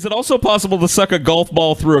question, is it also possible to suck a golf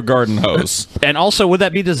ball through a garden hose? And also, would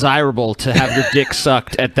that be desirable to have your dick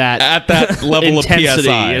sucked at that level of intensity,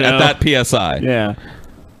 PSI? you know? At that PSI? Yeah.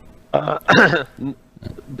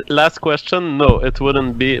 Last question, no, it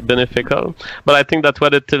wouldn't be beneficial. But I think that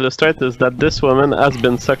what it illustrates is that this woman has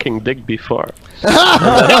been sucking dick before. And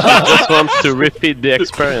that she just wants to repeat the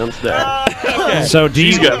experience there. So, do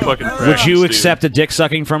you got fucking would practice, you dude. accept a dick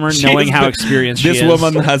sucking from her, She knowing has how been- experienced she This is?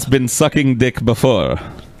 woman has been sucking dick before.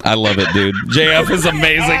 I love it, dude. JF is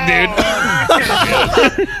amazing, dude.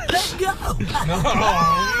 Let's go.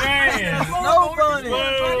 Oh man. Snow bunny.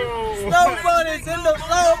 Snow bunny's in the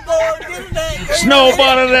snowboard. Get that. Snow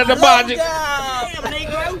bunny at the body. Damn,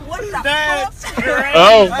 Negro. What the fuck?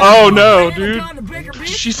 Oh no, dude.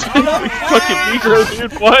 She's fucking Negro,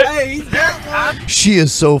 dude. What? She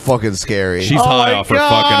is so fucking scary. She's high off her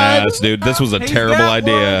fucking ass, dude. This was a terrible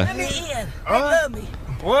idea. Let me in. I love me.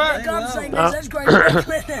 What? That's great.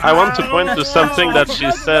 I want to point to something that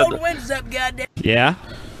she said, Yeah.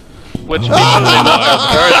 which people may not have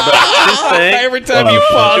heard, but she's saying... Every time you she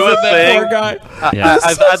pause was it, that saying, poor guy.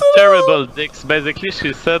 I've had terrible dicks. Basically,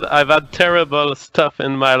 she said, I've had terrible stuff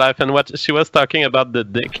in my life, and what she was talking about the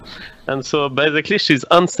dick. And so basically, she's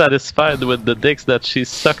unsatisfied with the dicks that she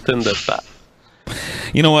sucked in the past.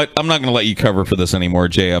 You know what? I'm not going to let you cover for this anymore,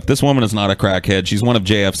 JF. This woman is not a crackhead. She's one of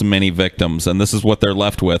JF's many victims, and this is what they're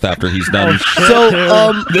left with after he's done.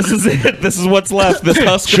 This is it. This is what's left. This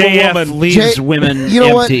husk of a JF woman leaves women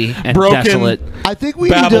empty and broken, desolate. I think we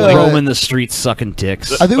need to roaming the streets sucking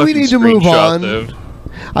dicks. I think we need to move on.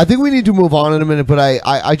 I think we need to move on in a minute, but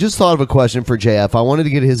I just thought of a question for JF. I wanted to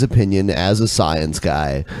get his opinion as a science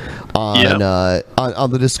guy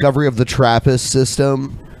on the discovery of the TRAPPIST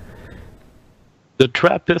system. The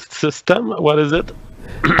TRAPPIST system? What is it?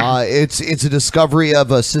 It's a discovery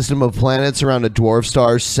of a system of planets around a dwarf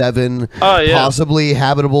star, 7 possibly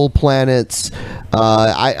habitable planets.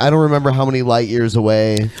 I don't remember how many light years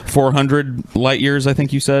away. 400 light years, I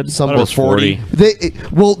think you said. Something was 40.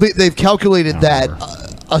 They've calculated that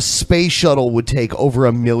a space shuttle would take over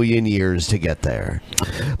 1 million years to get there.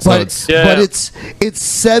 But it's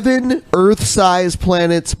 7 Earth-sized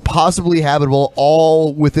planets, possibly habitable,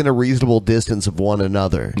 all within a reasonable distance of one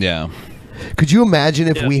another. Yeah. Could you imagine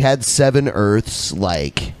if we had 7 Earths,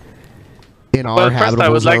 like, in our habitable zone? First, I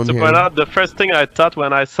would like to here? point out the first thing I thought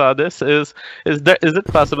when I saw this is it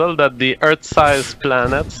possible that the Earth-sized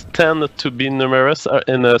planets tend to be numerous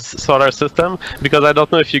in a solar system? Because I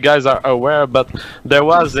don't know if you guys are aware, but there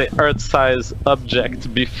was a Earth-sized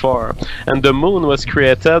object before, and the Moon was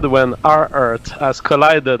created when our Earth has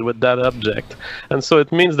collided with that object, and so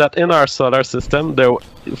it means that in our solar system,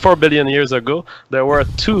 4 billion years ago, there were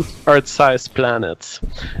 2 Earth-sized planets,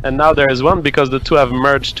 and now there is one because the 2 have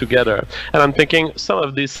merged together. And I'm thinking some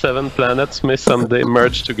of these 7 planets may someday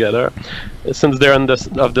merge together. Since they're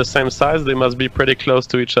of the same size, they must be pretty close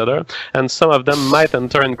to each other, and some of them might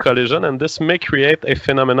enter in collision, and this may create a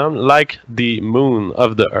phenomenon like the moon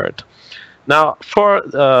of the Earth. Now, for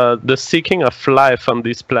the seeking of life on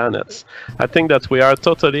these planets, I think that we are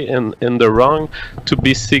totally in the wrong to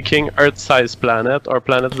be seeking Earth-sized planets or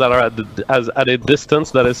planets that are at a distance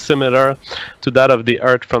that is similar to that of the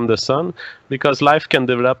Earth from the Sun, because life can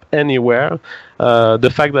develop anywhere.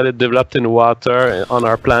 The fact that it developed in water on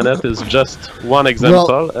our planet is just one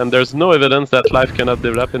example, and there's no evidence that life cannot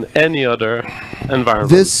develop in any other environment.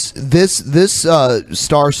 This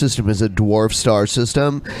star system is a dwarf star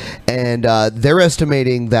system, and they're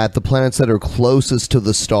estimating that the planets that are closest to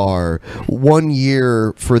the star, 1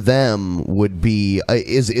 year for them would be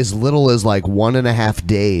as little as like 1.5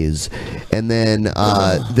 days, and then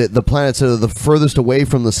the planets that are the furthest away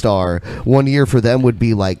from the star, 1 year for them would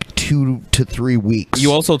be like 2 to 3 weeks.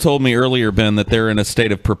 You also told me earlier, Ben, that they're in a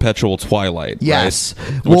state of perpetual twilight. Yes,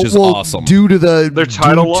 right? Which is awesome. Due to they're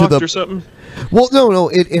tidal locked or something. Well, no,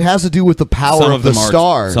 it has to do with the power of the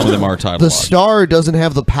star. Some of them are tidal The locked. star doesn't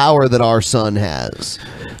have the power that our sun has,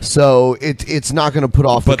 so it's not going to put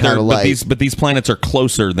off the kind of light. But these planets are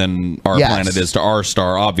closer than our planet is to our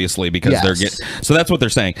star, obviously, because so that's what they're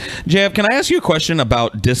saying. JF, can I ask you a question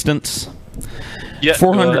about distance? Yeah,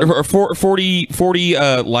 40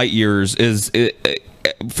 light years is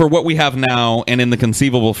for what we have now, and in the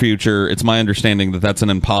conceivable future, it's my understanding that that's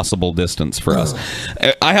an impossible distance for us.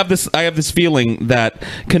 I have this feeling that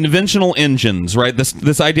conventional engines, right?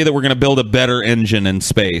 This idea that we're going to build a better engine in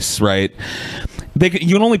space, right? You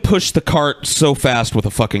can only push the cart so fast with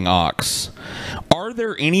a fucking ox. Are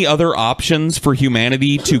there any other options for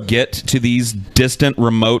humanity to get to these distant,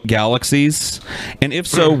 remote galaxies? And if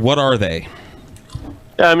so, what are they?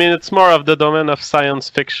 Yeah, I mean, it's more of the domain of science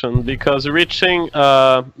fiction, because reaching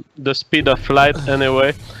the speed of light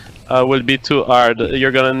anyway will be too hard.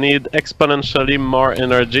 You're going to need exponentially more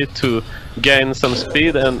energy to gain some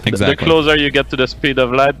speed, and the closer you get to the speed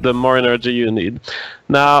of light, the more energy you need.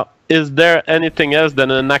 Now, is there anything else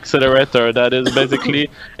than an accelerator that is basically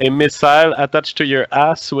a missile attached to your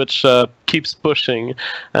ass, which keeps pushing?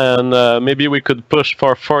 And maybe we could push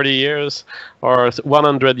for 40 years or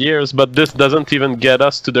 100 years, but this doesn't even get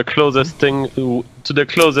us to the closest thing, to the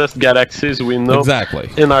closest galaxies we know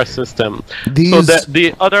in our system. So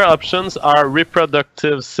the other options are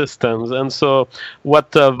reproductive systems, and so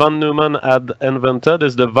what von Neumann had invented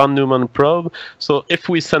is the von Neumann probe. So if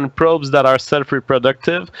we send probes that are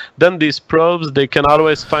self-reproductive, then these probes, they can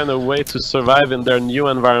always find a way to survive in their new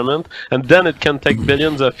environment, and then it can take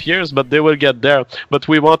billions of years, but they will get there, but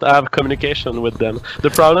we won't have communication with them.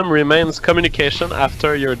 The problem remains communication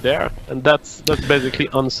after you're there, and that's basically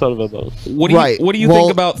unsolvable. What do you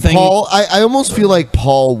think about things? Paul, I almost feel like I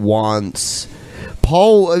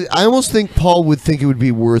almost think Paul would think it would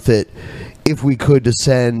be worth it if we could to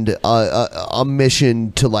send a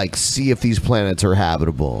mission to like see if these planets are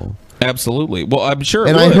habitable. Absolutely. Well, I'm sure.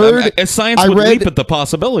 And I heard science would leap at the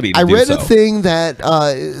possibility. I read a thing that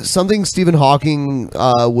something Stephen Hawking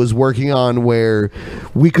was working on, where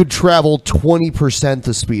we could travel 20%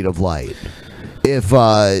 the speed of light. if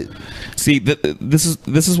See, this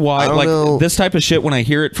is why, like, this type of shit, when I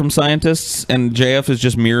hear it from scientists, and JF is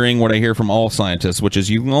just mirroring what I hear from all scientists, which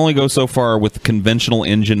is you can only go so far with conventional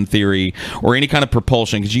engine theory or any kind of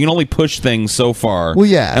propulsion, because you can only push things so far. Well,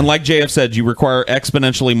 yeah. And like JF said, you require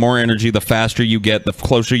exponentially more energy the faster you get, the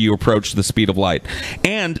closer you approach the speed of light.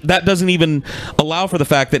 And that doesn't even allow for the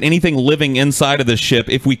fact that anything living inside of this ship,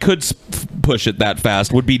 if we could push it that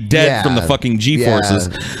fast, would be dead from the fucking G-forces.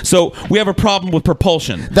 So we have a problem with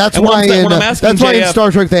propulsion. That's and why that's why in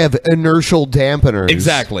Star Trek they have inertial dampeners.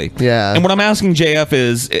 Exactly. Yeah. And what I'm asking JF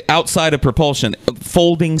is, outside of propulsion,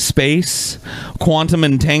 folding space, quantum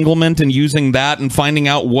entanglement, and using that and finding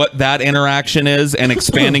out what that interaction is and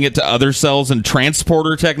expanding it to other cells and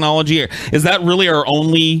transporter technology. Is that really our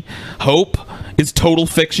only hope? Is total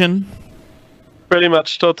fiction? Pretty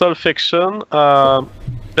much total fiction.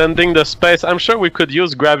 Bending the space. I'm sure we could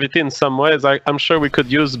use gravity in some ways. I'm sure we could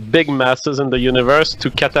use big masses in the universe to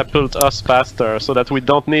catapult us faster, so that we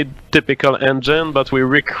don't need typical engine, but we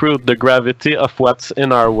recruit the gravity of what's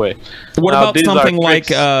in our way. What about something like?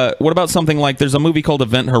 What about something like? There's a movie called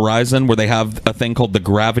Event Horizon where they have a thing called the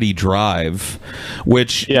gravity drive,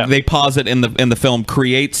 which they posit in the film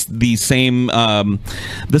creates the same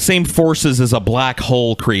forces as a black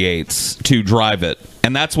hole creates to drive it.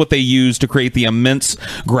 And that's what they use to create the immense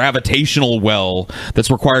gravitational well that's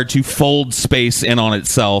required to fold space in on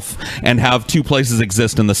itself and have two places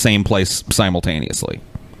exist in the same place simultaneously.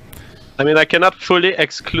 I mean, I cannot fully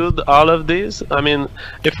exclude all of these. I mean,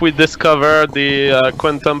 if we discover the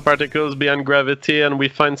quantum particles beyond gravity and we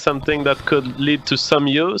find something that could lead to some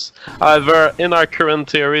use. However, in our current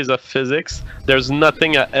theories of physics, there's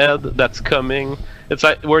nothing ahead that's coming. It's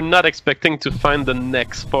like we're not expecting to find the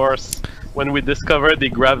next force. When we discover the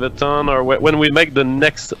graviton, or when we make the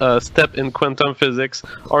next step in quantum physics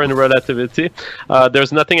or in relativity,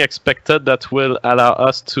 there's nothing expected that will allow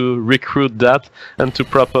us to recruit that and to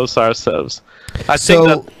propose ourselves. I think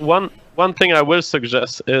that one thing I will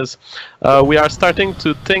suggest is we are starting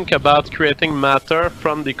to think about creating matter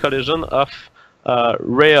from the collision of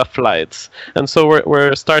ray of lights, and so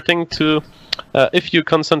we're starting to if you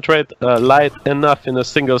concentrate light enough in a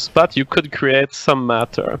single spot, you could create some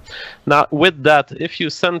matter. Now, with that, if you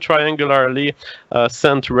send triangularly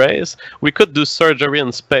sent rays, we could do surgery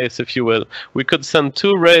in space, if you will. We could send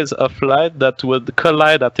two rays of light that would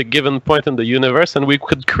collide at a given point in the universe, and we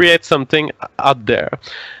could create something out there.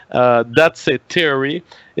 That's a theory.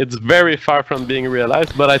 It's very far from being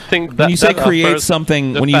realized, but I think that when you say create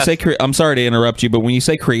something, I'm sorry to interrupt you, but when you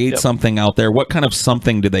say create something out there, what kind of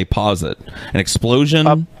something do they posit? An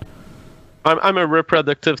explosion? I'm a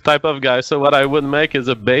reproductive type of guy, so what I would make is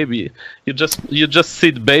a baby. You just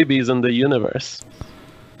seed babies in the universe.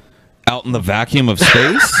 Out in the vacuum of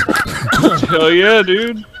space? Hell yeah,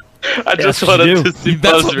 dude. I just wanted to see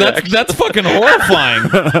Buzz reaction. That's fucking horrifying.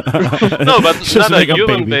 No, but not a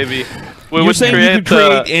human baby. You're saying you could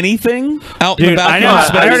create anything out in the vacuum of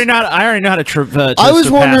space? I already know how to surpass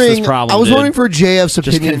this problem. I was wondering for JF's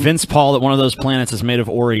opinion. Just convince Paul that one of those planets is made of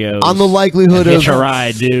Oreos. On the likelihood of hitch a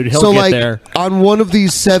ride, dude. He'll get there. On one of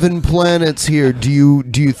these 7 planets here, do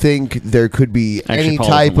you think there could be any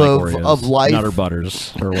type of life? Nutter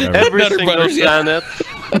Butters or whatever. Every single planet.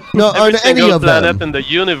 No, every on any single of planet them in the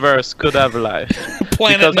universe could have life.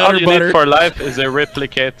 Planet because all you Butter. need for life is a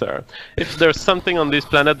replicator. If there's something on this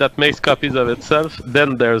planet that makes copies of itself,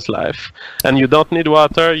 then there's life. And you don't need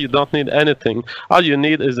water, you don't need anything. All you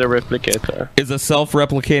need is a replicator. Is a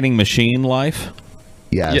self-replicating machine life?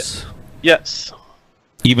 Yes. Yes.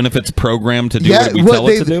 Even if it's programmed to do what we tell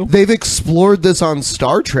it to do? They've explored this on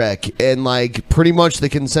Star Trek, and like pretty much the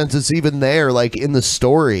consensus even there, like in the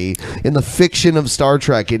story, in the fiction of Star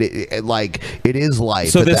Trek, it is life.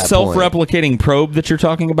 So at this that self-replicating probe that you're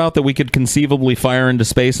talking about, that we could conceivably fire into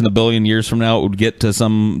space in 1 billion years from now, it would get to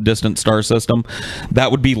some distant star system.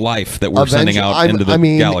 That would be life that we're sending out into the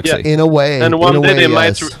galaxy. In a way. And one day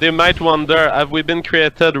yes. they might wonder: have we been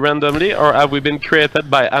created randomly, or have we been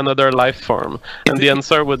created by another life form? And the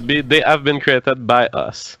answer would be they have been created by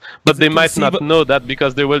us, but they might not know that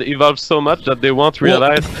because they will evolve so much that they won't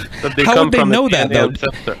realize that they come from a DNA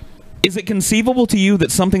ancestor. Is it conceivable to you that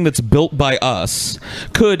something that's built by us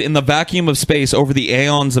could, in the vacuum of space over the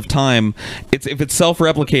aeons of time, if it's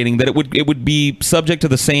self-replicating, that it would be subject to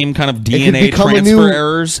the same kind of DNA transfer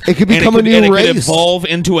errors? It could become a new race. It could evolve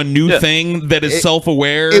into a new thing that is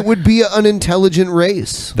self-aware. It would be an intelligent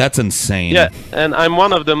race. That's insane. Yeah, and I'm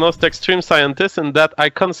one of the most extreme scientists in that I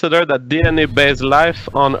consider that DNA-based life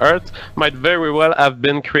on Earth might very well have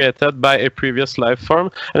been created by a previous life form.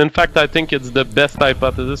 And in fact, I think it's the best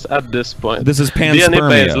hypothesis at this point. This is panspermia.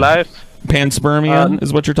 DNA-based life. Panspermia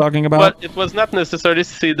is what you're talking about? But it was not necessarily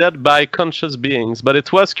seeded by conscious beings, but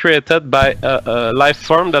it was created by a life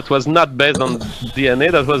form that was not based on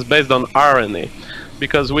DNA, that was based on RNA.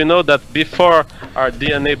 Because we know that before our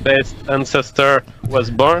DNA-based ancestor was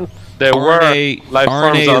born, there were life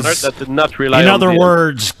forms on Earth that did not rely on In other DNA.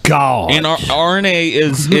 words, God. And RNA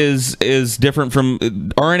is different from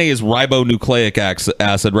RNA is ribonucleic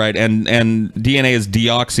acid, right? And DNA is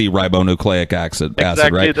deoxyribonucleic acid,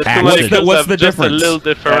 Exactly. right? The two molecules What's have the just difference? a little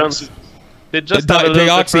difference. They just have a little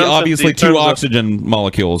Deoxy, difference obviously, in two terms of- oxygen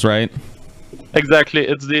molecules, right? Exactly,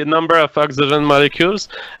 it's the number of oxygen molecules,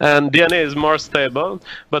 and DNA is more stable,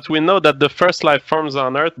 but we know that the first life forms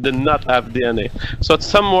on Earth did not have DNA. So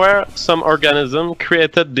somewhere, some organism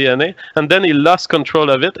created DNA, and then he lost control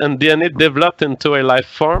of it, and DNA developed into a life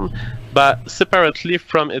form, but separately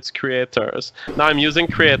from its creators. Now I'm using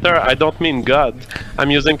creator, I don't mean God.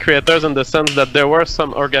 I'm using creators in the sense that there were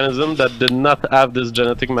some organisms that did not have this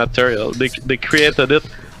genetic material. They created it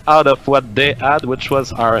out of what they had, which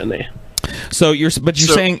was RNA. So you're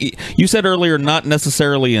saying, you said earlier, not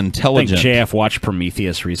necessarily I think intelligent. JF watched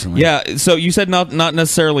Prometheus recently. Yeah, so you said not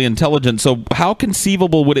necessarily intelligent. So how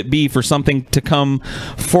conceivable would it be for something to come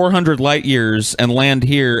 400 light years and land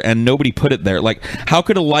here and nobody put it there? Like, how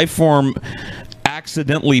could a life form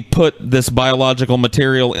accidentally put this biological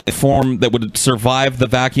material in a form that would survive the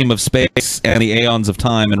vacuum of space and the aeons of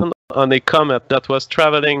time? And On a comet that was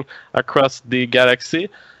traveling across the galaxy,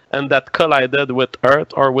 and that collided with Earth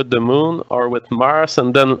or with the Moon or with Mars,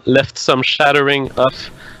 and then left some shattering of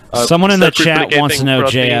Someone in the chat wants to self-replicating know,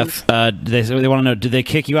 proteins. JF, they want to know, did they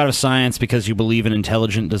kick you out of science because you believe in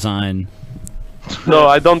intelligent design? No,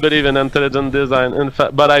 I don't believe in intelligent design, in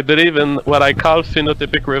fact, but I believe in what I call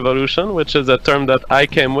phenotypic revolution, which is a term that I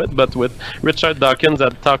came with, but with Richard Dawkins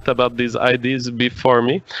had talked about these ideas before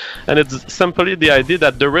me. And it's simply the idea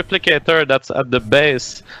that the replicator that's at the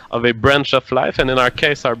base of a branch of life, and in our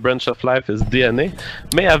case our branch of life is DNA,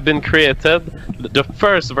 may have been created, the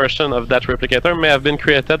first version of that replicator may have been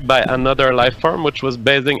created by another life form, which was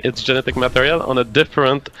basing its genetic material on a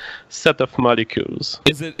different set of molecules.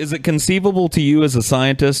 Is it conceivable to you as a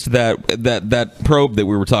scientist that probe that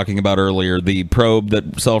we were talking about earlier, the probe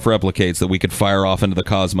that self-replicates that we could fire off into the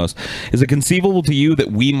cosmos, is it conceivable to you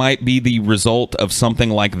that we might be the result of something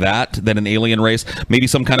like that an alien race, maybe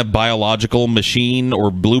some kind of biological machine or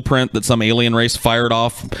blueprint that some alien race fired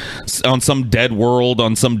off on some dead world,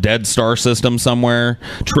 on some dead star system somewhere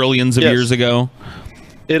trillions of years ago?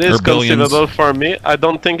 It is Or billions. conceivable for me. I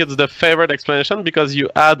don't think it's the favorite explanation because you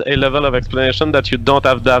add a level of explanation that you don't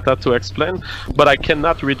have data to explain. But I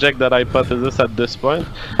cannot reject that hypothesis at this point.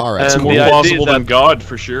 All right. It's And more the idea plausible than that- God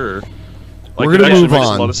for sure. Like, We're it gonna actually move makes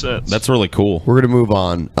on. a lot of sense. That's really cool. We're gonna move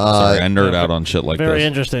on. Sorry, I nerd out on shit like Very this.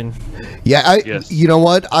 interesting. Yeah, you know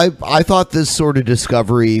what? I thought this sort of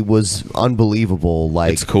discovery was unbelievable.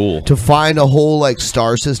 Like, it's cool to find a whole like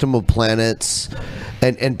star system of planets,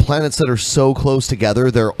 and planets that are so close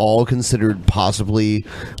together, they're all considered possibly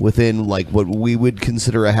within like what we would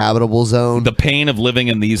consider a habitable zone. The pain of living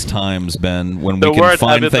in these times, Ben, when The we can word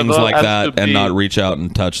find things habitable like has that to and be- not reach out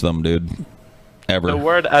and touch them, dude. Ever. The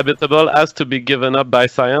word habitable has to be given up by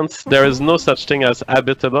science. There is no such thing as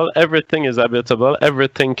habitable. Everything is habitable.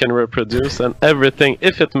 Everything can reproduce, and everything,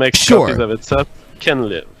 if it makes copies of itself, can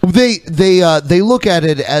live. They look at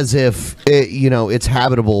it as if it's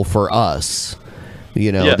habitable for us.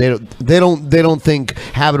 Yeah. They don't think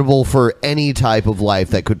habitable for any type of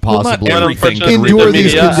life that could Well, not possibly everything endure the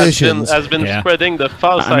these media conditions. has been spreading the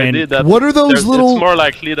false I mean, idea that what are those little- it's more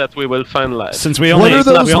likely that we will find life. Since we only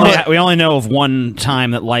we only know of one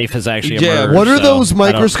time that life has actually emerged. What are so those I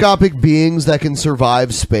don't- microscopic beings that can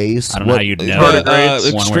survive space? I don't know how you'd know.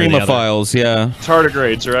 Extremophiles, yeah.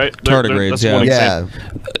 Tardigrades, right? Tardigrades, That's yeah. one Yeah.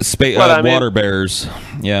 example. Well, I mean, water bears,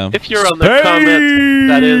 yeah. If you're on a comet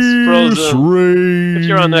that is frozen, if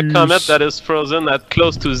you're on a comet that is frozen at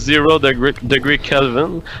close to 0 degree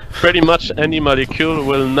Kelvin, pretty much any molecule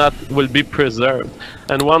will be preserved.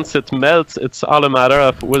 And once it melts, it's all a matter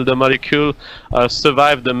of will the molecule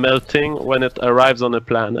survive the melting when it arrives on a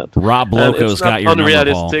planet. Rob And Loco's it's not got your number, Paul.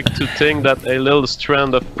 unrealistic to think that a little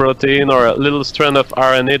strand of protein or a little strand of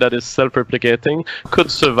RNA that is self-replicating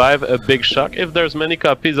could survive a big shock. If there's many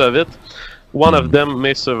copies of it, one of them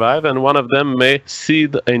may survive and one of them may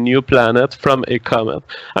seed a new planet from a comet.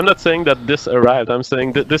 I'm not saying that this arrived. I'm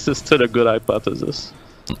saying that this is still a good hypothesis.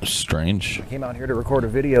 Strange. I came out here to record a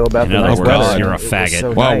video about In the other nice words, weather. you're a It was faggot.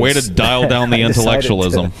 so Wow, way nice. to dial down the I decided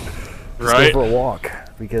intellectualism. to Right. go for a walk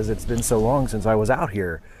because it's been so long since I was out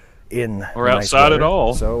here in Or the nice outside at weather.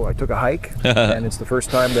 all. So I took a hike, and it's the first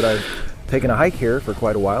time that I've taken a hike here for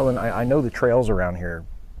quite a while, and I know the trails around here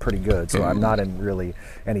pretty good, so I'm not in really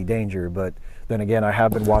any danger. But then again, I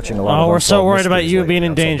have been watching a lot of Oh, we're so Unsolved worried about Mysteries you lately. being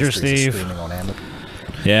in Unsolved danger, Mysteries is Steve. streaming on Amazon.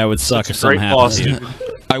 Yeah, it would suck if Great something boss, happened. dude.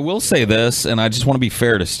 I will say this, and I just want to be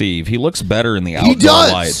fair to Steve. He looks better in the outdoor He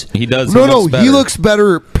does. light. He does. No, he no, looks better. he looks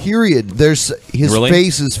better. Period. There's his Really?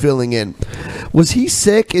 face is filling in. Was he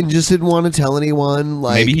sick and just didn't want to tell anyone?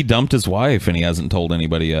 Like Maybe he dumped his wife and he hasn't told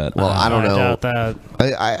anybody yet. Well, I don't know. doubt that.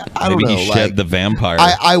 I don't Maybe know. he shed like, the vampire.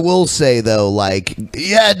 I will say though, like,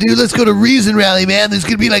 yeah, dude, let's go to Reason Rally, man. There's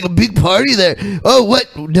gonna be like a big party there. Oh, what?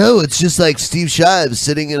 No, it's just like Steve Shives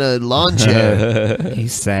sitting in a lawn chair.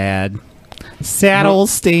 He's sad. Sad old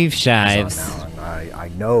Steve Shives.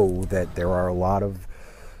 I know that there are a lot of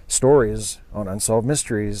stories on Unsolved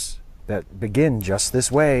Mysteries that begin just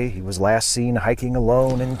this way. He was last seen hiking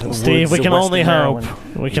alone into the Steve, woods we of can Western only Maryland.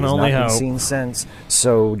 hope. We He can has only not been hope. seen since.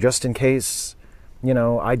 So just in case, you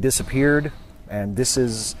know, I disappeared, and this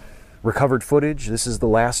is recovered footage. This is the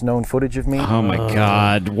last known footage of me. Oh my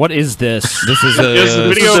God! What is this? This is There's a a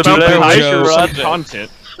video stupid about joke. some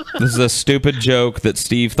content. This is a stupid joke that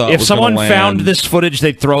Steve thought If was gonna someone land. found this footage,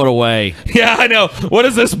 they'd throw it away. Yeah, I know. What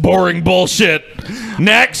is this boring bullshit?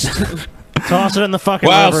 Next. Toss it in the fucking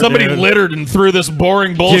Wow, river, somebody dude. littered and threw this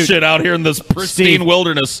boring bullshit Dude, out here in this pristine Steve,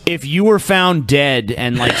 wilderness. If you were found dead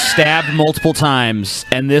and like stabbed multiple times,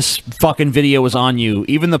 and this fucking video was on you,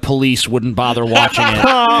 even the police wouldn't bother watching it.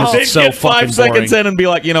 'Cause They'd it's so get 5 fucking seconds boring. in and be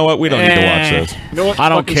like, you know what? We don't need to watch this. You know what? I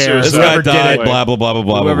don't Fucking care. This suicide. guy died. Blah blah blah blah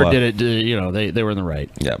blah. Whoever blah. did it, you know, they were in the right.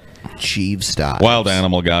 Yep. Chief style. Wild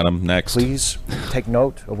animal got him. Next. Please take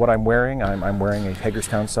note of what I'm wearing. I'm wearing a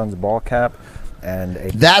Hagerstown Suns ball cap and a.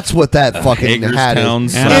 That's what that fucking hat Hagerstown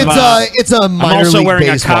is. Suns. It's a I'm minor also league wearing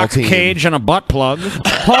a baseball cock team. cage and a butt plug.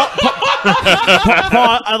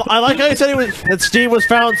 Paul, I like how you said that Steve was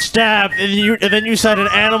found stabbed, and then you said an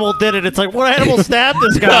animal did it. It's like, what animal stabbed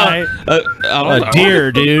this guy? A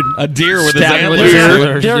deer, dude. A deer with his Stabbed with antlers. his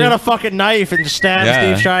antlers, Deer dude. got a fucking knife and stabbed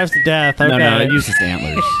Yeah. Steve Shives to death. Okay. No, it uses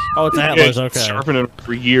antlers. Oh, it's antlers. Okay. Sharpening it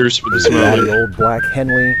for years for this Ratty movie. old black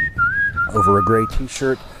Henley over a gray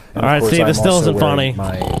T-shirt. And All of right, course, Steve, I'm this still also isn't wearing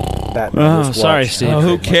funny. My Batman Oh, wristwatch sorry, and Steve. my Oh, who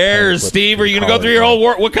trademark cares, clip Steve? Are you gonna go collar. through your whole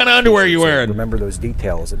what kind of underwear are you wearing? Remember those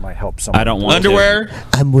details. It might help someone. I don't want Underwear?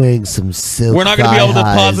 I'm wearing some silk. We're not going to be able to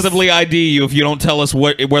thigh-highs. positively ID you if you don't tell us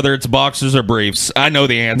whether it's boxers or briefs. I know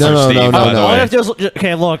the answer, No, Steve. no, by the no. All you way. have to do is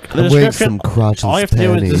okay. Look, the I'm wearing description. some crotchless All you have to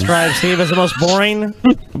do is panties. describe Steve as the most boring,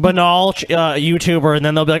 banal YouTuber, and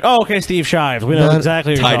then they'll be like, "Oh, okay, Steve Shives. We know Not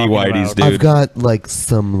exactly what you're tidy talking whities, about." dude. I've got like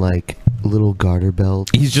some like little garter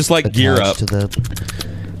belt. He's just like gear up. attached to them,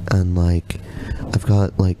 and like I've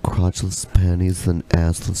got like crotchless panties and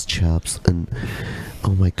assless chaps, and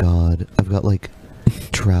oh my god, I've got like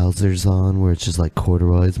trousers on where it's just like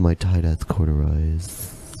corduroys, my tight ass corduroys.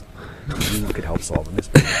 You could help solve the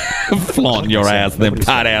mystery. Flaunt your ass, them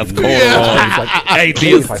tight ass corduroys.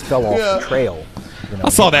 Atheist. If I Atheist. fell off the trail. You know, I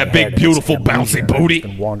saw that my big, head beautiful, hits amnesia, bouncy and I've booty.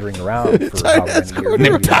 been wandering around for how many years.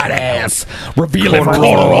 Them tight ass, revealing If I was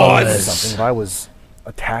corduroys. something, if I was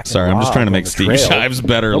attacked. and Sorry, I'm just trying to robbed make on the Steve trail, Shives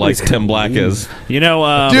better like nobody's gonna Tim Black believe. is. You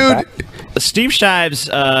know, Dude. Steve Shives,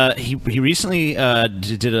 he recently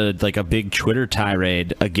did a big Twitter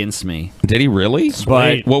tirade against me. Did he really?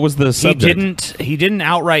 But what was the subject? He didn't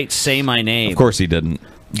outright say my name. Of course he didn't,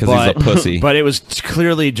 because he's a pussy. But it was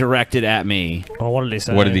clearly directed at me. Well, what did he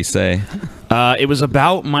say? What did he say? It was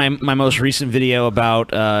about my most recent video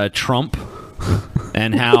about Trump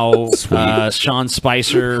and how Sean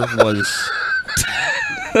Spicer was.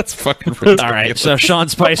 That's fucking ridiculous. All right, so Sean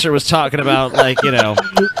Spicer was talking about, like, you know,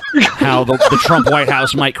 how the Trump White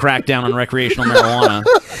House might crack down on recreational marijuana.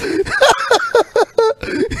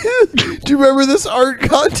 Do you remember this art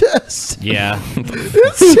contest? Yeah.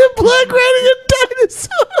 It's Tim Black riding a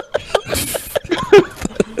dinosaur.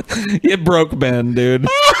 It broke Ben, dude.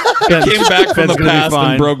 Ben's- Came back from Ben's the gonna be past fine.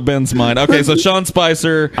 and broke Ben's mind. Okay, so Sean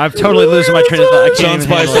Spicer. I've totally losing my train of thought. I Sean can't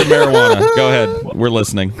even handle Spicer, it. marijuana. Go ahead. We're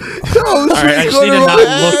listening. All right, I just need to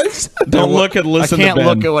not look. Don't look and listen to I can't Ben.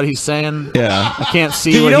 look at what he's saying. Yeah. I can't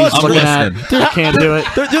see Dude, you what know he's what's looking listening. at. I can't do it.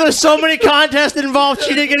 There's so many contests that involve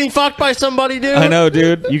cheating, getting fucked by somebody, dude. I know,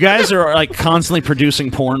 dude. You guys are like constantly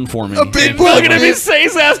producing porn for me. Look at him. He's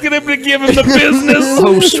asking him to give him the business.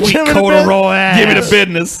 Oh, sweet Give me the corduroy ass. Give me the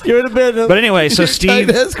business. Give it a business. But anyway, so Steve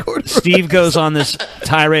goes on this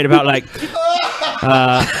tirade about like,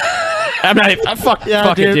 I'm not even, fuck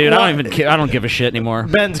it, dude. I don't give a shit anymore.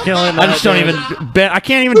 Ben's killing. I just don't even. Ben, I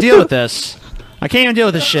can't even deal with this. I can't even deal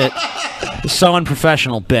with this shit. It's so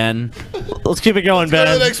unprofessional, Ben. Let's keep it going,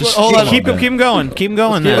 Ben. Just Hold on. keep him going. Keep him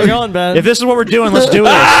going. Keep then. it going, Ben. If this is what we're doing, let's do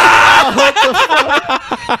this.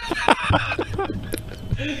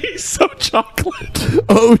 He's so chocolate.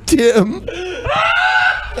 Oh, Tim.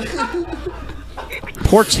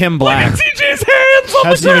 Poor Tim Black. TJ's hands on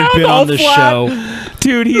Hasn't the even ground, been all on this flat. show.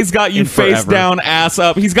 Dude, he's got you In face forever. down, ass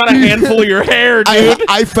up. He's got a handful of your hair, dude.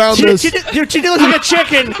 I found Dude, TJ looks like a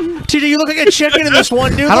chicken. TJ, you look like a chicken in this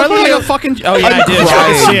one, dude. How do I Look look like a fucking? Oh yeah, I did. crying. I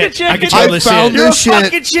can see it. I can totally see found it. You're a this shit.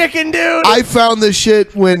 fucking chicken, dude. I found this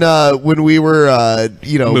shit when we were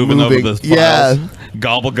moving over the files. Yeah.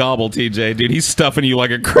 Gobble gobble, TJ, dude. He's stuffing you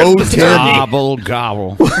like a Christmas Tim. turkey. Gobble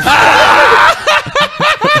gobble. What's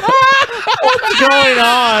going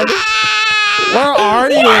on? Where are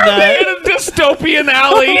you in that? In a dystopian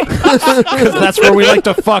alley. Because that's where we like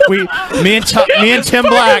to fuck. Me and Tim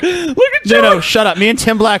Black. Look at you. No, shut up. Me and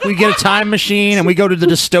Tim Black, we get a time machine and we go to the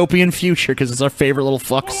dystopian future because it's our favorite little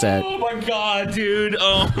fuck set. Oh my god, dude.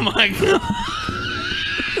 Oh my god.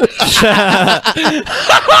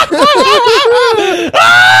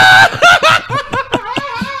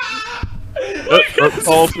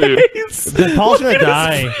 Paul too. Dude, Paul's gonna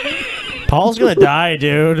die. Paul's gonna die,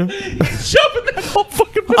 dude. Shoving that whole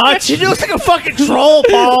fucking TJ looks like a fucking troll,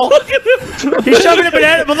 Paul. Look at him. He's shoving a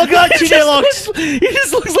banana, but look how TJ looks. He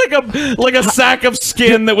just looks like a sack of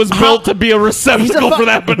skin that was built to be a receptacle for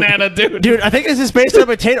that banana, dude. Dude, I think this is based on a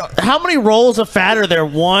potato. How many rolls of fat are there?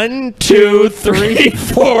 1, 2, 3,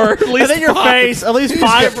 4. At least and then your 5. face, at least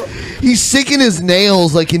 5. He's sinking his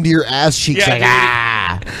nails like into your ass cheeks.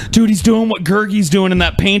 Dude, he's doing what Gergie's doing in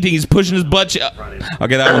that painting. He's pushing his butt.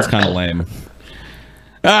 Okay, that one's kind of lame.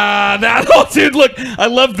 Dude, look, I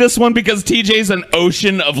love this one because TJ's an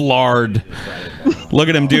ocean of lard. Look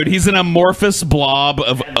at him, dude. He's an amorphous blob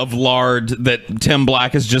of lard that Tim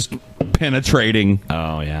Black is just penetrating.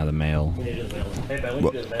 Oh yeah, the male.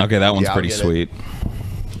 Okay, that one's pretty sweet.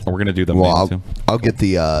 We're gonna do the male too. I'll get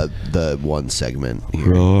the one segment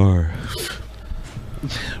here. Roar.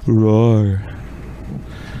 Roar.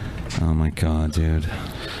 Oh my god, dude.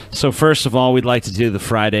 So first of all, we'd like to do the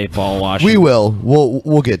Friday ball washing. We will.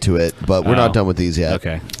 We'll get to it, but we're not done with these yet.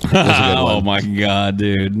 Okay. Oh my god,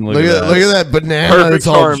 dude! Look at that banana. Perfect It's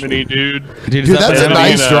all- harmony, dude. Dude, that's a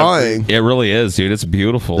nice drawing. It really is, dude. It's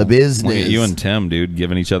beautiful. The business. Look at you and Tim, dude,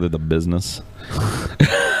 giving each other the business.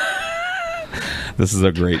 This is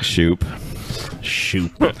a great shoop.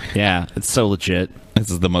 Shoop. Yeah, it's so legit. This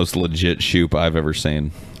is the most legit shoop I've ever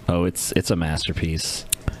seen. Oh, it's a masterpiece.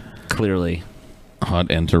 Clearly. Hot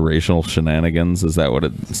interracial shenanigans. Is that what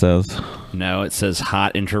it says? No, it says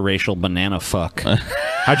hot interracial banana fuck.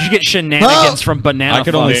 How'd you get shenanigans from banana fuck? I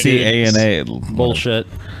could only see A and A. Bullshit.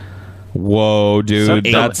 Whoa, dude. Some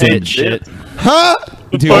That's A shit. Huh?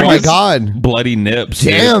 Dude, Oh my god. Bloody nips.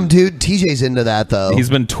 Damn, dude. TJ's into that though. He's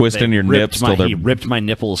been twisting your nips till they're... He ripped my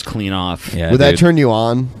nipples clean off. Yeah, Would that dude. turn you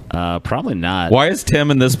on? Probably not. Why is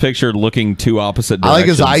Tim in this picture looking two opposite I like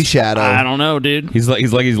directions? his eyeshadow. I don't know, dude. He's like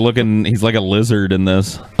a lizard in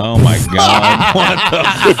this. Oh my god! What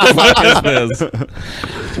the fuck is this?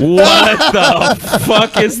 What the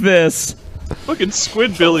fuck is this? Fucking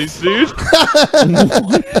Squidbillies, dude.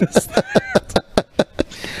 What is that?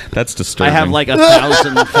 That's disturbing. I have like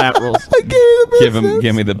 1,000 fat rolls.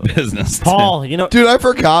 Give me the business, Paul, Tim. you know, Dude, I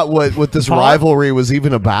forgot what this Paul? rivalry was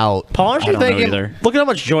even about. Paul, aren't you I don't know thinking? either. Look at how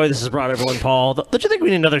much joy this has brought everyone, Paul. Don't you think we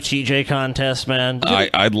need another TJ contest, man?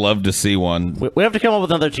 I'd love to see one. We have to come up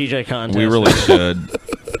with another TJ contest. We really should.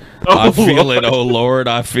 I feel it. Oh Lord,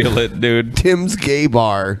 I feel it, dude. Tim's gay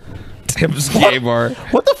bar. Tim's gay bar.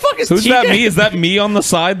 What the fuck is Who's TJ? that? Me? Is that me on the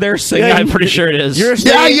side there singing? Yeah, I'm pretty sure it is.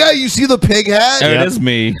 Yeah, you see the pig hat? It is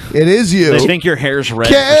me. It is you. They think your hair's red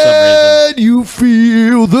for Can you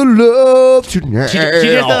feel the love tonight? He has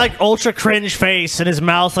that like ultra cringe face and his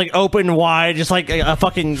mouth like open wide, just like a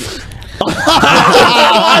fucking.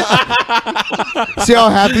 See how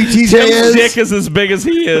happy TJ Tim's is? dick is as big as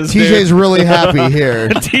he is. TJ's dude. really happy here.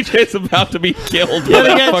 TJ's about to be killed. Yeah, by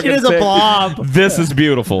that it fucking is a dick. blob. This is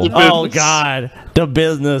beautiful. Oh God, the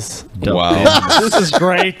business. Wow. This is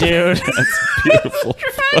great, dude. That's beautiful.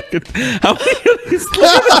 Fucking, how many of these?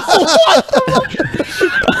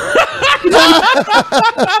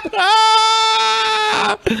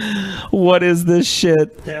 What is this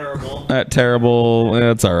shit? Terrible. Terrible.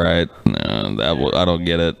 That's all right. No, I don't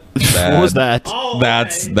get it. Bad. What was that?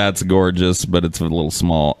 That's gorgeous, but it's a little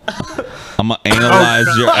small. I'm gonna analyze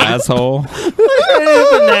your asshole.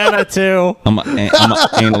 Banana too. I'm gonna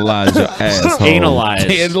analyze your asshole. Analyze.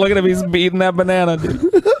 Kid, look at him. He's beating that banana, dude.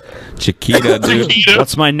 Chiquita, dude.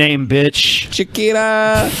 What's my name, bitch?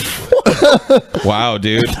 Chiquita. Wow,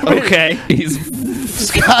 dude. Okay. He's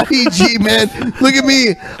Scotty G, man. Look at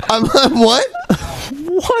me. I'm what?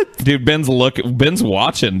 What? dude. Ben's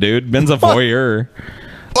watching, dude. Ben's a voyeur.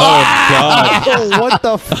 Oh god. Oh, what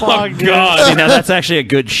the fuck? Oh dude? god. See, now that's actually a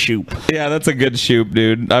good shoop. Yeah, that's a good shoot,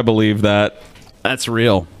 dude. I believe that. That's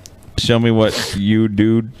real. Show me what you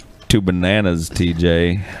do to bananas,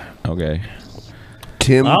 TJ. Okay.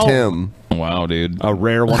 Tim. Wow, dude. A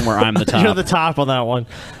rare one where I'm the top. You're the top on that one.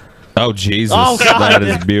 Oh, Jesus. Oh, God. That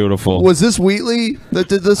is beautiful. Was this Wheatley that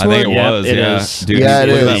did this I one? think it was, it yeah. is. Dude, Yeah, it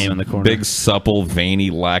look at is. that In the corner. Big, supple, veiny,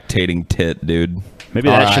 lactating tit, dude. Maybe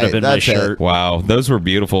that should have been my that's it. shirt. Wow, those were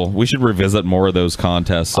beautiful. We should revisit more of those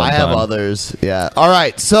contests sometime. I have others. Yeah. All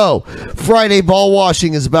right. So Friday ball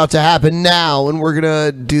washing is about to happen now, and we're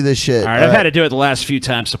gonna do this shit. All right, I've had to do it the last few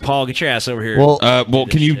times, so Paul, get your ass over here. Well,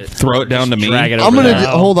 can you throw it down to me? Drag it I'm over gonna there.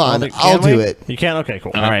 hold on. I'll do it. You can? Okay,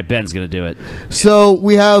 cool. All right, Ben's going to do it. So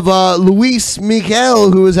we have Luis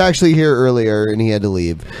Miguel, who was actually here earlier, and he had to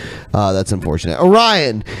leave. That's unfortunate.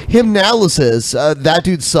 Orion, Hymnalysis. That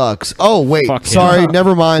dude sucks. Oh, wait. Fuck him. Sorry.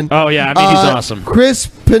 Never mind. Oh, yeah. I mean, he's awesome. Chris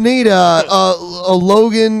Pineda,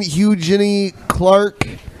 Logan Eugenie Clark.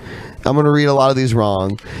 I'm going to read a lot of these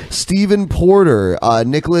wrong. Stephen Porter,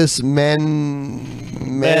 Nicholas Manzanares,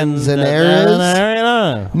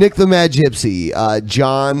 Nick the Mad Gypsy,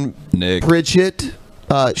 John Pritchett,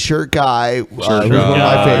 Shirt Guy, who's one of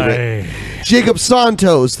my favorite. Jacob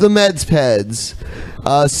Santos, the Meds Peds,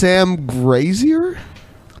 Sam Grazier,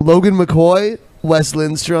 Logan McCoy, Wes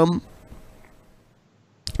Lindstrom,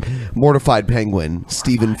 Mortified Penguin,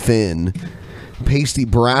 Stephen Finn, Pasty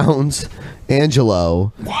Browns,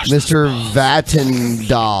 Angelo, Mr.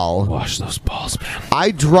 Vatendal. Wash those balls, man. I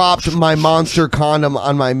dropped my monster condom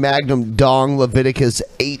on my Magnum Dong Leviticus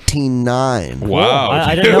 18:9. Wow,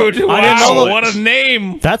 I dude, didn't know. I didn't know what a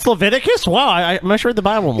name. That's Leviticus? Wow, I must read the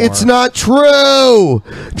Bible more. It's not true.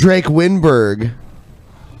 Drake Winberg.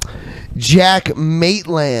 Jack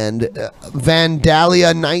Maitland,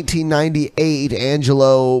 Vandalia 1998,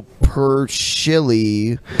 Angelo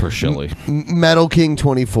Pershilly, Metal King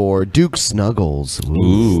 24, Duke Snuggles.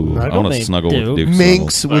 Ooh, I want to snuggle with Duke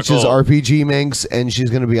Minx, Snuggles. which is RPG Minx, and she's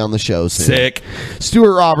going to be on the show soon. Sick.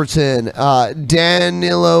 Stuart Robertson,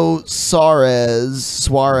 Danilo Suarez,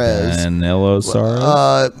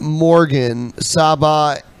 Morgan,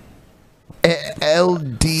 Saba,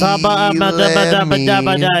 LD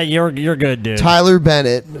You're good, dude. Tyler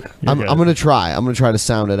Bennett. I'm gonna try. I'm gonna try to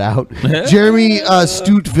sound it out. Jeremy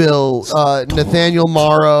Stoutville, Nathaniel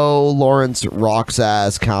Morrow, Lawrence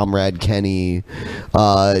Roxass, Comrade Kenny,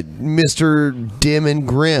 Mr. Dim and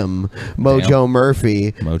Grim, Mojo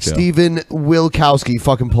Murphy, Stephen Wilkowski,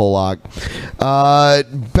 fucking Pollock,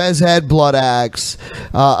 Bezhead Blood Axe,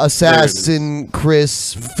 Assassin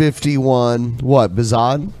Chris 51. What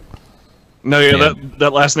Bizod? No, yeah,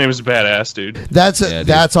 that last name is badass, dude. That's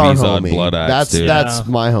that's our Bizod homie. Blood Axe, dude. That's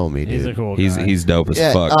my homie, dude. He's a cool guy. He's dope as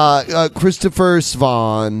fuck. Christopher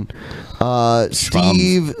Svan,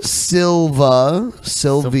 Steve Sylvia,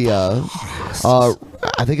 I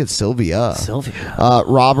think it's Sylvia.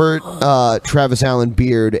 Robert, Travis Allen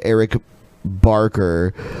Beard, Eric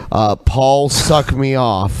Barker, Paul Suck Me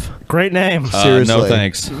Off. Great name. Seriously. No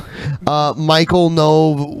thanks. Michael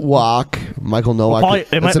Nowak.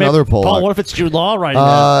 That's another Pollock. Paul, what if it's Jude Law right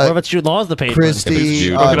now? What if it's Jude Law's the patron?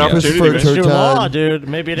 Christy, Christopher Turton, Jude Law, dude.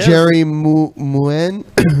 Maybe it is. Jerry Muen,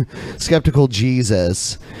 Skeptical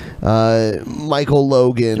Jesus, Michael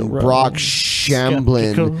Logan, Brock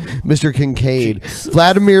Shamblin, Mr. Kincaid,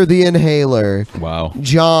 Vladimir the Inhaler, wow,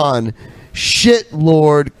 John, Shit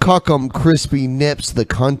Lord, Cuckum, Crispy Nips, the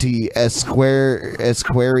Cunty,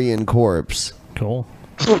 Esquarian Corpse. Cool.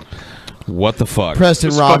 What the fuck?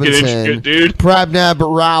 Preston Robinson, Prabnab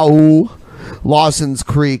Rao, Lawson's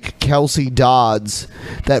Creek, Kelsey Dodds,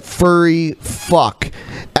 that furry fuck,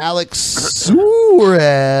 Alex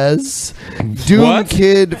Suarez, Doom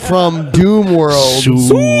Kid from Doom World,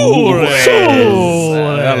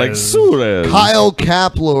 Alex Suarez, Kyle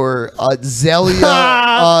Kapler,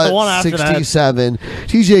 Zelia 67.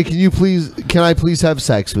 TJ, can I please have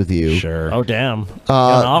sex with you? Sure. Oh damn.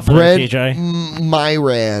 Brett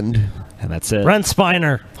Myrand. And that's it. Brent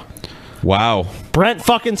Spiner. Wow. Brent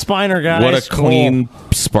fucking Spiner, guys. What a clean,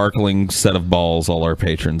 sparkling set of balls all our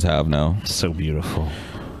patrons have now. So beautiful.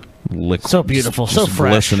 So beautiful. Just So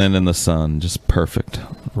fresh. glistening in the sun. Just perfect.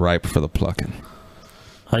 Ripe for the plucking.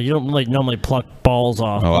 You don't normally pluck balls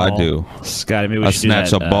off. Oh, I do. Scotty, maybe we I should do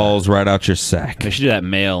snatch that, the balls right out your sack. We should do that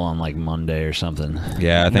mail on like Monday or something.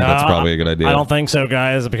 Yeah, I think that's probably a good idea. I don't think so,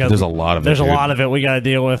 guys, because There's a lot of it, There's a dude. lot of it. We got to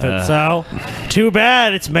deal with it. So, too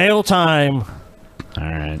bad. It's mail time. All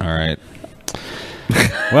right. All right.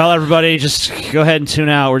 Well, everybody, just go ahead and tune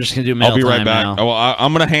out. We're just going to do mail I'll be right time back. now. Oh,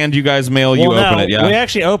 I'm going to hand you guys mail. You open it, yeah? We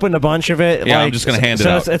actually opened a bunch of it. Yeah, I'm just gonna hand it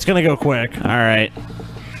out. It's going to go quick. All right.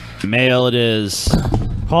 Mail it is.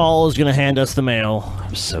 Paul is going to hand us the mail.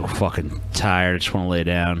 I'm so fucking tired. I just want to lay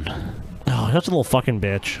down. Oh, that's a little fucking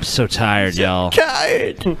bitch. I'm so tired, y'all.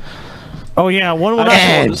 Tired. Oh yeah, one we're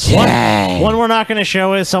not going to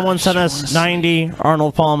show is someone sent us 90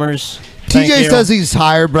 Arnold Palmers. Thank TJ you. says he's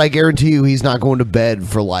tired, but I guarantee you he's not going to bed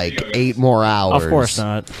for like 8 more hours. Of course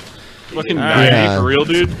not. Fucking 90 for real,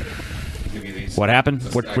 dude. What happened?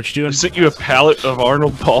 What you doing? I sent you a pallet of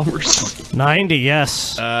Arnold Palmers. 90,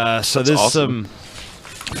 yes. So there's awesome.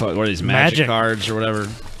 what are these magic cards or whatever?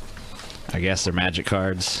 I guess they're magic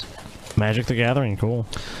cards. Magic the Gathering, cool.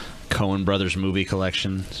 Coen Brothers movie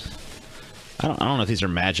collection. I don't know if these are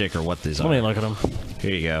magic or what these are. Let me look at them.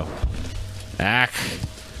 Here you go.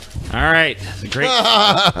 All right,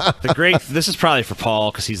 the great. This is probably for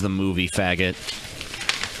Paul because he's the movie faggot.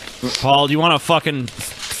 Paul, do you want a fucking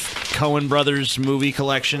Coen Brothers movie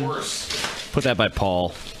collection? Put that by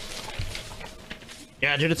Paul.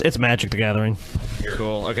 Yeah, dude, it's Magic the Gathering.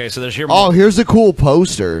 Cool. Okay, so there's here. Oh, here's a cool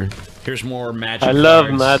poster. Here's more magic. I love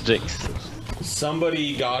cards. magic.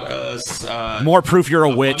 Somebody got us more proof you're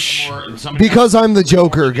a witch. Because I'm the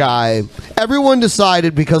Joker guy. Everyone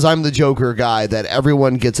decided because I'm the Joker guy that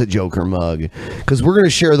everyone gets a Joker mug. Because we're going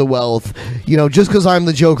to share the wealth. You know, just because I'm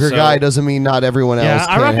the Joker guy doesn't mean not everyone else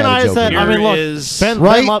can have a Joker that. mug. I mean, look, Ben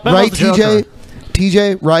right, loves the right, Joker. TJ?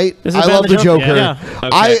 TJ, right? Is it I Ben love the the Joker? Joker. Yeah.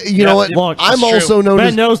 I, you know what? Look, I'm that's also true. known Ben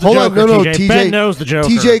as. knows the hold Joker, on, no, TJ. TJ. Ben knows the Joker.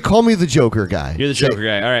 TJ, call me the Joker guy. You're the Joker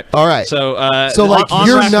guy. All right. All right. So, so like on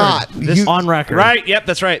you're record. not. This on record. Right. Yep.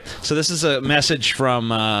 That's right. So this is a message from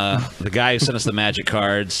the guy who sent us the magic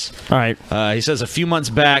cards. All right. He says a few months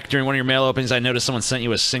back during one of your mail openings, I noticed someone sent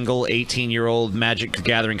you a single 18-year-old Magic the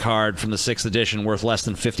Gathering card from the 6th edition worth less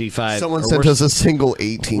than 55. Someone sent us a single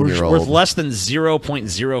 18-year-old. Worth less than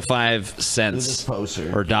 0.05 cents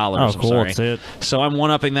or dollars. Oh, I'm cool. sorry. Let's see it. So I'm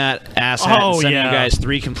one-upping that asset and Oh, sending yeah. you guys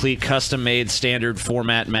 3 complete custom-made standard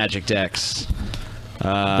format Magic decks.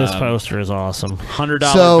 This poster is awesome.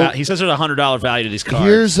 $100. So- He says there's a $100 value to these cards.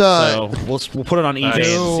 Here's, so we'll put it on eBay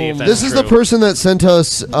and see if that's This is the true. person that sent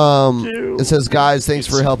us. It says, "Guys, thanks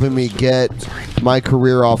for helping me get my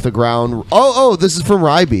career off the ground." Oh, this is from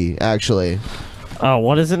Ryby, actually. Oh,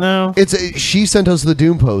 what is it now? She sent us the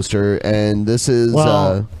Doom poster, and this is.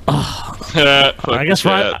 Well, I guess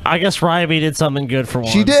Ryby did something good for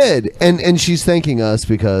once. she did, and she's thanking us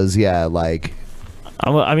because like.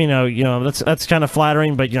 I mean, that's kind of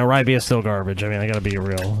flattering, but Ryby is still garbage. I mean, I gotta be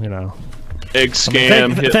real, Egg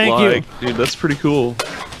scam, hit thank like. Dude, that's pretty cool.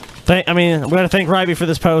 We gotta thank Ryby for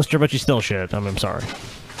this poster, but she's still shit. I'm sorry.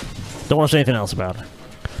 Don't want to say anything else about it.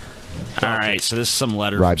 All right, so this is some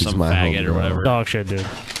letter Ryby's from some my faggot or homegirl. whatever. Dog shit, dude.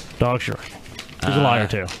 Dog shit. He's a liar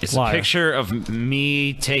too. It's Liar. a picture of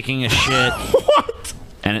me taking a shit. What?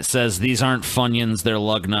 And it says these aren't Funyuns, they're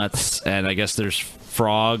lug nuts, and I guess there's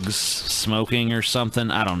frogs smoking or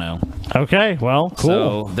something. I don't know. Okay, well,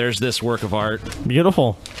 cool. So there's this work of art.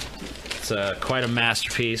 Beautiful. It's quite a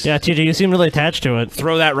masterpiece. Yeah, TJ, you seem really attached to it.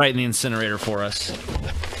 Throw that right in the incinerator for us.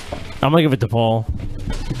 I'm gonna give it to Paul.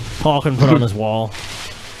 Paul can put it on his wall.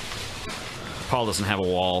 Paul doesn't have a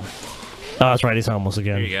wall. Oh, that's right. He's homeless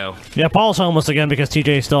again. There you go. Yeah, Paul's homeless again because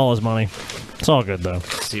TJ stole his money. It's all good though.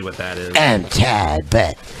 Let's see what that is. I'm tired,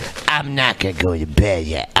 but I'm not gonna go to bed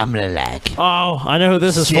yet. I'm gonna Oh, I know who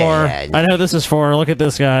this is for. I know who this is for. Look at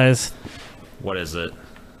this, guys. What is it?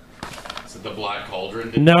 Is it the Black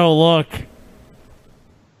Cauldron? No, look.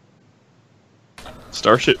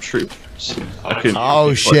 Starship Troopers.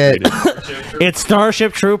 Oh shit! It's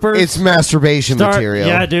Starship Troopers. It's masturbation material.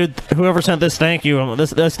 Yeah, dude. Whoever sent this, thank you.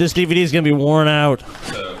 This DVD is gonna be worn out.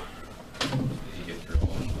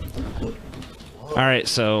 All right,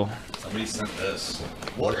 so Somebody sent this.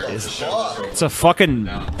 What the fuck? it's a fucking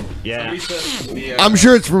yeah. I'm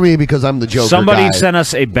sure it's for me because I'm the Joker. Somebody guy. sent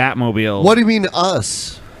us a Batmobile. What do you mean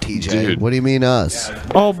us, TJ? Dude. What do you mean us?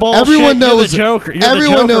 Oh, bullshit. Everyone You're knows. the Joker. You're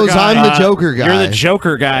Everyone the Joker knows guy. I'm the Joker guy. You're the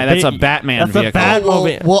Joker guy. That's a Batman That's a vehicle.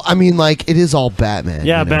 Batmobile. Well, I mean, like it is all Batman.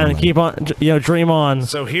 Yeah, you know, Ben, like- keep on. Dream on.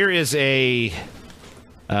 So here is a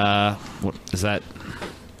what is that?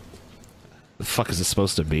 The fuck is this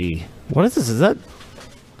supposed to be? What is this? Is that?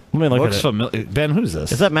 Let me look Looks at it. familiar. Ben, who's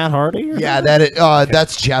this? Is that Matt Hardy? Or Yeah,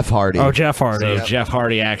 that's Jeff Hardy. Oh, Jeff Hardy. So Jeff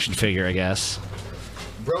Hardy action figure, I guess.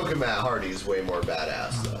 Broken Matt Hardy is way more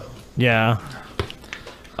badass though. Yeah.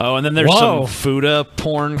 Oh, and then there's Whoa. some Fuda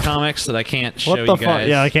porn comics that I can't show What you the guys. fuck?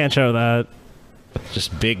 Yeah, I can't show that.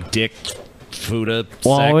 Just big dick Fuda.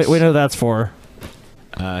 Well, sex. we know who that's for.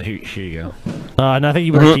 Here you go. And I think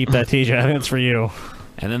you better keep that, TJ. I think it's for you.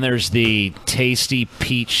 And then there's the Tasty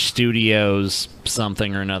Peach Studios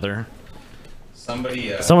something or another.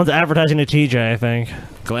 Somebody. Someone's advertising to TJ, I think.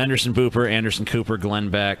 Glenderson Booper, Anderson Cooper, Glenn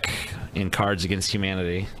Beck in Cards Against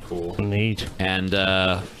Humanity. Cool. Neat. And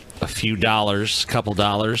a few dollars, couple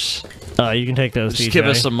dollars. You can take those. Just TJ. give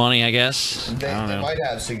us some money, I guess. They I don't know. might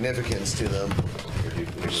have significance to them.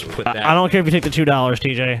 Just put that. I don't care if you take the $2,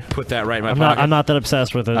 TJ. Put that right in my I'm pocket. I'm not that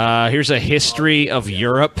obsessed with it. Here's a history of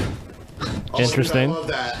Europe. Interesting. I love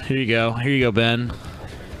that. Here you go. Here you go, Ben.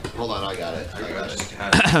 Hold on, I got it.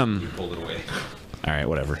 Pulled it away. All right,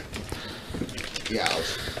 whatever. Yeah.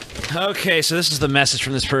 Okay, so this is the message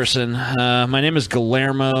from this person. My name is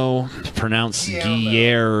Guillermo, pronounced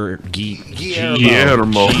Guillermo.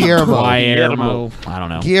 I don't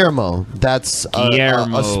know. Guillermo. That's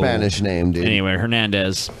a Spanish name, dude. Anyway,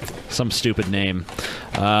 Hernandez. Some stupid name.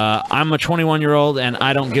 I'm a 21-year-old and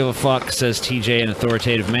I don't give a fuck, says TJ in an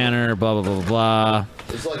authoritative manner, blah, blah, blah, blah, blah.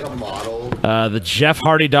 It's like a model. The Jeff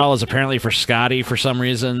Hardy doll is apparently for Scotty for some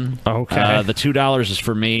reason. Okay. The $2 is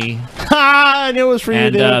for me. Ha! I knew it was for you,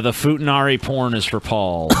 And dude. the Futanari porn is for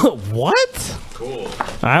Paul. What? Cool. All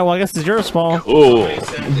right, well, I guess it's yours, Paul. Cool. They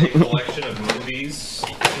sent a collection of movies.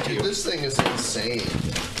 Dude, this thing is insane.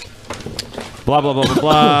 Blah, blah, blah, blah,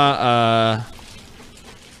 blah.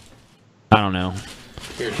 I don't know.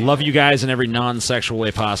 Love you guys in every non-sexual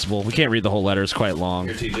way possible. We can't read the whole letter. It's quite long.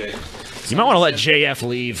 Here, TJ. You might want to let JF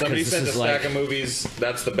leave. Somebody 'cause this sent a is stack like of movies.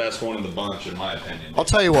 That's the best one in the bunch, in my opinion. I'll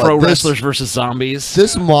tell you what. pro this- wrestlers versus zombies.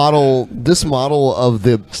 This model of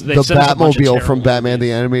the they sent us a bunch of Batmobile terrible from Batman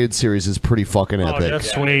the Animated Series is pretty fucking epic.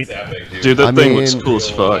 That's sweet. Dude, that I thing mean- looks cool as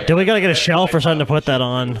fuck. Dude, we gotta get a shelf or something to put that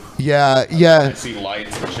on. Yeah. I see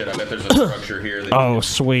lights and shit. I bet there's a structure here that Oh, you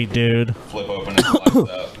sweet, dude. can flip open and it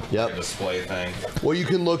lights up. Yep. A display thing. Well, you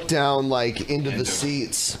can look down like into the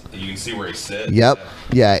seats. You can see where he sits. Yep.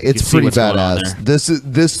 Yeah, it's see pretty what's going on badass.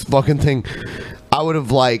 This fucking thing, I would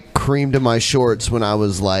have like creamed in my shorts when I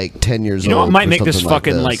was like 10 years You know old. what might for make this something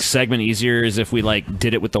fucking this. like segment easier is if we like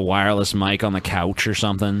did it with the wireless mic on the couch or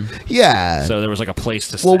something. Yeah. So there was like a place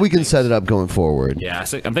to. Well, set we can things. set it up going forward. Yeah,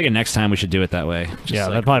 so I'm thinking next time we should do it that way. Just Yeah,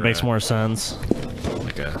 like that probably for, makes more sense.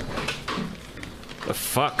 Like a. The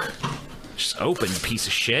fuck? Just open, you piece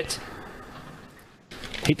of shit.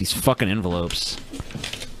 Hate these fucking envelopes.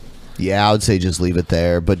 Yeah, I would say just leave it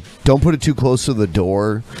there, but don't put it too close to the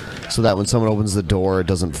door, so that when someone opens the door, it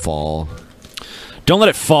doesn't fall. Don't let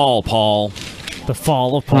it fall, Paul. The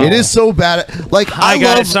fall of Paul. It is so bad. Like, Hi I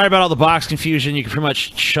guys, love. sorry about all the box confusion. You can pretty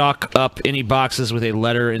much chalk up any boxes with a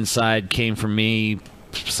letter inside came from me,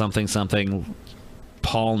 something something.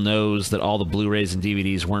 Paul knows that all the Blu-rays and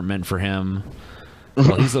DVDs weren't meant for him.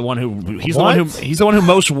 Well, he's the one who he's the one who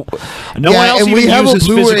most no one else and even we have a uses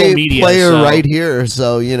physical Blu-ray media. player so. right here,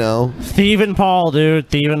 so you know. Thieving Paul, dude.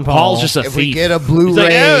 Thieving Paul. Paul's just a If thief. we get a He's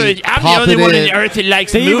Blu-ray, like, oh, I'm pop the only it one in. on the earth that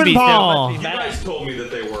likes Thieving movies. Paul. You guys told me that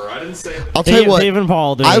they were. I didn't say. I'll tell you what. Thieving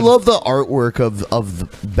Paul, dude. I love the artwork of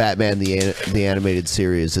the Batman the animated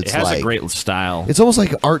series. It's It has like a great style. it's almost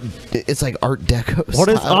like art. It's like Art Deco. What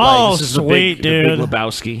is? style. Oh, This is the sweet, big dude.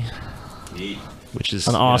 Lebowski, which is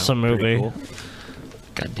An awesome pretty movie. cool.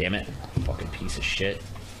 God damn it, fucking piece of shit.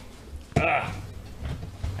 I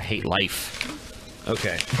hate life.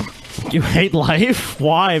 Okay. You hate life?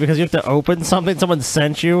 Why? Because you have to open something someone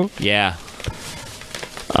sent you? Yeah.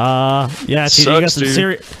 Yeah, TJ, you got Sucks, some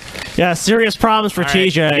dude. serious problems for All right,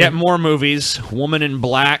 TJ. Get more movies. Woman in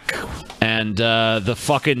Black and the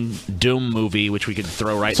fucking Doom movie, which we could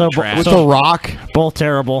throw right in the trash. with The Rock. Both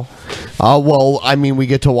terrible. Well, I mean, we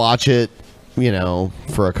get to watch it, you know,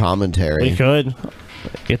 for a commentary. We could.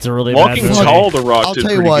 It's a really Walking bad movie. Tall, The Rock I'll did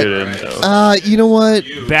tell you pretty what. good in, though. You know what?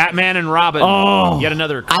 Batman and Robin. Oh. Yet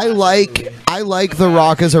another. I like The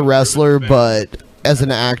Rock as a wrestler, but as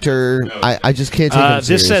an actor, I just can't take him This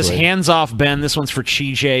says seriously. hands off, Ben. This one's for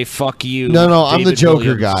Chijay. Fuck you. No, I'm the David Joker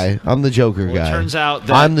Williams. guy. I'm the Joker Well, guy. it turns out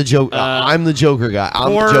that I'm the Joker. I'm the Joker guy.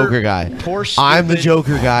 I'm poor- the Joker guy. poor I'm the stupid-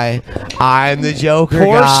 Joker guy. I'm the Joker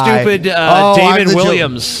Poor guy. stupid Oh, I'm David the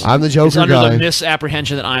Williams. I'm the is Joker under guy. the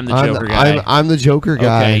misapprehension that I'm the Joker guy. I'm the Joker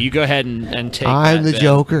guy. Okay, you go ahead and take. I'm that, the Ben.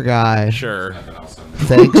 Joker guy. Sure.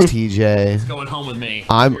 Thanks, TJ. It's going home with me.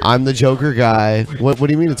 I'm the Joker guy. What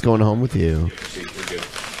do you mean it's going home with you?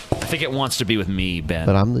 I think it wants to be with me, Ben.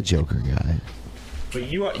 But I'm the Joker guy. But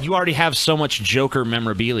you already have so much Joker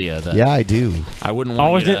memorabilia that Yeah, I do. I wouldn't want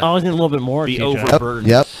Always you need, to always need a little bit more. be TJ. overburdened.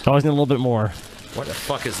 Yep. Always need a little bit more. What the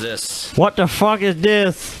fuck is this? What the fuck is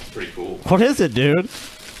this? Pretty cool. What is it, dude?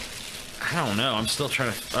 I don't know. I'm still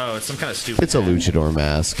trying to. Oh, it's some kind of stupid. It's a luchador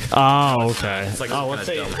mask. Oh, okay. It's like Oh, some what's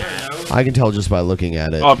kind of it? dumb hat. I can tell just by looking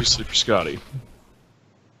at it. Obviously for Scotty.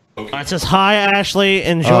 It says, "Hi, Ashley.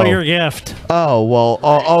 Enjoy Oh. your gift." Oh well.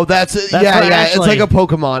 Oh, that's it. That's Yeah, for yeah. It's Ashley. like a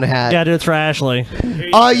Pokemon hat. Yeah, dude, it's for Ashley.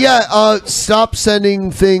 Yeah. Stop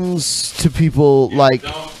sending things to people like.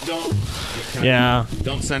 Yeah.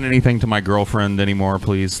 Don't send anything to my girlfriend anymore,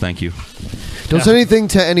 please. Thank you. Don't say anything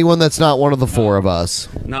to anyone that's not one of the four of us.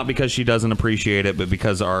 Not because she doesn't appreciate it, but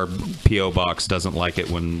because our P.O. box doesn't like it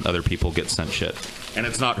when other people get sent shit. And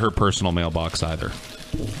it's not her personal mailbox either.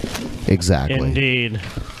 Exactly. Indeed.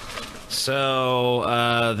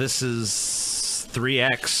 So, this is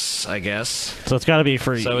 3X, I guess. So it's got to be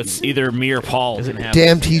free. So it's either me or Paul. Can have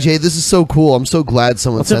Damn, TJ, this is so cool. I'm so glad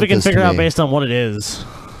someone Let's see if sent we can this to figure out me. based on what it is.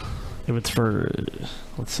 If it's for,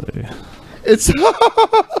 let's see. It's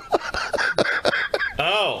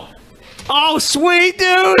oh, sweet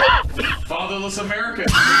dude! Fatherless America.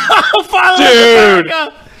 Oh, Fatherless Dude!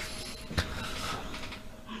 America!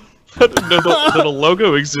 I didn't know that a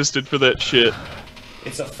logo existed for that shit.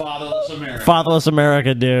 It's a Fatherless America. Fatherless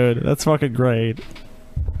America, dude. That's fucking great.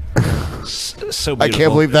 So beautiful. I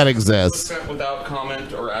can't believe that exists. Without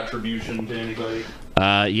comment or attribution to anybody.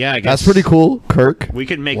 Yeah, I guess That's pretty cool, Kirk. we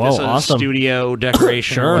could make Whoa, this a awesome. studio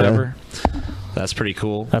decoration Sure. or whatever. That's pretty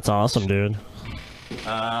cool. That's awesome, dude.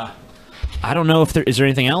 I don't know if there is there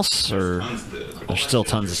anything else, or there's still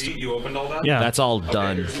tons of stuff. You opened all that? Yeah. That's all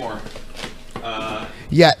done. Here's more.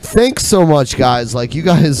 Yeah, thanks so much, guys. Like, you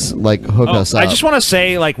guys, like, hook us up. I just want to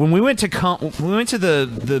say, like, when we went to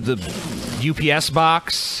the UPS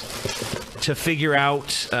box to figure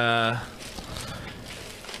out, I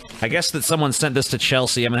guess that someone sent this to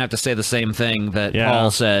Chelsea. I'm gonna have to say the same thing that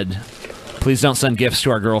Paul said. Please don't send gifts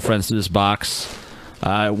to our girlfriends through this box. It's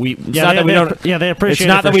not that we don't. Yeah, they appreciate It's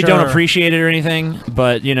not it that for we don't sure. appreciate it or anything,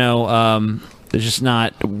 but you know, there's just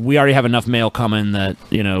not. We already have enough mail coming that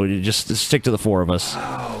you just stick to the four of us.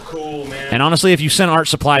 Oh, cool, man. And honestly, if you send art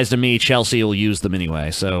supplies to me, Chelsea will use them anyway.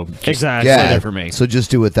 So just say that for me. So just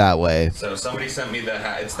do it that way. So somebody sent me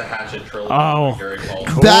it's the Hatchet trilogy. Oh, Gary Paul.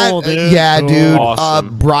 cool, dude. Yeah, Cool. dude.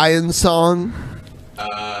 Awesome. Brian's song.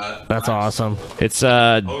 That's awesome. It's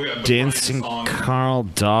Dancing Carl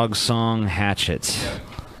Dog Song Hatchet.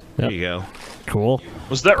 There you go. Cool.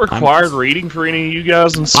 Was that required reading for any of you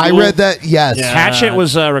guys in school? I read that, yes. Hatchet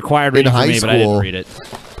was required reading for me, but I didn't read it.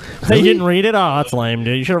 You didn't read it? Oh, that's lame,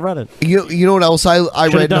 dude. You should have read it. You know what else I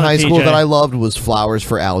Should've read in done it, high school TJ. that I loved was Flowers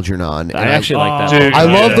for Algernon. I actually like that. Dude, I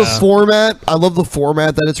love the format. I love the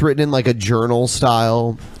format that it's written in, like a journal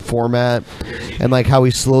style format, and like how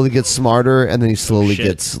he slowly gets smarter and then he slowly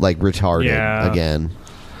gets like retarded again.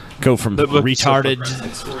 Go from retarded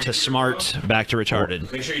to smart back to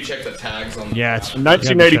retarded. Make sure you check the tags on. Yeah, it's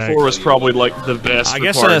 1984 was probably like the best. I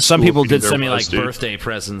guess required some school people thing did there send me was, like dude. birthday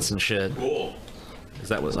presents and shit. Cool. Because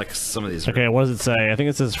that was like some of these. Okay, what does it say? I think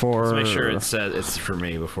it says for. Let's make sure it says it's for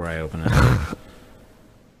me before I open it.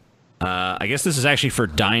 I guess this is actually for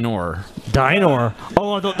Dinor. Dinor.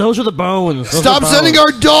 Oh, those are the bones. Those Stop are sending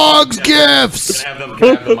bones. our dogs gifts. Can I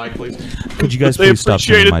have the mic, please? Could you guys They please stop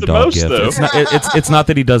appreciate sending it my the dog most, gifts? though. It's not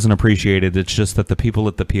that he doesn't appreciate it. It's just that the people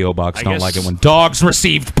at the PO box I don't guess- like it when dogs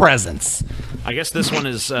received presents. I guess this one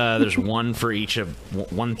is there's one for each of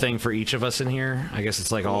one thing for each of us in here. I guess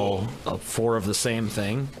it's like all four of the same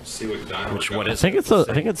thing. See what Dinor Which got. what I is think it?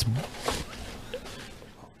 it's.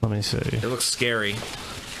 Let me see. It looks scary.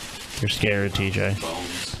 You're scared, TJ.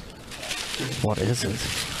 What is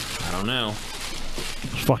it? I don't know.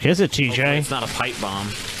 Fuck is it, Hopefully TJ? it's not a pipe bomb.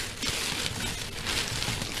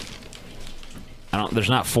 There's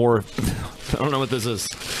not four. I don't know what this is.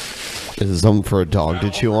 This is something for a dog to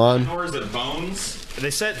chew on. Or is it bones?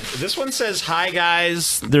 They said this one says, "Hi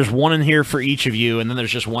guys." There's one in here for each of you, and then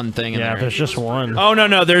there's just one thing in Yeah, there. there's just one. Oh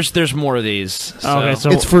no, there's more of these. So, Okay,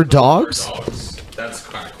 so It's for dogs. That's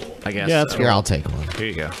kind of cool. I guess. Yeah, that's Here, I'll take one. Here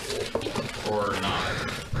you go. Or not.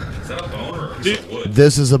 Is that a bone or a piece of wood?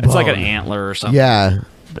 This is a bone. It's like an antler or something. Yeah,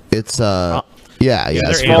 it's yeah.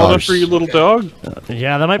 It's for small enough dogs. for your little dog.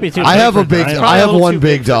 yeah, that might be too. I big have for a big. Dinor. I have Probably a little one too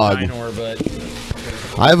big for dog. Dinor,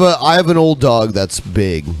 but I have an old dog that's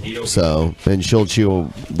big, so and she'll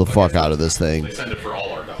chew the fuck out of this thing. They send it for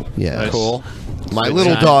all our dogs. Yeah, cool. My Good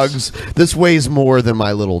little times. dogs. This weighs more than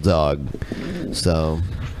my little dog. So,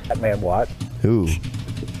 Batman what? ooh,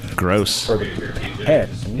 Gross. For the head.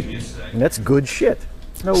 And that's good shit.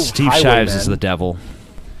 It's no Steve Shives is the devil.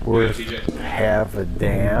 worth half a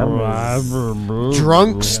damn.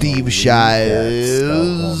 drunk Steve Shives.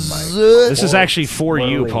 This is actually for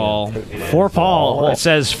you, Paul. For Paul. It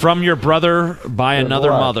says, "From your brother by another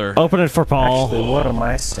blood. mother." Open it for Paul. Actually, what am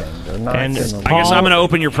I saying? They're not And in the I guess Paul- I'm going to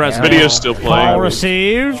open your present. Video's still Paul playing.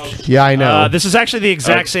 received. Yeah, I know. This is actually the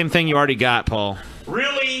exact same thing you already got, Paul.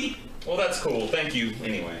 Really? Well, that's cool. Thank you.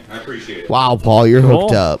 Anyway, I appreciate it. Wow, Paul, you're Cool.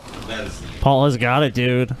 hooked up. That is, Paul has got it,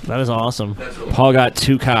 dude. That is awesome. that's really Paul got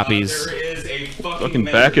 2 copies. There is a Fucking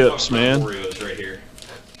measure of backups, fucking man. Oreos right here.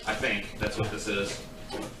 I think that's what this is.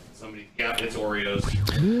 Somebody, yeah, it's Oreos.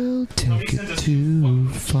 We'll Somebody take sent it us too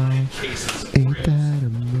fucking far. cases of Ain't Oreos. that a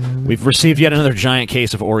We've received yet another giant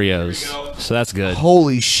case of Oreos, so that's good.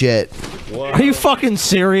 Holy shit! Are you fucking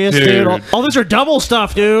serious, dude? Oh, those are double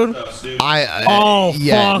stuff, dude. Yeah,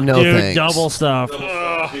 fuck, no dude, thanks. double stuff.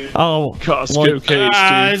 Costco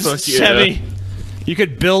case, dude. It's heavy. You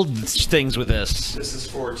could build things with this. This is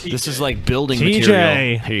for TJ. This is like building TJ.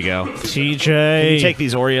 material. Here you go. TJ. Can you take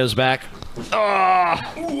these Oreos back?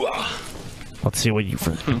 Let's see what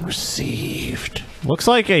you've received. Looks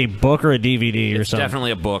like a book or a DVD or It's something.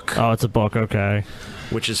 definitely a book. Oh, it's a book. Okay.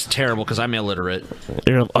 Which is terrible because I'm illiterate.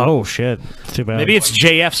 Oh shit! Too bad. Maybe it's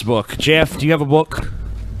JF's book. JF, do you have a book?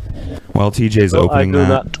 While TJ's No, opening I do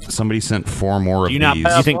that, somebody sent 4 more of Do you not? these.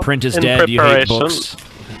 You think print is In dead? Do you hate preparation. books?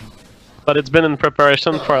 But it's been in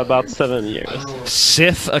preparation for about 7 years.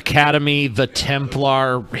 Sith Academy, the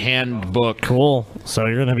Templar Handbook. Cool. So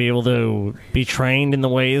you're gonna be able to be trained in the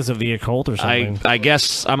ways of the occult or something. I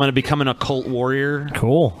guess I'm gonna become an occult warrior.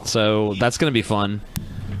 Cool. So that's gonna be fun.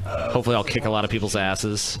 Hopefully, I'll kick a lot of people's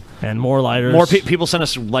asses. And more lighters. More people send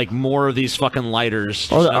us like more of these fucking lighters.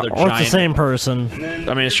 Just another Or it's the giant- same person.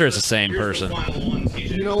 I mean, sure, it's the same person.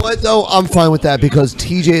 You know what though? I'm fine with that because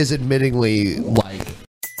TJ is admittingly like.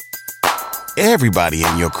 Everybody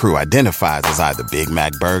in your crew identifies as either Big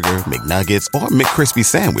Mac Burger, McNuggets, or McCrispy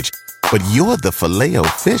Sandwich. But you're the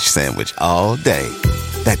Filet-O-Fish Sandwich all day.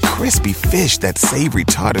 That crispy fish, that savory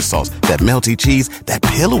tartar sauce, that melty cheese, that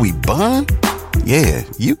pillowy bun. Yeah,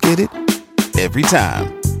 you get it. Every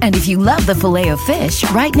time. And if you love the Filet-O-Fish,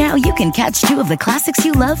 right now you can catch 2 of the classics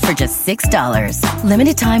you love for just $6.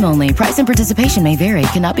 Limited time only. Price and participation may vary.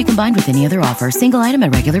 Cannot be combined with any other offer. Single item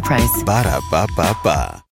at regular price.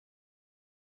 Ba-da-ba-ba-ba.